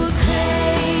 We were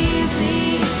crazy,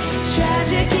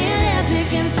 tragic and epic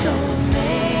and so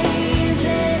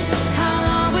amazing. I'll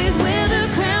always wear the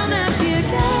crown that you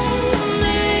gave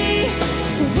me.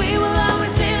 We will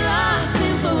always stay lost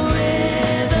in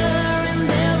forever,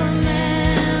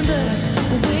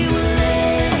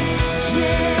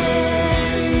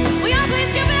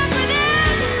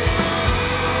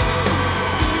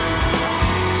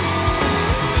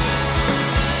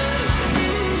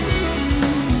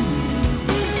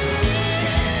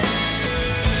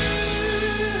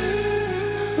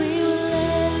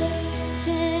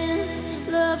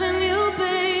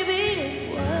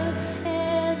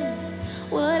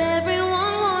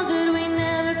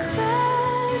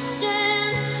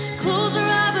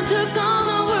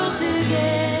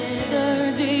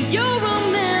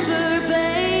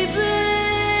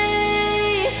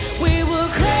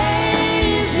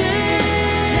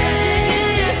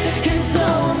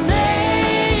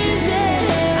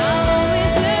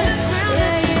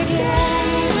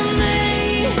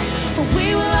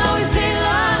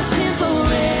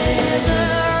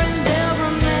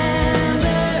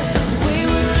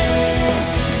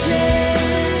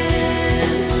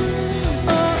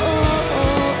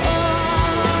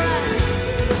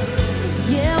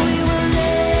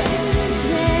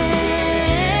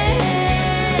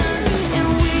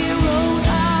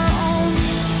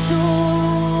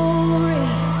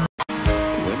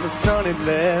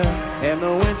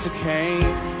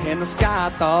 I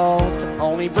thought to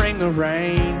only bring the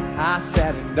rain. I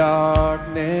sat in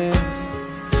darkness,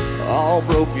 all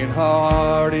broken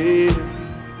hearted.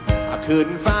 I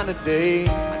couldn't find a day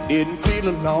I didn't feel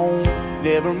alone.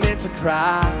 Never meant to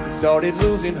cry, started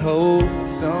losing hope.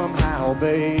 Somehow,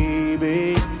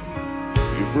 baby,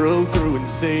 you broke through and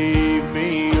saved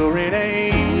me. You're an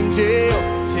angel,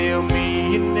 tell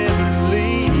me you're never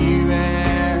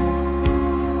leaving.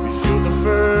 'Cause you're the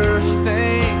first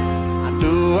thing I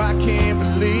know I can't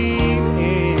believe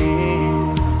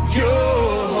in.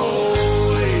 You're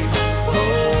holy,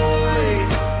 holy,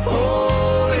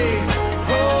 holy,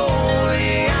 holy.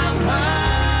 I'm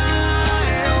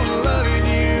high on loving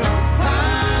you,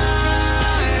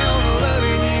 high on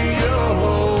loving you. You're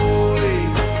holy,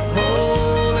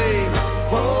 holy,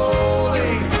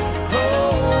 holy,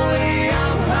 holy.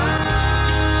 I'm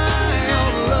high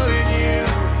on loving you,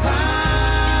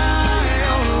 high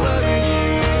on loving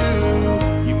you.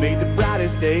 You made the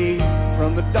brightest days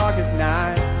from the darkest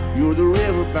nights. You're the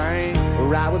riverbank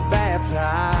where I was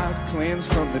baptized, cleansed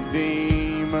from the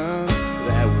demons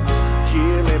that were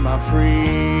killing my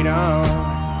freedom.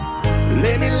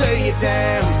 Let me lay you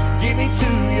down, give me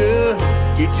to you,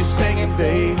 get you singing,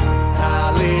 babe.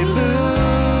 Hallelujah.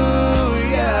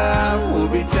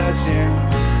 We'll be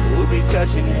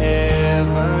touching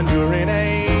heaven. You're an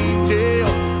angel,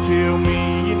 tell me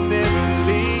you're never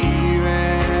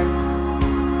leaving.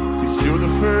 'Cause you're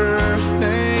the first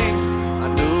thing I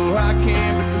know I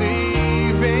can't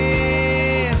believe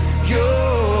in.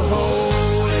 You're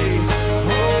holy,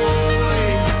 holy,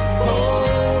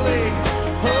 holy,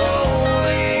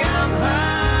 holy. I'm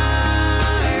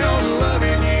high on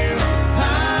loving you,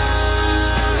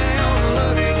 high on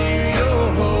loving you. You're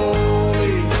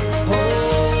holy,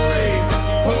 holy,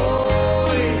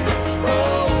 holy,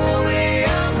 holy.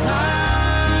 I'm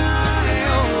high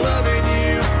on loving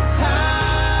you,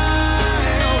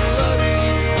 high on loving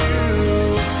you.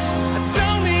 I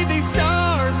don't need these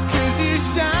stars 'cause you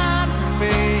shine for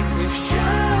me. You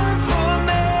shine for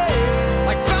me.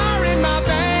 Like fire in my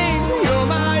veins, you're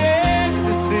my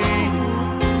ecstasy.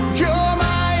 You're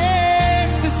my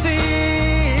ecstasy.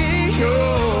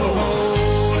 You're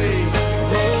holy,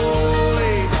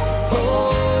 holy,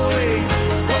 holy,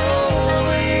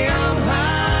 holy. I'm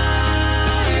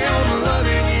high on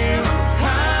loving you,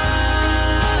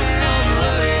 high on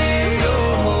loving you.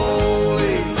 You're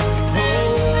holy,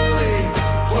 holy,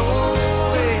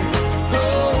 holy,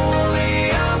 holy.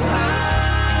 I'm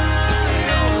high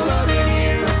on loving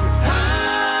you,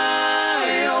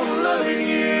 high on loving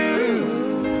you.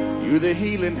 You're the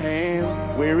healing hands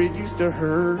where it used to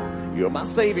hurt. You're my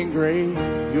saving grace,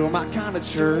 you're my kind of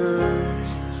church.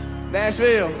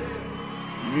 Nashville,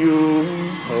 you're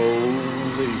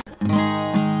holy.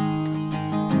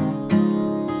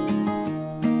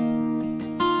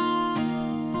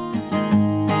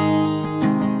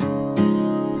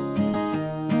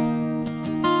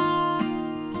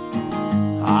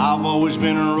 I've always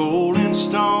been a rolling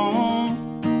stone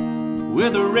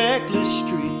with a reckless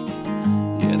streak.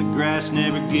 Yeah, the grass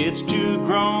never gets too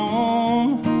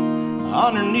grown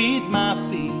underneath my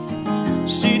feet.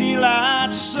 City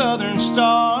lights, southern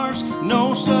stars,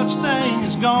 no such thing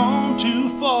has gone too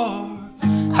far.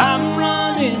 I'm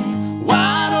running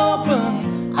wide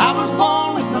open. I was born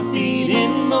with my feet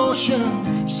in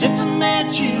motion. Since I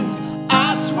met you,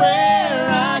 I swear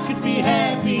I could be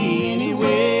happy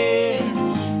anywhere.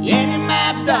 Any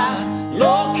mapped out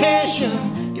location,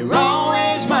 you're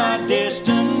always my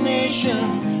destination.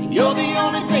 You're the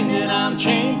only thing that I'm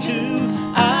chained to.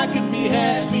 I could be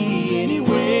happy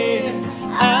anywhere.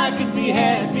 I could be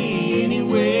happy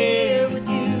anywhere with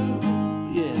you.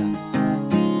 Yeah.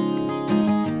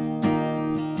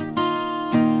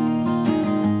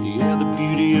 Yeah, the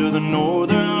beauty of the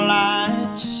northern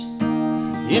lights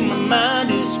in my mind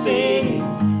is fading.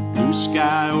 Blue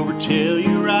sky over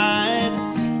Telluride,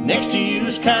 next to you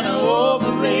is kinda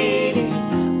overrated.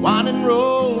 Winding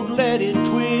road, let it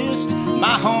twist.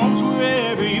 My home's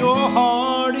wherever your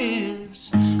heart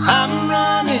is. I'm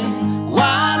running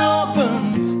wide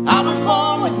open. I was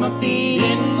born with my feet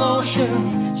in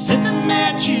motion. Since I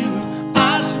met you,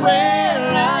 I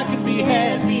swear I could be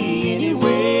happy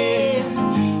anywhere.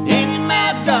 Any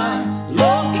mapped out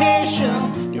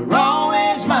location, you're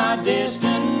always my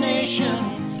destination.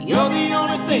 You're the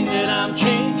only thing that I'm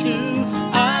chained to.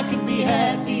 I could be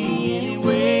happy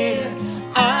anywhere.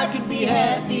 I could be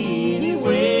happy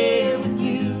anywhere with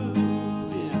you.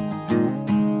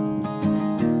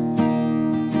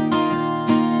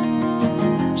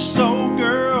 So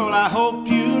girl, I hope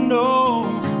you know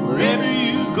wherever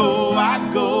you go, I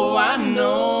know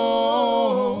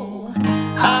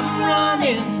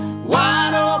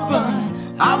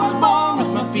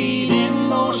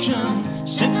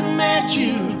met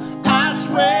you, I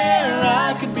swear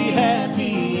I could be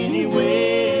happy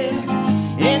anywhere.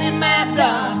 Any mapped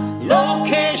out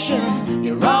location,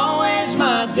 you're always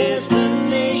my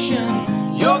destination.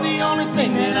 You're the only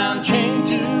thing that I'm chained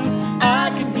to.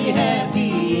 I could be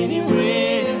happy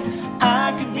anywhere.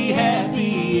 I could be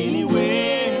happy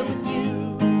anywhere with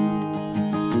you.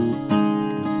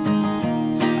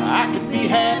 I could be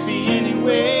happy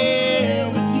anywhere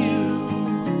with you.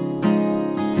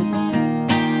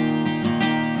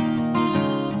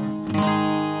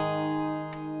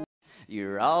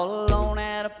 You're all alone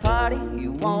at a party,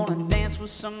 you wanna dance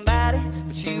with somebody,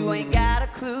 but you ain't got a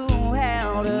clue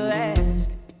how to ask.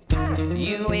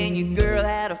 You and your girl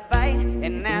had a fight,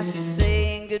 and now she's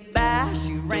saying goodbye.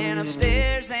 She ran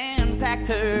upstairs and packed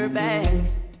her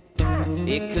bags.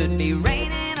 It could be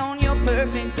raining on your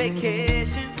perfect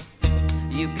vacation.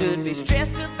 You could be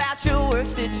stressed about your work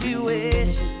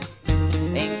situation.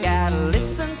 Ain't gotta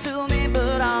listen to me,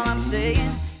 but all I'm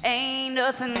saying, ain't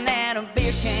nothing that a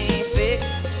beer can't fix.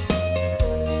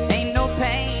 Ain't no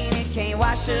pain it can't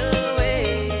wash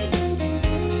away.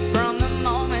 From the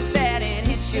moment that it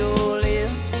hits your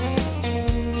lips,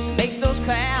 makes those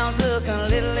clouds look a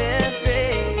little less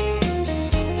gray.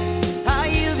 Oh,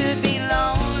 you could be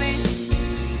lonely,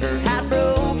 or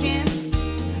heartbroken,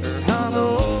 or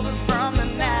hungover from the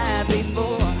night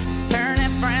before. Turn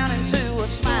that frown into a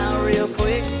smile real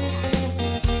quick.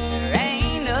 There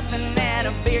ain't nothing that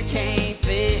a beer can't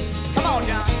fix. Come on,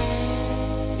 John.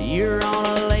 You're on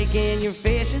a lake and you're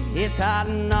fishing. It's hot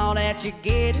and all that you're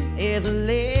getting is a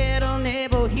little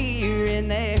nibble here and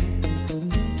there.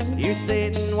 You're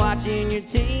sitting watching your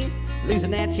team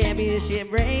losing that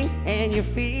championship ring, and you're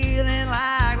feeling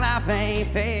like life ain't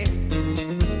fair.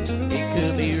 It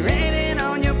could be raining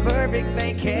on your perfect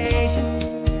vacation.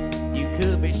 You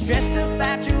could be stressed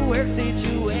about your work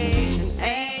situation.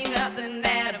 Ain't nothing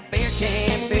that a beer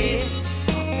can't fix.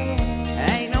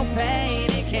 Ain't no pain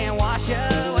it can't wash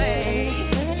away.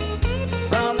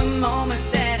 From the moment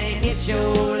that it hits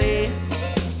your lips,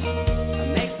 it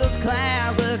makes those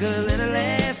clouds look a little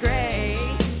less gray.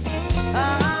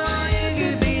 Oh, you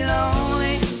could be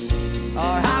lonely,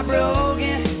 or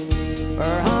heartbroken,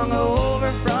 or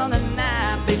hungover from the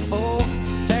night before.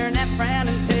 Turn that frown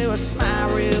into a smile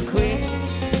real quick.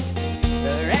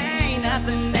 There ain't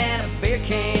nothing that a beer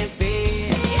can't fix.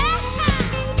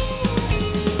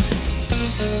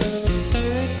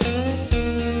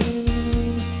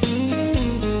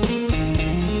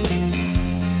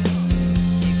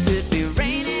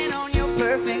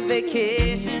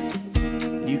 Vacation.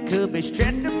 You could be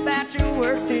stressed about your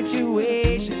work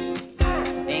situation.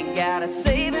 Ain't gotta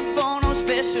save it for no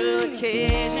special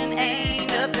occasion. Ain't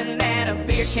nothing that a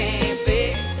beer can't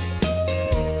fix.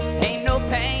 Ain't no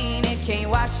pain it can't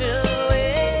wash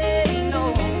away.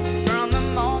 No, from the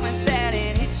moment that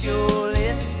it hits your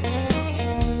lips,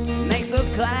 makes those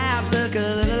clouds look a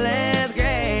little less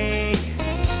gray.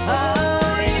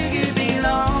 Oh, you could be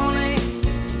lonely,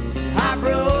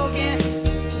 heartbroken,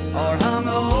 or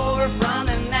hungover from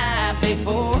the night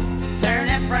before. Turn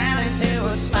that frown into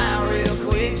a smile real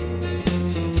quick.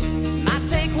 Might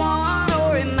take one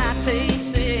or it might take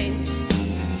six.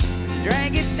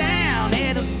 Drag it down,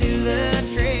 it'll do the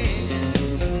trick.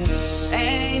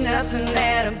 Ain't nothing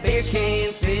that a beer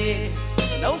can't fix.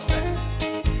 No, sir.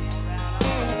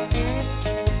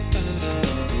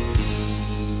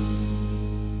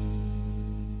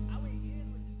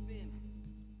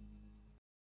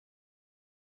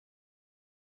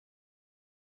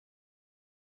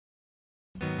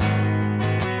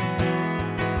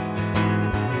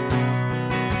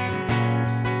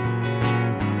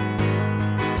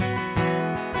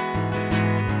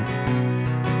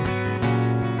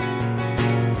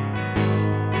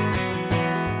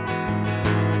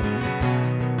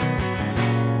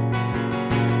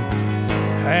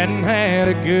 Hadn't had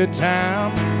a good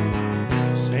time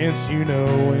since you know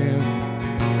when.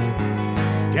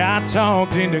 Got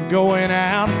talked into going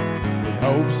out with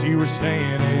hopes you were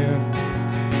staying in.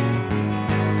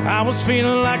 I was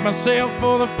feeling like myself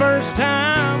for the first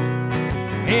time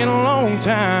in a long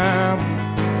time,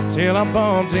 till I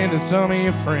bumped into some of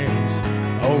your friends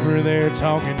over there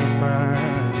talking to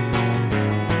mine.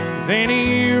 Then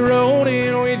you rolled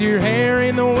in with your hair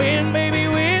in the wind, baby,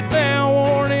 without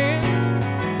warning.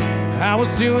 I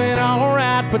was doing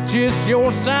alright, but just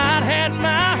your side had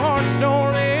my heart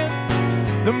storming.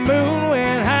 The moon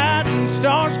went high and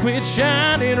stars quit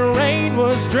shining. Rain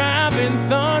was driving,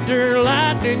 thunder,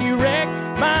 lightning. You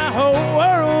wrecked my whole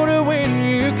world when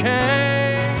you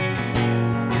came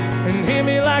and hit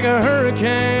me like a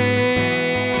hurricane.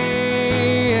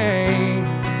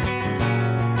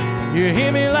 You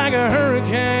hit me like a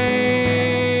hurricane.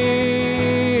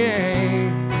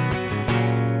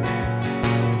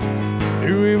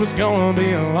 gonna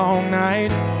be a long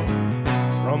night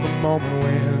from the moment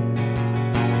when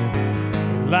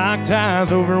we locked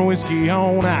eyes over whiskey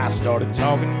on ice, started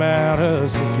talking about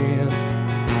us again.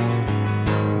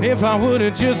 And if I would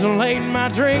have just laid my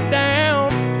drink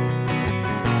down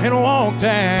and walked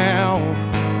out,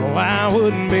 well, I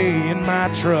wouldn't be in my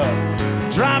truck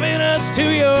driving us to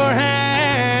your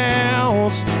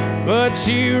house. But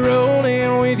you rolled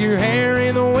in with your hair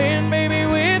in the wind, baby,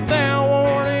 without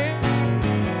warning.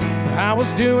 I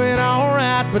was doing all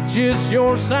right, but just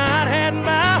your side had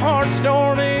my heart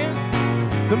storming.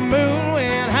 The moon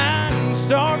went high and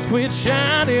stars quit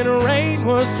shining. Rain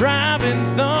was driving,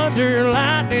 thunder,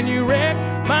 lightning. You wrecked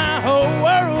my whole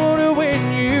world when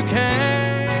you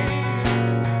came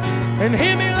and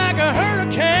hit me like a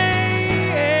hurricane.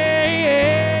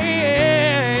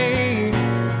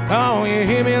 Oh, you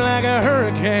hit me like a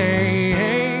hurricane.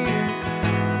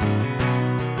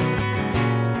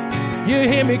 You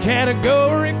hit me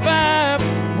category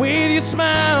 5 with your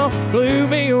smile, blew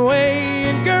me away.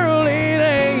 And girl, it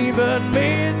ain't but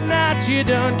midnight. You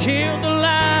done killed the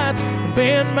lights and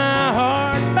bent my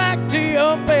heart back to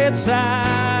your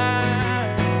bedside.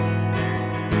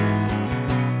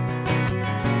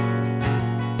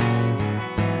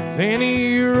 Then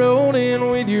you rolled in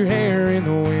with your hair in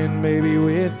the wind, baby,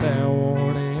 without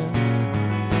warning.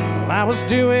 Well, I was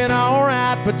doing all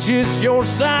right, but just your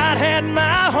side had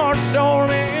my heart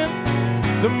storming.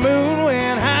 The moon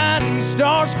went high and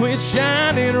stars quit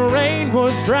shining. Rain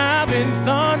was driving,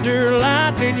 thunder,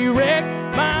 lightning. You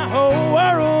wrecked my whole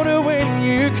world when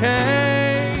you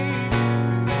came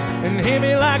and hit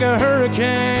me like a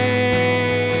hurricane.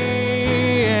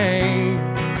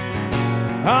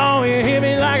 Oh, you hit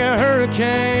me like a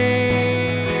hurricane.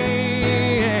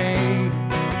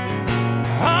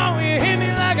 Oh, you hit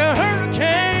me like a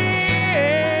hurricane.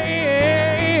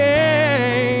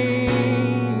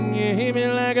 You hit me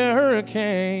like a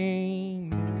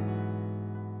hurricane.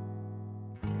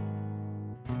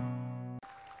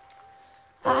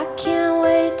 I can't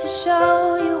wait to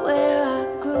show you where I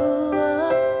grew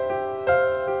up.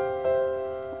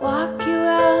 Walk you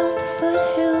around the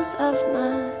foothills of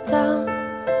my town.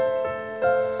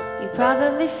 You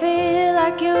probably feel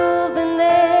like you've been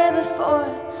there before,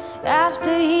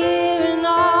 after hearing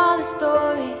all the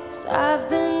stories I've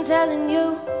been telling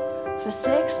you for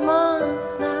 6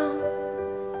 months now.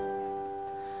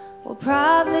 We'll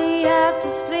probably have to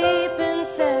sleep in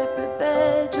separate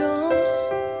bedrooms,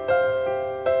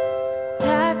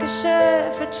 pack a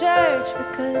shirt for church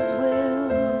because we'll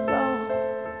go.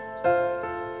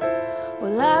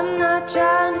 Well, I'm not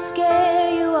trying to scare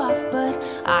you off, but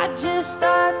I just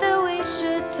thought that we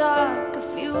should talk a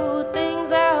few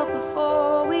things out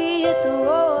before we hit the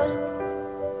road.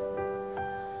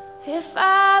 If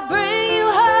I bring you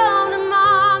home to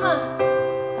mama,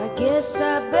 I guess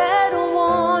I better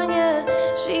warn you,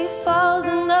 she falls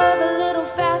in love a little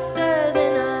faster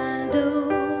than I do.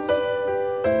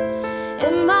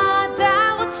 And my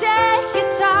dad will check your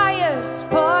tires,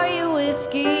 pour you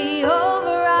whiskey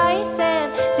over ice,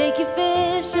 and take you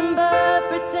fishing but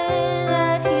pretend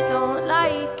that he don't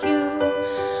like you.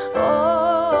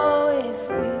 Oh, if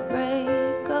we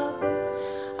break up,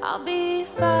 I'll be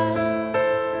fine,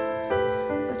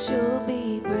 but you'll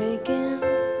be breaking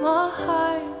more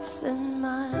hearts than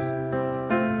mine.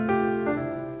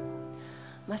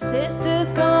 My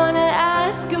sister's gonna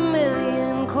ask a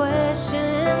million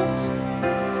questions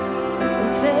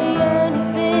and say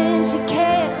anything she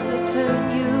can to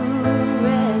turn you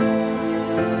red.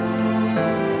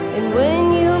 And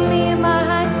when you meet my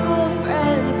high school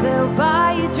friends, they'll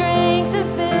buy you drinks and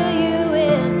fill you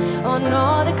in on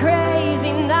all the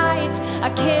crazy nights I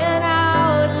can't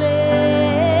outlive.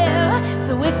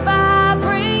 So if I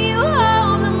bring you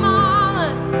home to mama,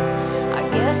 I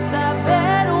guess I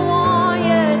better warn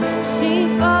you, she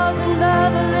falls in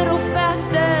love a little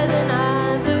faster than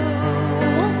I do.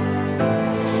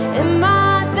 And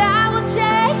my dad will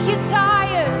check your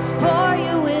tires, pour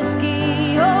you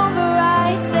whiskey over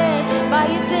ice, and buy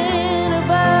you dinner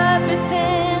but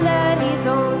pretend that he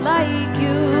don't like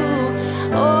you.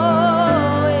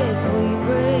 Oh, if we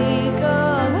break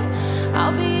up,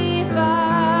 I'll be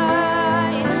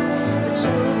fine, but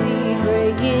you'll be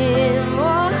breaking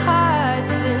more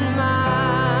hearts than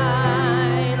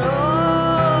mine. Oh,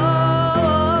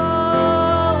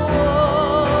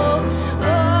 oh,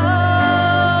 oh.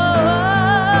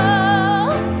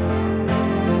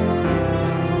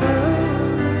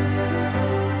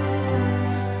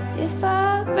 If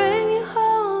I bring you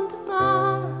home to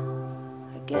mama,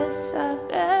 I guess I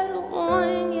better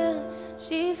warn you,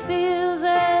 she feels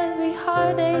every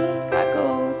heartache I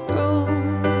go through.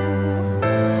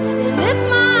 And if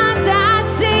my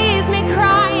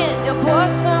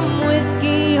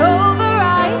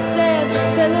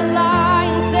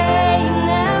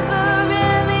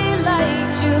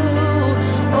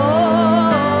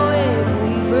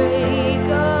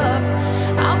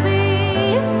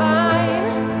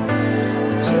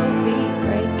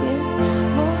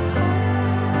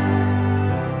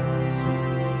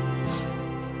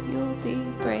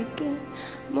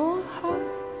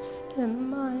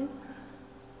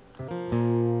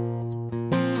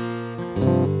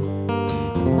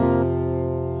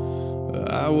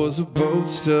was a boat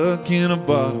stuck in a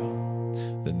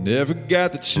bottle that never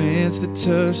got the chance to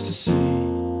touch the sea.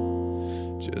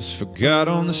 Just forgot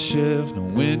on the shelf, no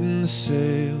wind in the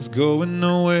sails, going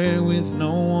nowhere with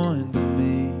no one but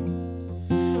me.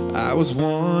 I was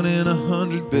 1 in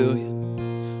 100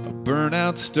 billion, a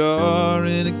burnt-out star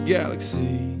in a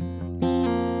galaxy,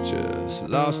 just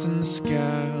lost in the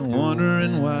sky,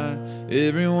 wondering why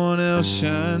everyone else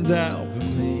shines out but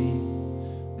me.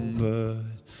 But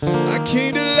I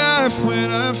came to life when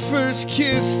I first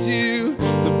kissed you.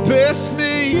 The best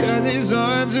me had his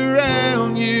arms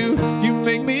around you. You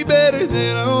make me better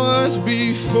than I was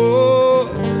before.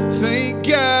 Thank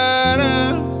God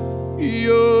I'm yours.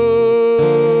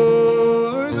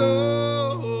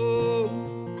 Oh.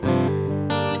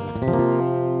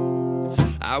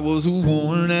 I was a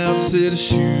worn out set of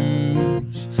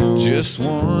shoes, just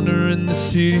wandering the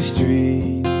city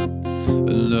street.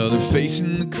 Another face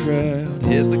in the crowd,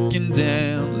 head looking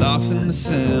down, lost in the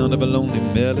sound of a lonely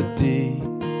melody.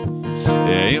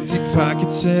 Yeah, empty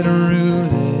pockets and a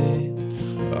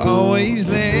roulette, always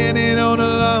landing on a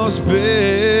lost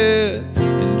bet.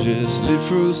 And just live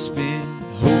for the spin,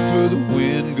 hope for the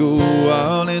win, go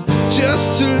all in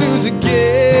just to lose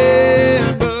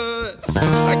again. But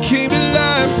I came to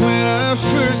life when I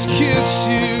first kissed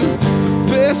you.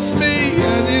 The best me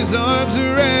has his arms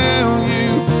around you.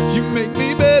 You make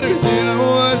me better than I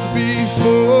was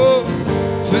before.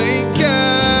 Thank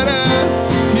God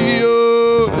I'm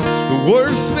yours. The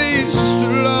worst me is just a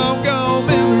long gone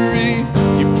memory.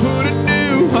 You put a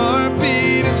new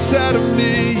heartbeat inside of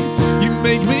me. You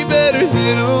make me better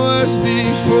than I was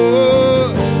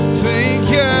before. Thank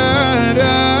God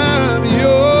I'm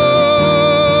yours.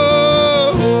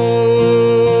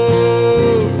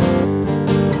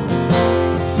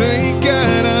 Thank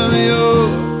God I'm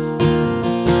yours.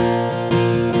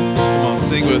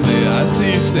 Sing with me, I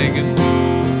see you singing.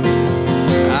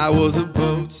 I was a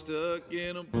boat stuck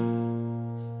in a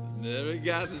boat, never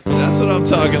got this. That's what I'm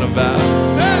talking about.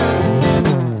 Hey!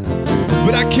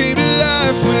 But I came to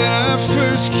life when I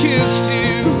first kissed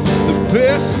you. The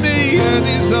best me had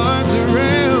his arms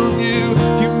around you.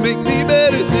 You make me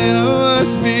better than I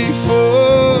was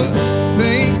before.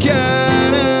 Thank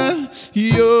God I'm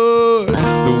yours.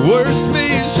 The worst me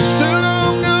is just a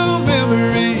long gone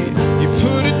memory. You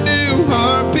put a new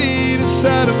heartbeat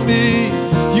inside of me.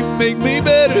 You make me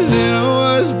better than I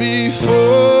was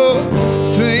before.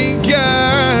 Thank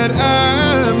God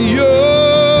I'm yours.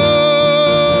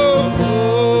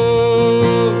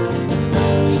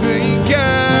 Thank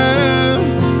God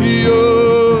I'm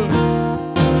yours.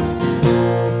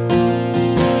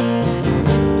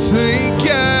 Thank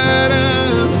God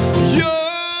I'm yours.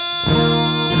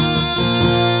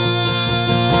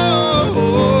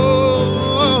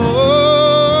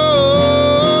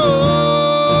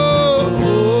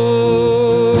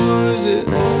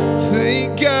 Thank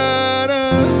God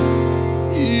I'm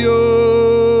yours.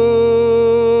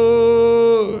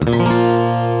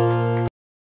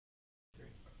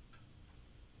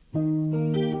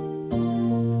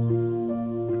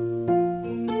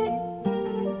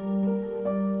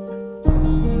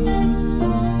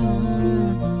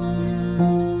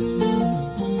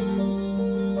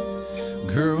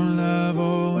 Girl, I've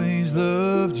always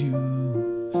loved you.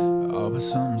 Oh, but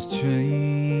something's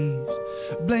changed.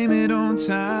 Blame it on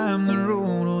time, the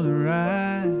road or the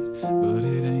ride, but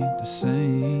it ain't the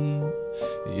same.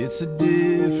 It's a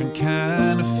different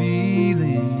kind of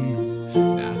feeling,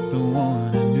 not the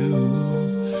one I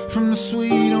knew. From the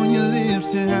sweet on your lips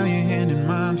to how your hand in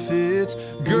mine fits.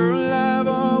 Girl, I've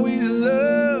always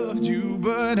loved you,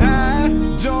 but I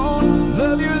don't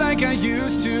love you like I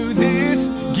used to. This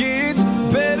gets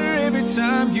better every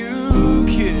time you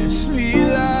kiss me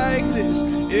like this.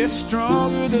 It's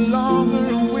stronger the longer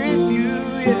I'm with you,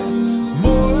 yeah.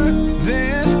 More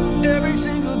than every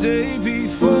single day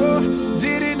before.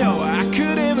 Didn't know I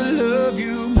could ever love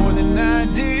you more than I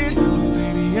did.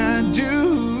 Baby, I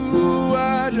do.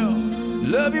 I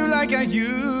don't love you like I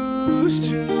used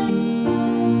to.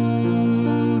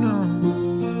 No.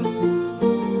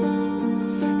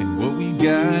 And what we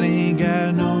got ain't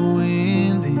got no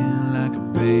ending, like a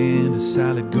band of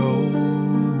solid gold.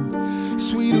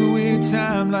 Sweeter with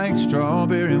time, like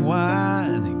strawberry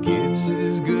wine. It gets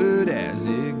as good as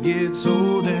it gets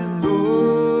old and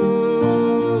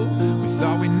old. We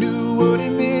thought we knew what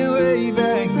it meant way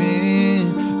back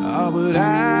then. Oh, but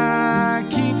I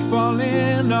keep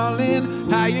falling all in,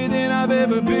 higher than I've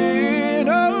ever been.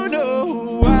 Oh no.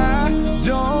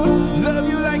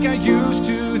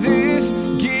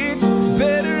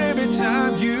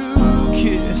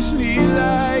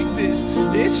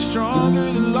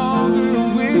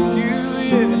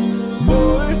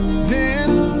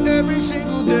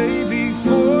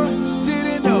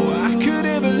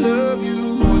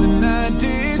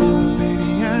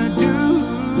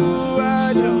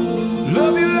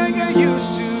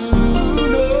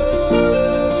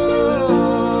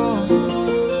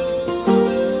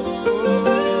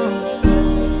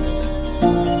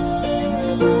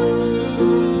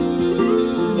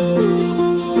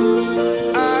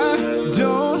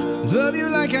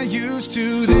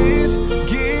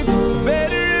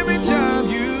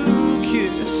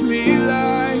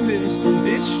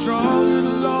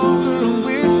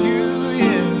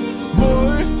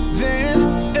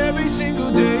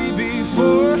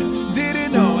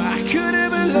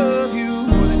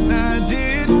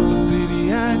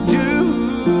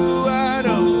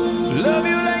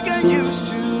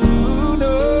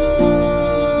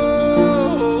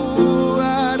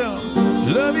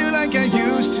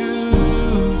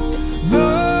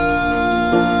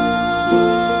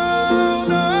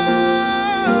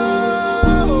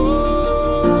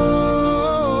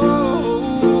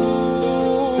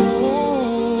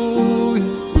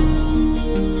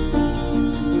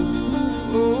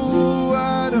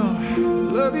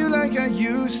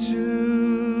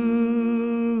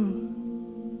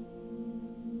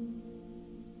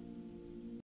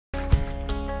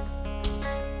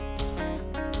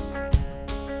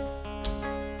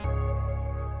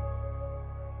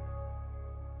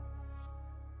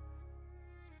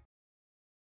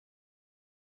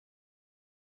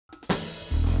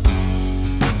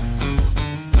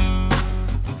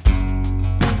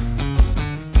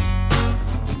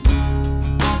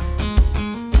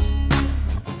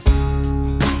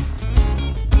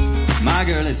 My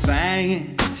girl is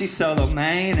banging, she's solo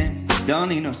maintenance. Don't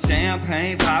need no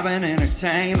champagne, poppin'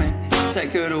 entertainment.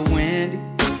 Take her to Wendy's,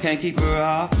 can't keep her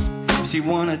off. She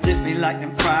wanna dip me like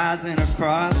them fries in her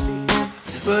Frosty.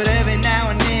 But every now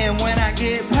and then when I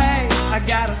get paid, I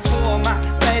gotta spoil my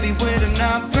baby with an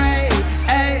upgrade.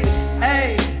 Ay,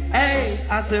 ay, ay.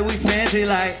 I said we fancy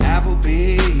like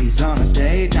Applebee's on a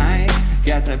date night.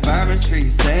 Got that Bourbon Street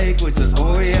steak with the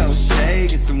Oreo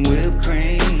shake and some whipped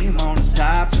cream on the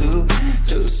top too.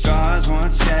 2 straws,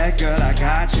 1 check, girl, I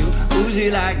got you.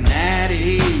 Bougie like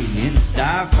Natty in the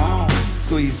styrofoam.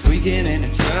 Squeaking in the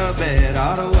truck bed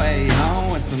all the way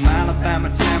home with some Alabama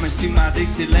jam and she my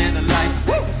Dixieland like,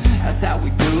 woo! That's how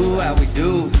we do, how we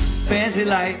do. Fancy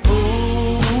like,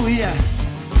 ooh, yeah.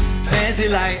 Fancy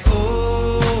like,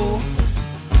 ooh.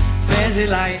 Fancy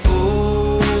like,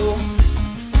 ooh.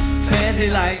 Fancy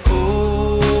like,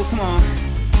 ooh, come on.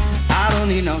 I don't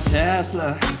need no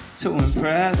Tesla to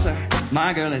impress her.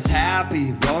 My girl is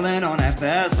happy, rolling on that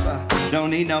Vespa.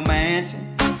 Don't need no mansion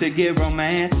to get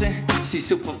romancing. She's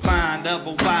super fine,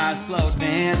 double wide, slow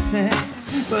dancing.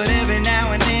 But every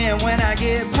now and then when I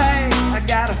get paid, I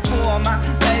gotta spoil my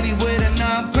baby with an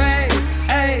upgrade.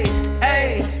 Ay,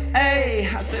 ay, ay.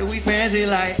 I said we fancy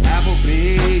like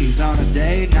Applebee's on a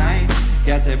date night.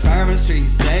 Got that Bourbon Street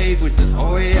steak with the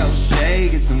Oreo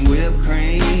shake and some whipped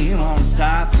cream on the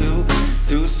top too.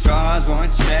 2 straws, 1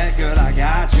 check, girl, I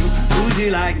got you. Bougie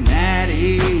like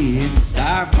Natty in the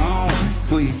styrofoam.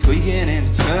 Squeaking in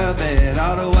the truck bed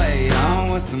all the way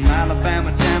home with some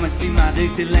Alabama jam and she my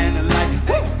Dixieland like,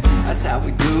 woo! That's how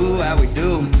we do, how we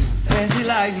do. Fancy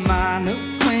like my new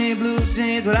clean blue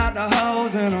jeans without the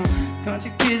holes in them.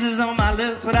 Country kisses on my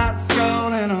lips without the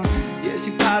scroll in them. Yeah,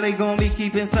 she probably gonna be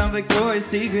keeping some Victoria's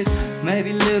Secrets.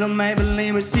 Maybe little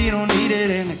Maybelline, but she don't need it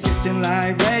in the kitchen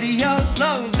like radio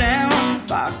slows down.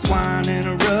 Box wine and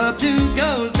a rub tube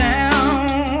goes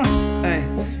down. Hey,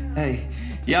 hey.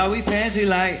 Y'all, we fancy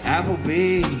like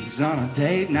Applebee's on a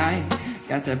date night.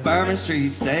 Got that Bourbon Street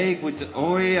steak with the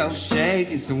Oreo shake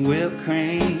and some whipped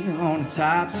cream on the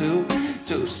top too.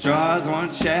 2 straws, 1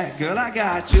 check, girl, I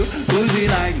got you. Bougie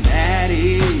like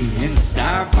Natty in the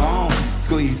styrofoam.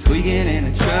 Squeaking in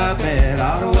the truck bed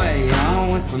all the way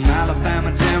home with some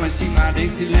Alabama jam and she my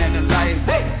Dixieland like,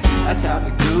 hey! That's how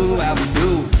we do, how we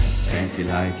do. Fancy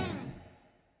like it.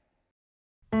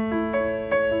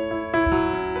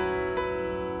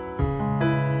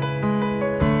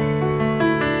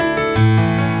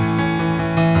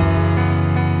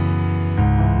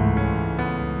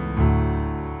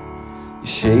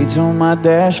 Shades on my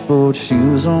dashboard,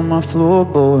 shoes on my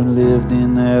floorboard. Lived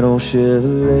in that old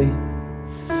Chevrolet.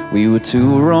 We were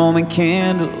 2 Roman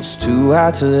candles, too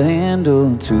hot to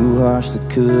handle, 2 hearts that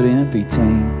couldn't be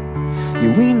tamed.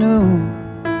 Yeah, we knew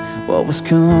what was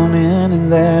coming and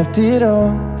laughed it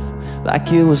off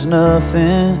like it was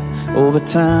nothing. Over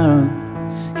time,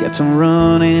 kept on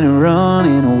running and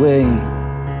running away.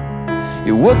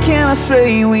 Yeah, what can I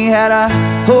say? We had our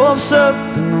hopes up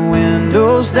and the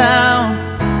windows down,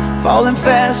 falling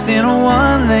fast in a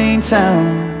 1-lane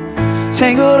town.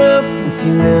 Tangled up with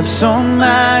your lips on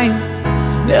mine.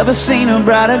 Never seen a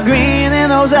brighter green than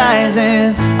those eyes.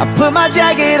 And I put my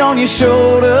jacket on your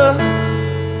shoulder,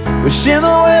 wishing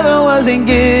the weather wasn't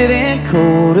getting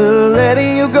colder.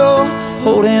 Letting you go,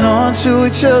 holding on to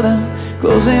each other,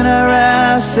 closing our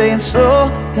eyes, saying slow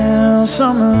down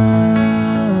summer.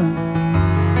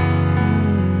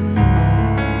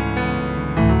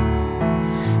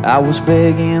 I was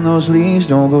begging those leaves,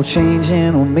 don't go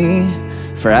changing on me.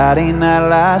 Friday night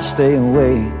lights, stay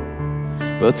away.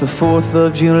 But the 4th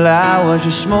of July was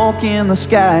just smoke in the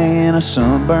sky, and our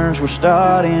sunburns were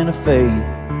starting to fade.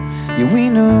 Yeah, we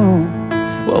knew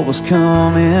what was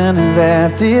coming and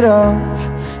laughed it off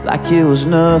like it was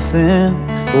nothing.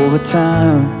 Over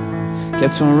time,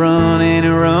 kept on running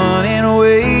and running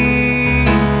away.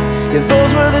 Yeah,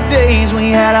 those were the days we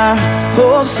had our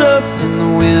hopes up and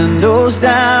the windows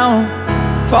down,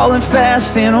 falling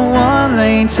fast in a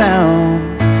 1-lane town.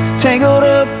 Tangled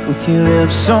up with your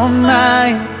lips on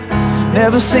mine.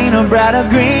 Never seen a brighter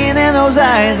green than those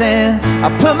eyes. And I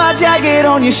put my jacket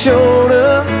on your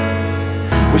shoulder,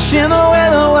 Wishing the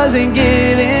weather wasn't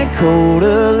getting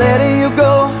colder, letting you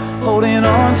go, holding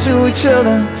on to each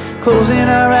other, closing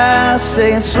our eyes,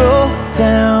 saying slow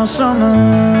down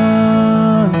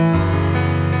summer.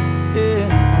 Yeah.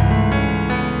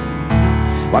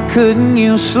 Why couldn't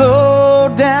you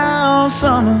slow down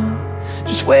summer?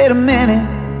 Just wait a minute,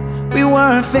 we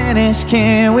weren't finished.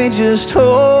 Can't we just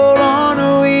hold on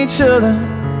to each other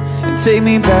and take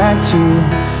me back to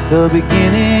the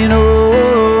beginning? Oh,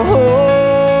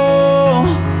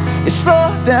 it's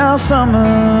slow down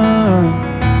summer.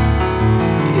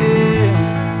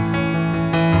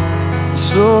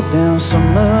 Slow down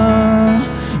summer.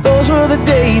 Those were the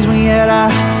days we had our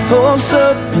hopes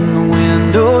up and the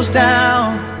windows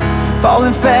down,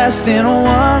 falling fast in a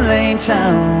one-lane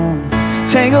town,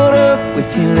 tangled up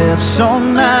with your lips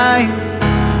on mine.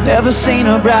 Never seen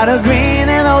a brighter green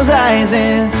in those eyes,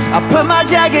 and I put my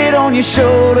jacket on your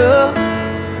shoulder,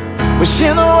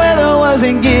 wishing the weather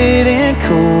wasn't getting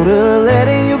colder,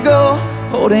 letting you go,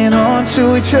 holding on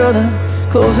to each other,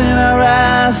 closing our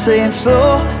eyes, saying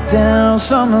slow down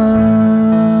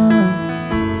summer.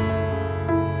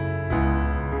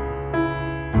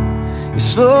 You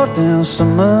slow down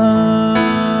summer,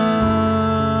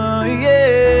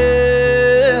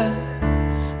 yeah.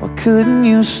 Why couldn't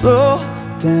you slow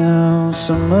down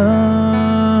summer?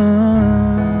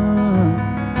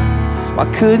 Why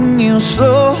couldn't you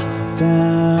slow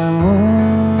down?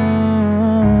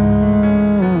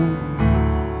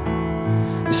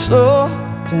 You slow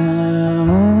down.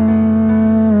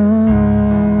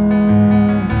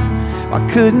 Why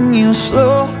couldn't you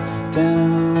slow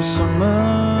down summer?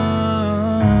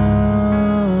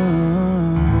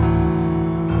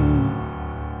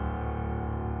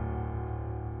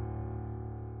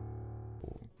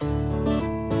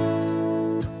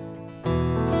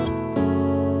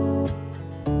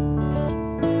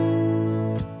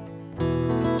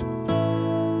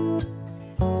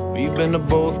 We've been to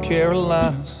both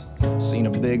Carolinas, seen a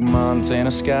big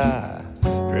Montana sky,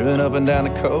 driven up and down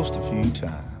the coast a few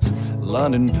times,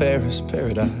 London, Paris,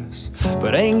 paradise,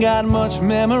 but ain't got much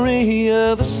memory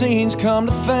of the scenes. Come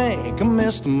to think, I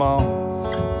missed them all.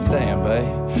 Damn,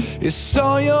 babe, it's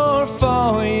all your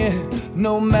fault, yeah.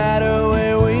 No matter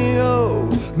where we go,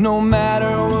 no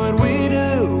matter what we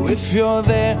do, if you're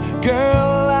there,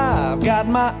 girl, I've got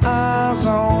my eyes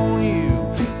on you.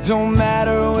 Don't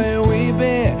matter where we've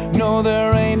been, no,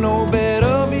 there ain't no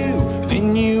better view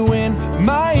than you in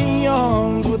my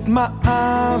arms, with my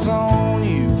eyes on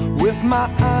you, with my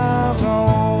eyes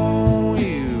on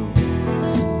you,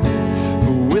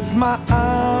 with my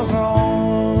eyes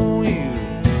on you.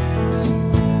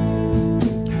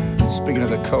 Speaking of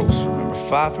the coast, remember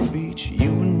Pfeiffer Beach, you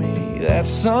and me, that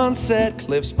sunset,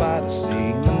 cliffs by the sea,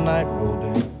 and the night rolled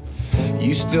in.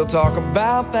 You still talk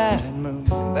about that moon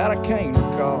that I can't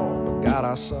recall, but God,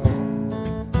 I saw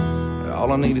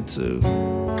all I needed to.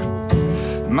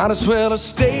 Might as well have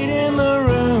stayed in the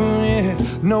room, yeah.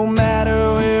 No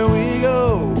matter where we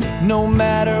go, no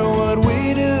matter what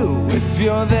we do, if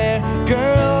you're there,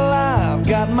 girl, I've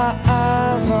got my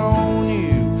eyes on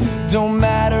you. Don't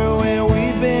matter where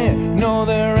we've been, no,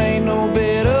 there ain't no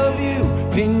better view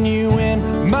than you in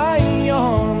my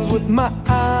arms, with my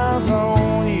eyes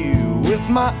on you, with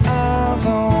my eyes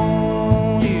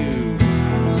on you,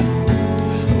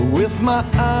 with my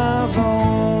eyes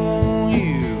on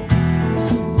you.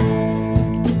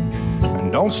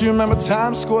 And don't you remember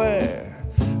Times Square?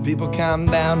 People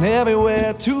counting down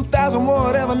everywhere, 2000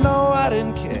 whatever, no, I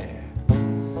didn't care,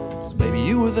 'cause baby,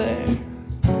 you were there.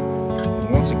 And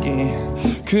once again,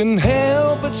 couldn't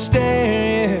help but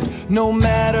stare, yeah. No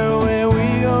matter where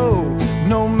we go,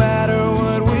 no matter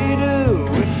what we do,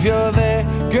 if you're there,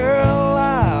 girl,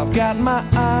 I've got my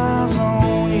eyes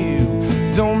on you.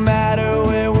 Don't matter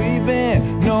where we've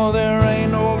been, no, there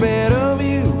ain't no better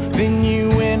view than you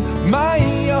in my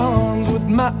arms, with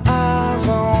my eyes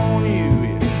on you.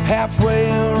 Halfway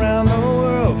around the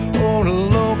world, or a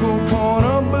local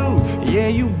corner booth, yeah,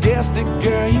 you guessed it,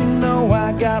 girl, you know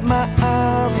I got my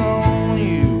eyes on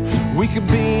you. We could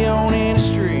be on any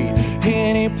street,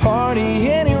 any party,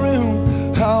 any room,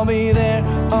 I'll be there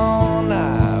all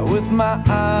night, with my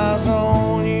eyes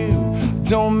on you.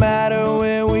 Don't matter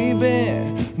where we've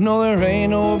been, no, there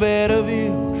ain't no better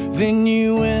view than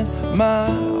you in my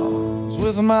arms,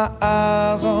 with my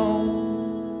eyes on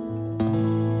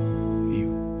you.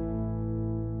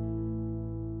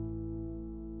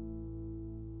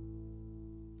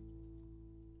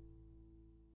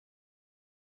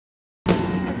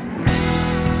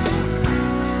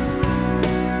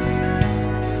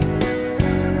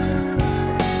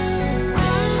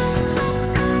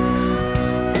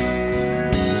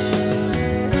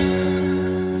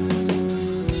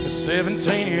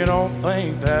 15, you don't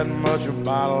think that much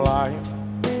about life.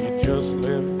 You just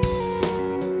live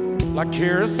like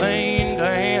kerosene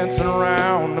dancing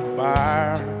around the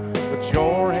fire, but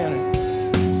you're in it,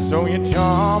 so you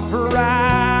jump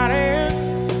right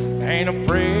in, ain't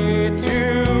afraid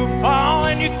to fall,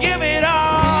 and you give it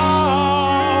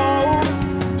all.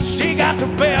 She got the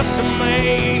best of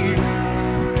me.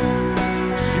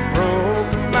 She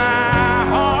broke my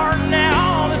heart,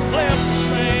 now all that's left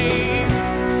of me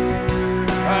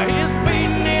is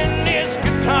beating in this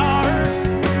guitar.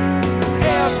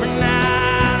 Every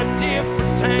night a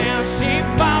different town, she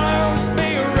follows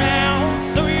me around,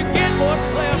 so you get what's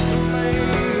left of me.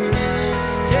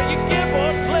 Yeah, you get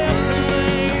what's left of me.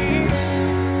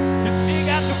 'Cause she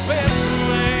got the best of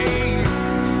me.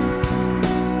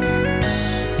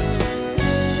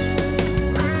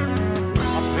 I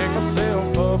pick myself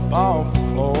up off the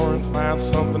floor and find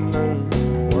something new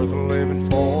worth living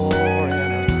for.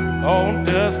 And an old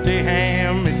dusty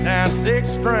hand-me-down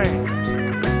 6-string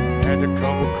and a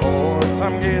couple chords.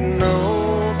 I'm getting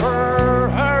over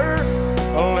her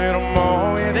a little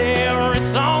more with every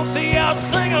song, so y'all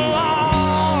sing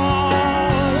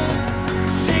along.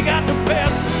 She got the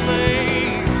best of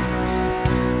me.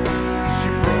 She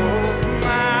broke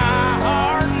my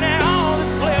heart, now all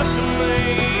that's left of me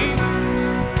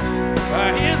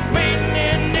is beating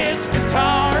in this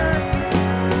guitar.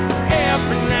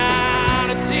 Every night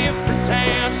a different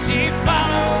town, she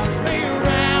follows me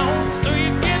around, so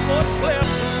you get what's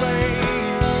left of me.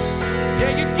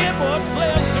 Yeah, you get what's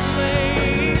left of me.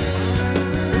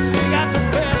 She got the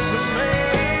best of me.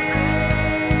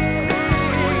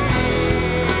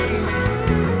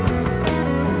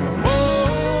 Whoa,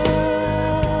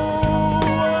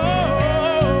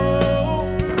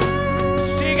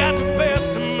 she got the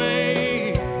best of me.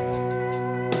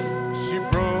 She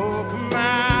broke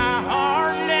my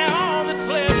heart, now all that's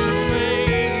left of me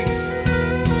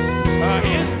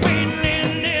is beating in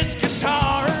this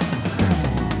guitar.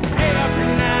 Every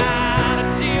night a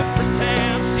different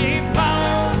town, she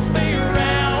follows me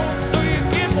around, so you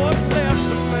get what's left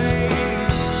of me.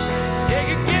 Yeah,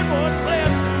 you get what's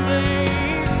left of me.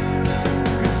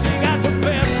 'Cause she got the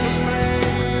best of me.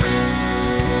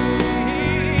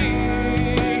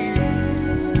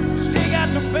 She got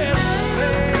the best of me.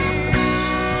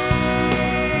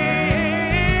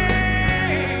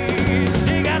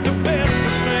 She got the best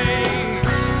of me.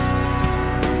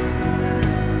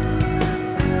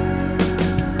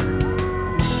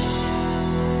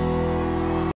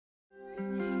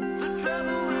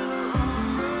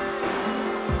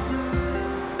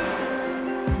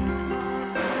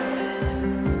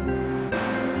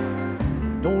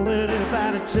 Don't let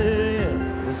anybody tell you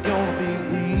it's gonna be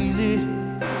easy.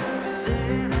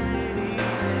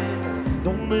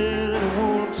 Don't let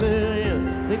anyone tell you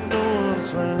they know what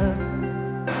it's like.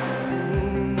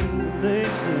 They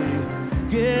say,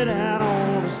 get out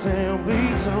on this town,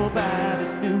 meet somebody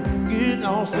new, get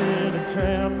lost in the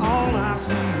crowd. All I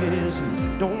see is you.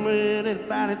 Don't let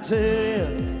anybody tell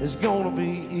you it's gonna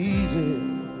be easy.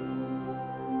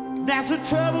 That's the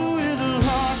trouble with a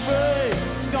heartbreak.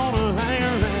 It's gonna hang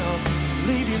around,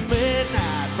 leave you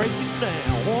midnight, break you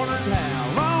down, wondering how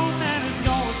long that is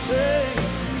gonna take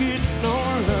getting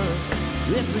over her.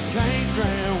 It's a can't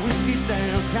drown, whiskey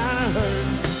down kind of hurt.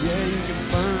 Yeah, you can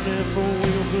burn them 4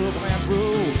 wheels up that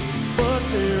road, but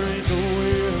there ain't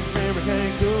nowhere a memory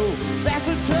can't go. That's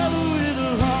the trouble with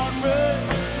a heartbreak.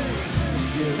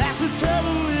 Yeah, that's the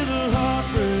trouble with a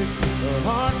heartbreak. A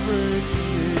heartbreak, yeah.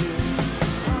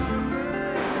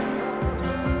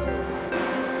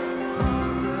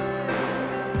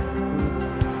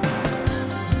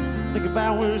 Think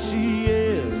about where she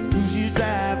is, who she's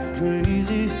driving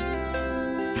crazy.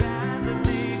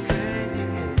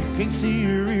 Can't see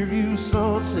her rearview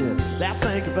sunset. That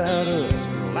think about us,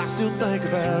 girl, I still think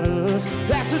about us.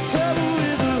 That's the trouble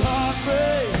with a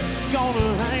heartbreak. It's gonna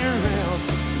hang around,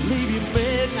 leave you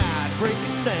midnight,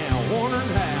 breaking down,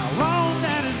 wondering how long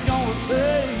that is gonna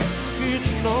take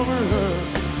getting over her.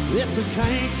 It's a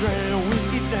can't drown,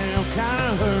 whiskey down kind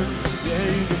of hurt. Yeah,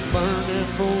 you can burn them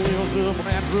 4 wheels up on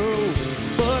that road,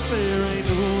 but there ain't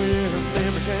nowhere a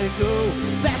memory can't go.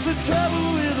 That's the trouble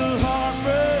with a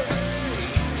heartbreak.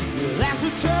 Yeah, that's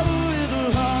the trouble with a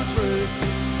heartbreak.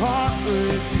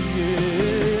 Heartbreak,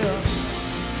 yeah.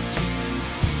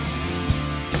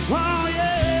 Oh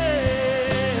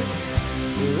yeah,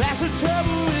 that's the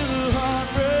trouble with a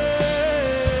heartbreak.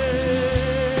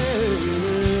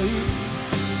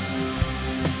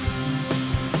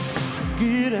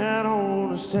 Get out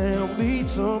on this town, meet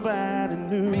somebody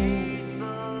new.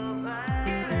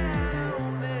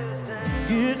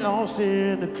 Get lost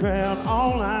in the crowd,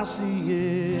 all I see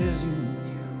is you.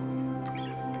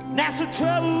 That's the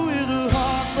trouble with a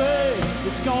heartbreak.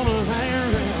 It's gonna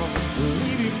hang around,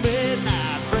 leave you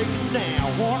midnight breaking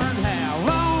down, wondering how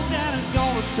long that it's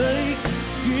gonna take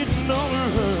getting over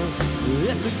her.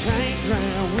 It's a can't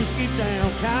drown, whiskey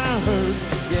down kind of hurt.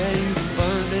 Yeah, you can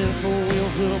burn them 4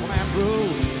 wheels up on that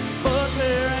road, but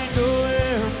there ain't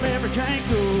nowhere a memory can't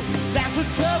go. That's the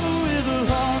trouble with a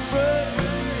heartbreak.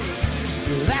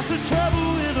 That's the trouble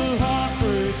with a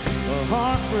heartbreak. A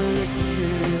heartbreak,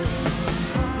 yeah.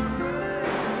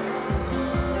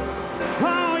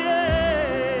 Oh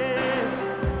yeah,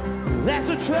 that's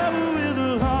the trouble with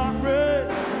a heartbreak.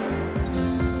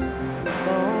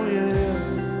 Oh yeah.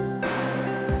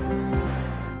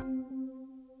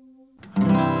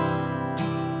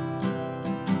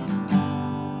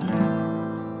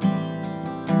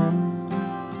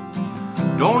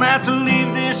 Don't have to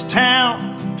leave this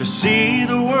town to see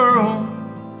the world.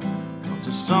 It's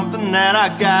something that I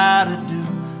gotta do.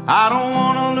 I don't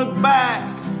wanna look back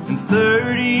in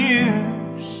 30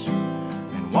 years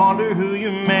and wonder who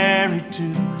you're married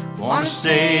to. Wanna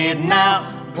say it now,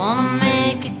 wanna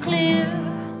make it clear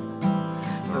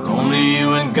for only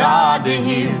you and God to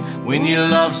hear. When you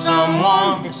love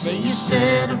someone, they say you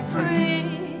set them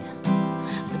free,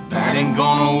 but that ain't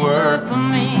gonna work for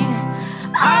me.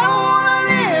 I don't wanna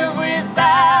live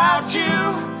without you.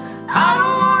 I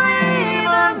don't wanna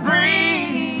even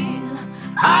breathe.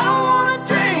 I don't wanna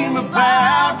dream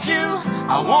about you.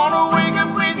 I wanna wake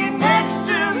up with you next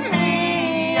to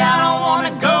me. I don't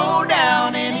wanna go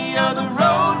down any other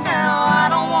road now. I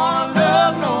don't wanna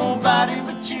love nobody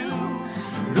but you.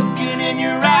 Looking in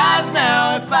your eyes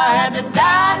now, if I had to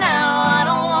die now, I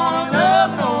don't wanna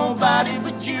love nobody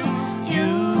but you.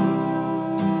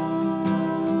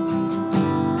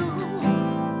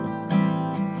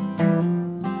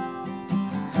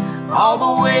 All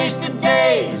the wasted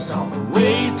days, all the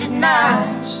wasted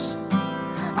nights,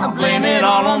 I blame it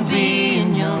all on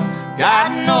being young.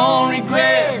 Got no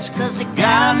regrets, cause they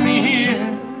got me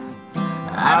here.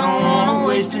 I don't wanna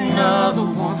waste another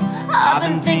one. I've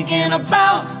been thinking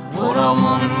about what I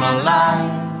want in my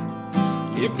life.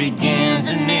 It begins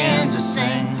and ends the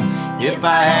same. If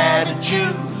I had to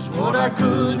choose what I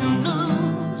couldn't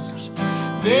lose,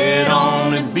 there'd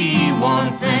only be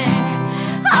one thing.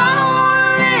 I don't wanna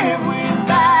live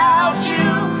without you.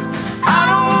 I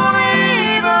don't wanna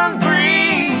even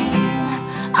breathe.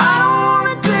 I don't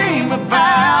wanna dream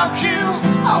about you.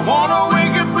 I wanna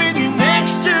wake up with you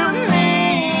next to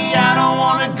me. I don't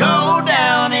wanna go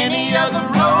down any other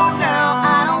road now.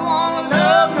 I don't wanna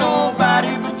love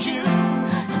nobody but you.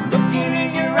 Looking in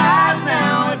your eyes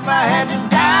now, if I had to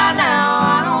die now,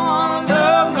 I don't wanna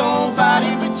love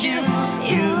nobody but you.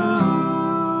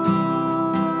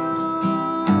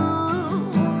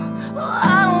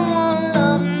 I don't wanna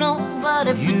love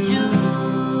nobody but you.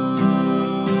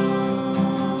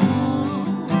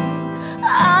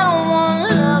 I don't wanna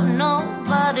love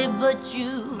nobody but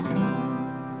you.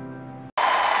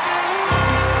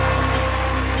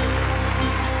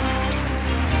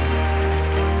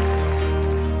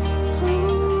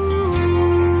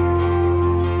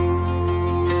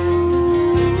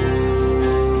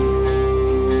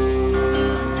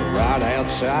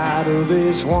 Outside of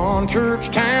this one church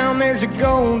town, there's a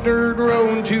gold dirt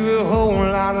road to a whole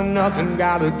lot of nothing.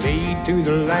 Got a deed to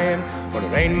the land, but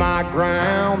it ain't my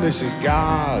ground. This is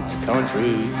God's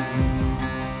country.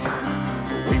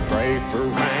 We pray for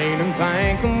rain and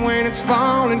thank Him when it's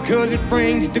falling, cause it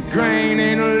brings the grain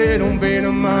and a little bit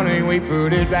of money. We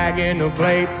put it back in the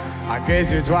plate. I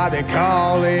guess it's why they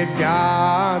call it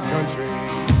God's country.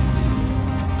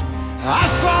 I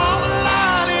saw the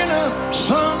light in a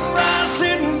sunrise,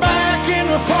 sitting back in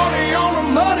the 40 on a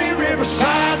muddy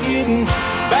riverside, getting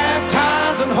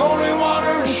baptized in holy water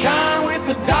and shine with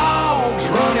the dogs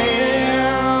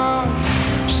running.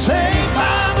 Saved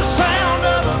by the sound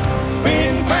of a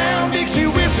been found Dixie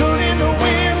whistle in the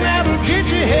wind that'll get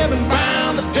you heaven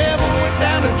bound. The devil went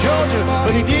down to Georgia,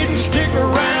 but he didn't stick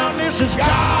around. This is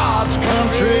God's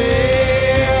country.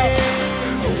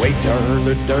 We turn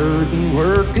the dirt and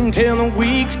work until the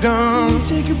week's done. We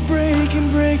take a break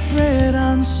and break bread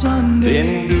on Sunday.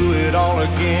 Then do it all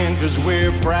again, cause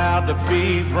we're proud to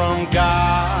be from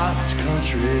God's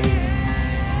country.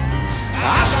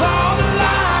 I saw the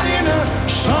light in a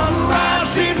sunrise,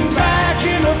 sitting back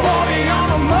in the 40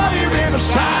 on a muddy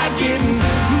riverside, getting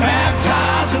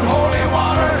baptized in holy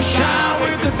water, shine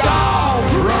with the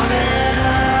dogs running.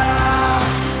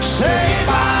 Saved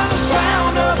by the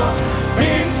sound of a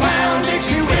big found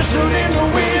Dixie whistle in the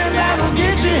wind that'll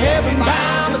get you heaven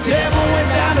bound. The devil went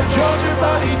down to Georgia,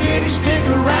 but he didn't stick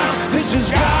around. This is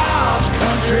God's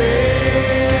country.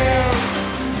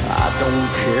 I don't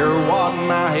care what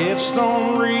my head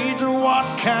Redstone reeds or what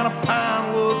kind of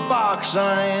pine wood box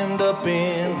I end up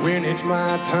in. When it's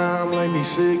my time, lay me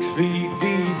 6 feet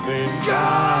deep in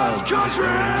God's country.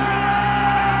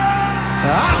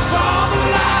 I saw the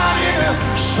light in the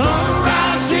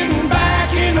sunrise, sitting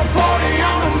back in the 40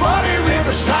 on the muddy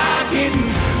riverside, getting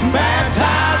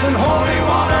baptized in holy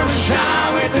water,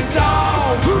 shine with the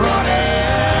dogs running.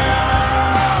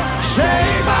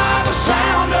 Saved by the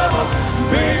sound of a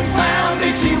big found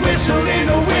Dixie whistle in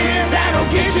the wind that'll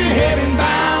get you heaven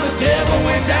bound. The devil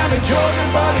went down to Georgia,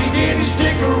 but he didn't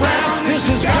stick around. This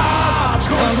is God's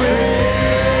country.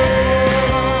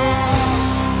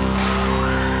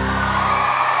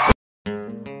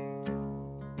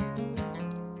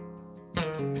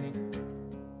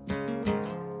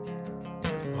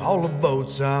 All the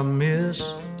boats I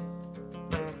miss,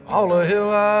 all the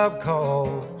hell I've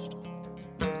caused,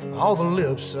 all the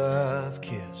lips I've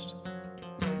kissed,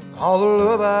 all the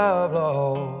love I've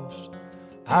lost.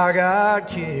 I got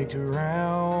kicked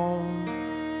around,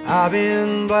 I've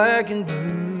been black and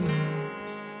blue,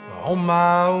 on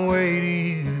my way to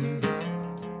you.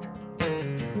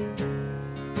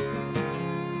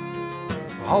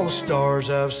 All the stars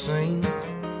I've seen,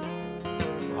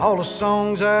 all the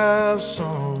songs I've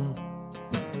sung,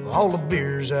 all the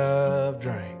beers I've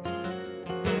drank,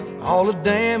 all the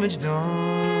damage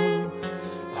done.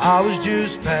 I was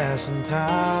just passing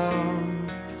time,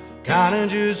 kinda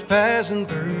just passing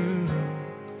through,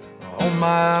 on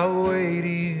my way to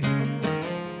you.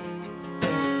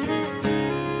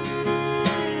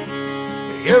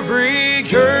 Every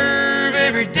curve,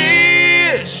 every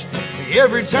ditch,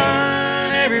 every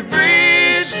turn, every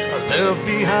bridge I left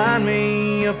behind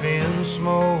me up in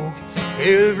smoke,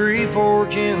 every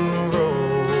fork in the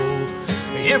road.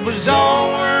 It was all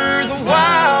worth a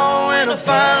while when I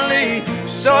finally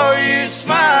saw you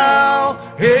smile.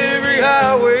 Every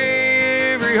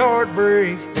highway, every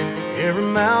heartbreak, every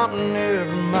mountain,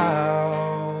 every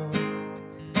mile.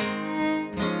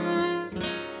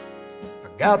 I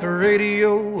got the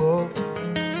radio up,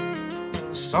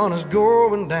 the sun is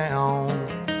going down,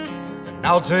 and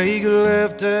I'll take a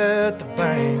left at the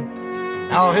bank,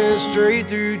 and I'll head straight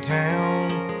through town.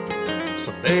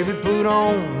 So baby, put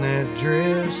on that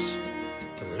dress,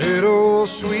 a little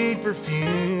sweet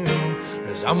perfume,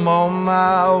 as I'm on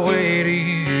my way to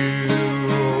you.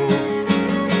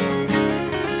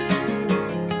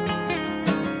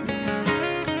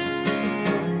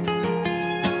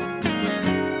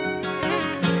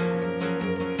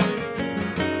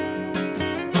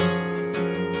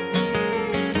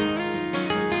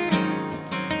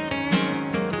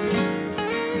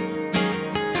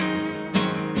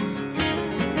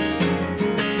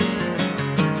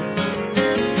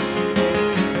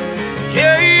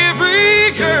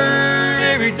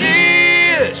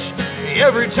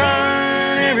 Every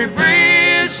turn, every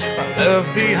bridge I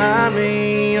left behind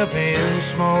me up in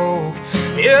smoke,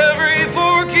 every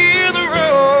fork in the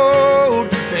road.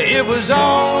 It was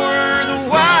all worth a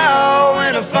while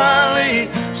when I finally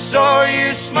saw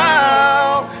you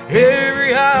smile.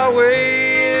 Every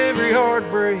highway, every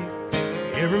heartbreak,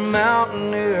 every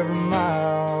mountain, every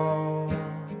mile.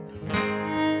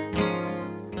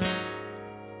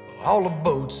 All the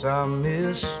boats I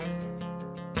miss,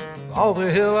 all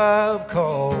the hell I've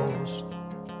caused,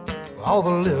 all the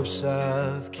lips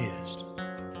I've kissed,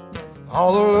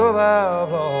 all the love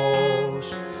I've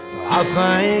lost. I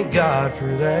thank God for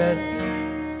that.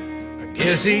 I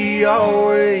guess He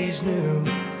always knew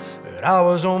that I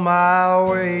was on my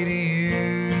way to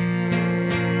you.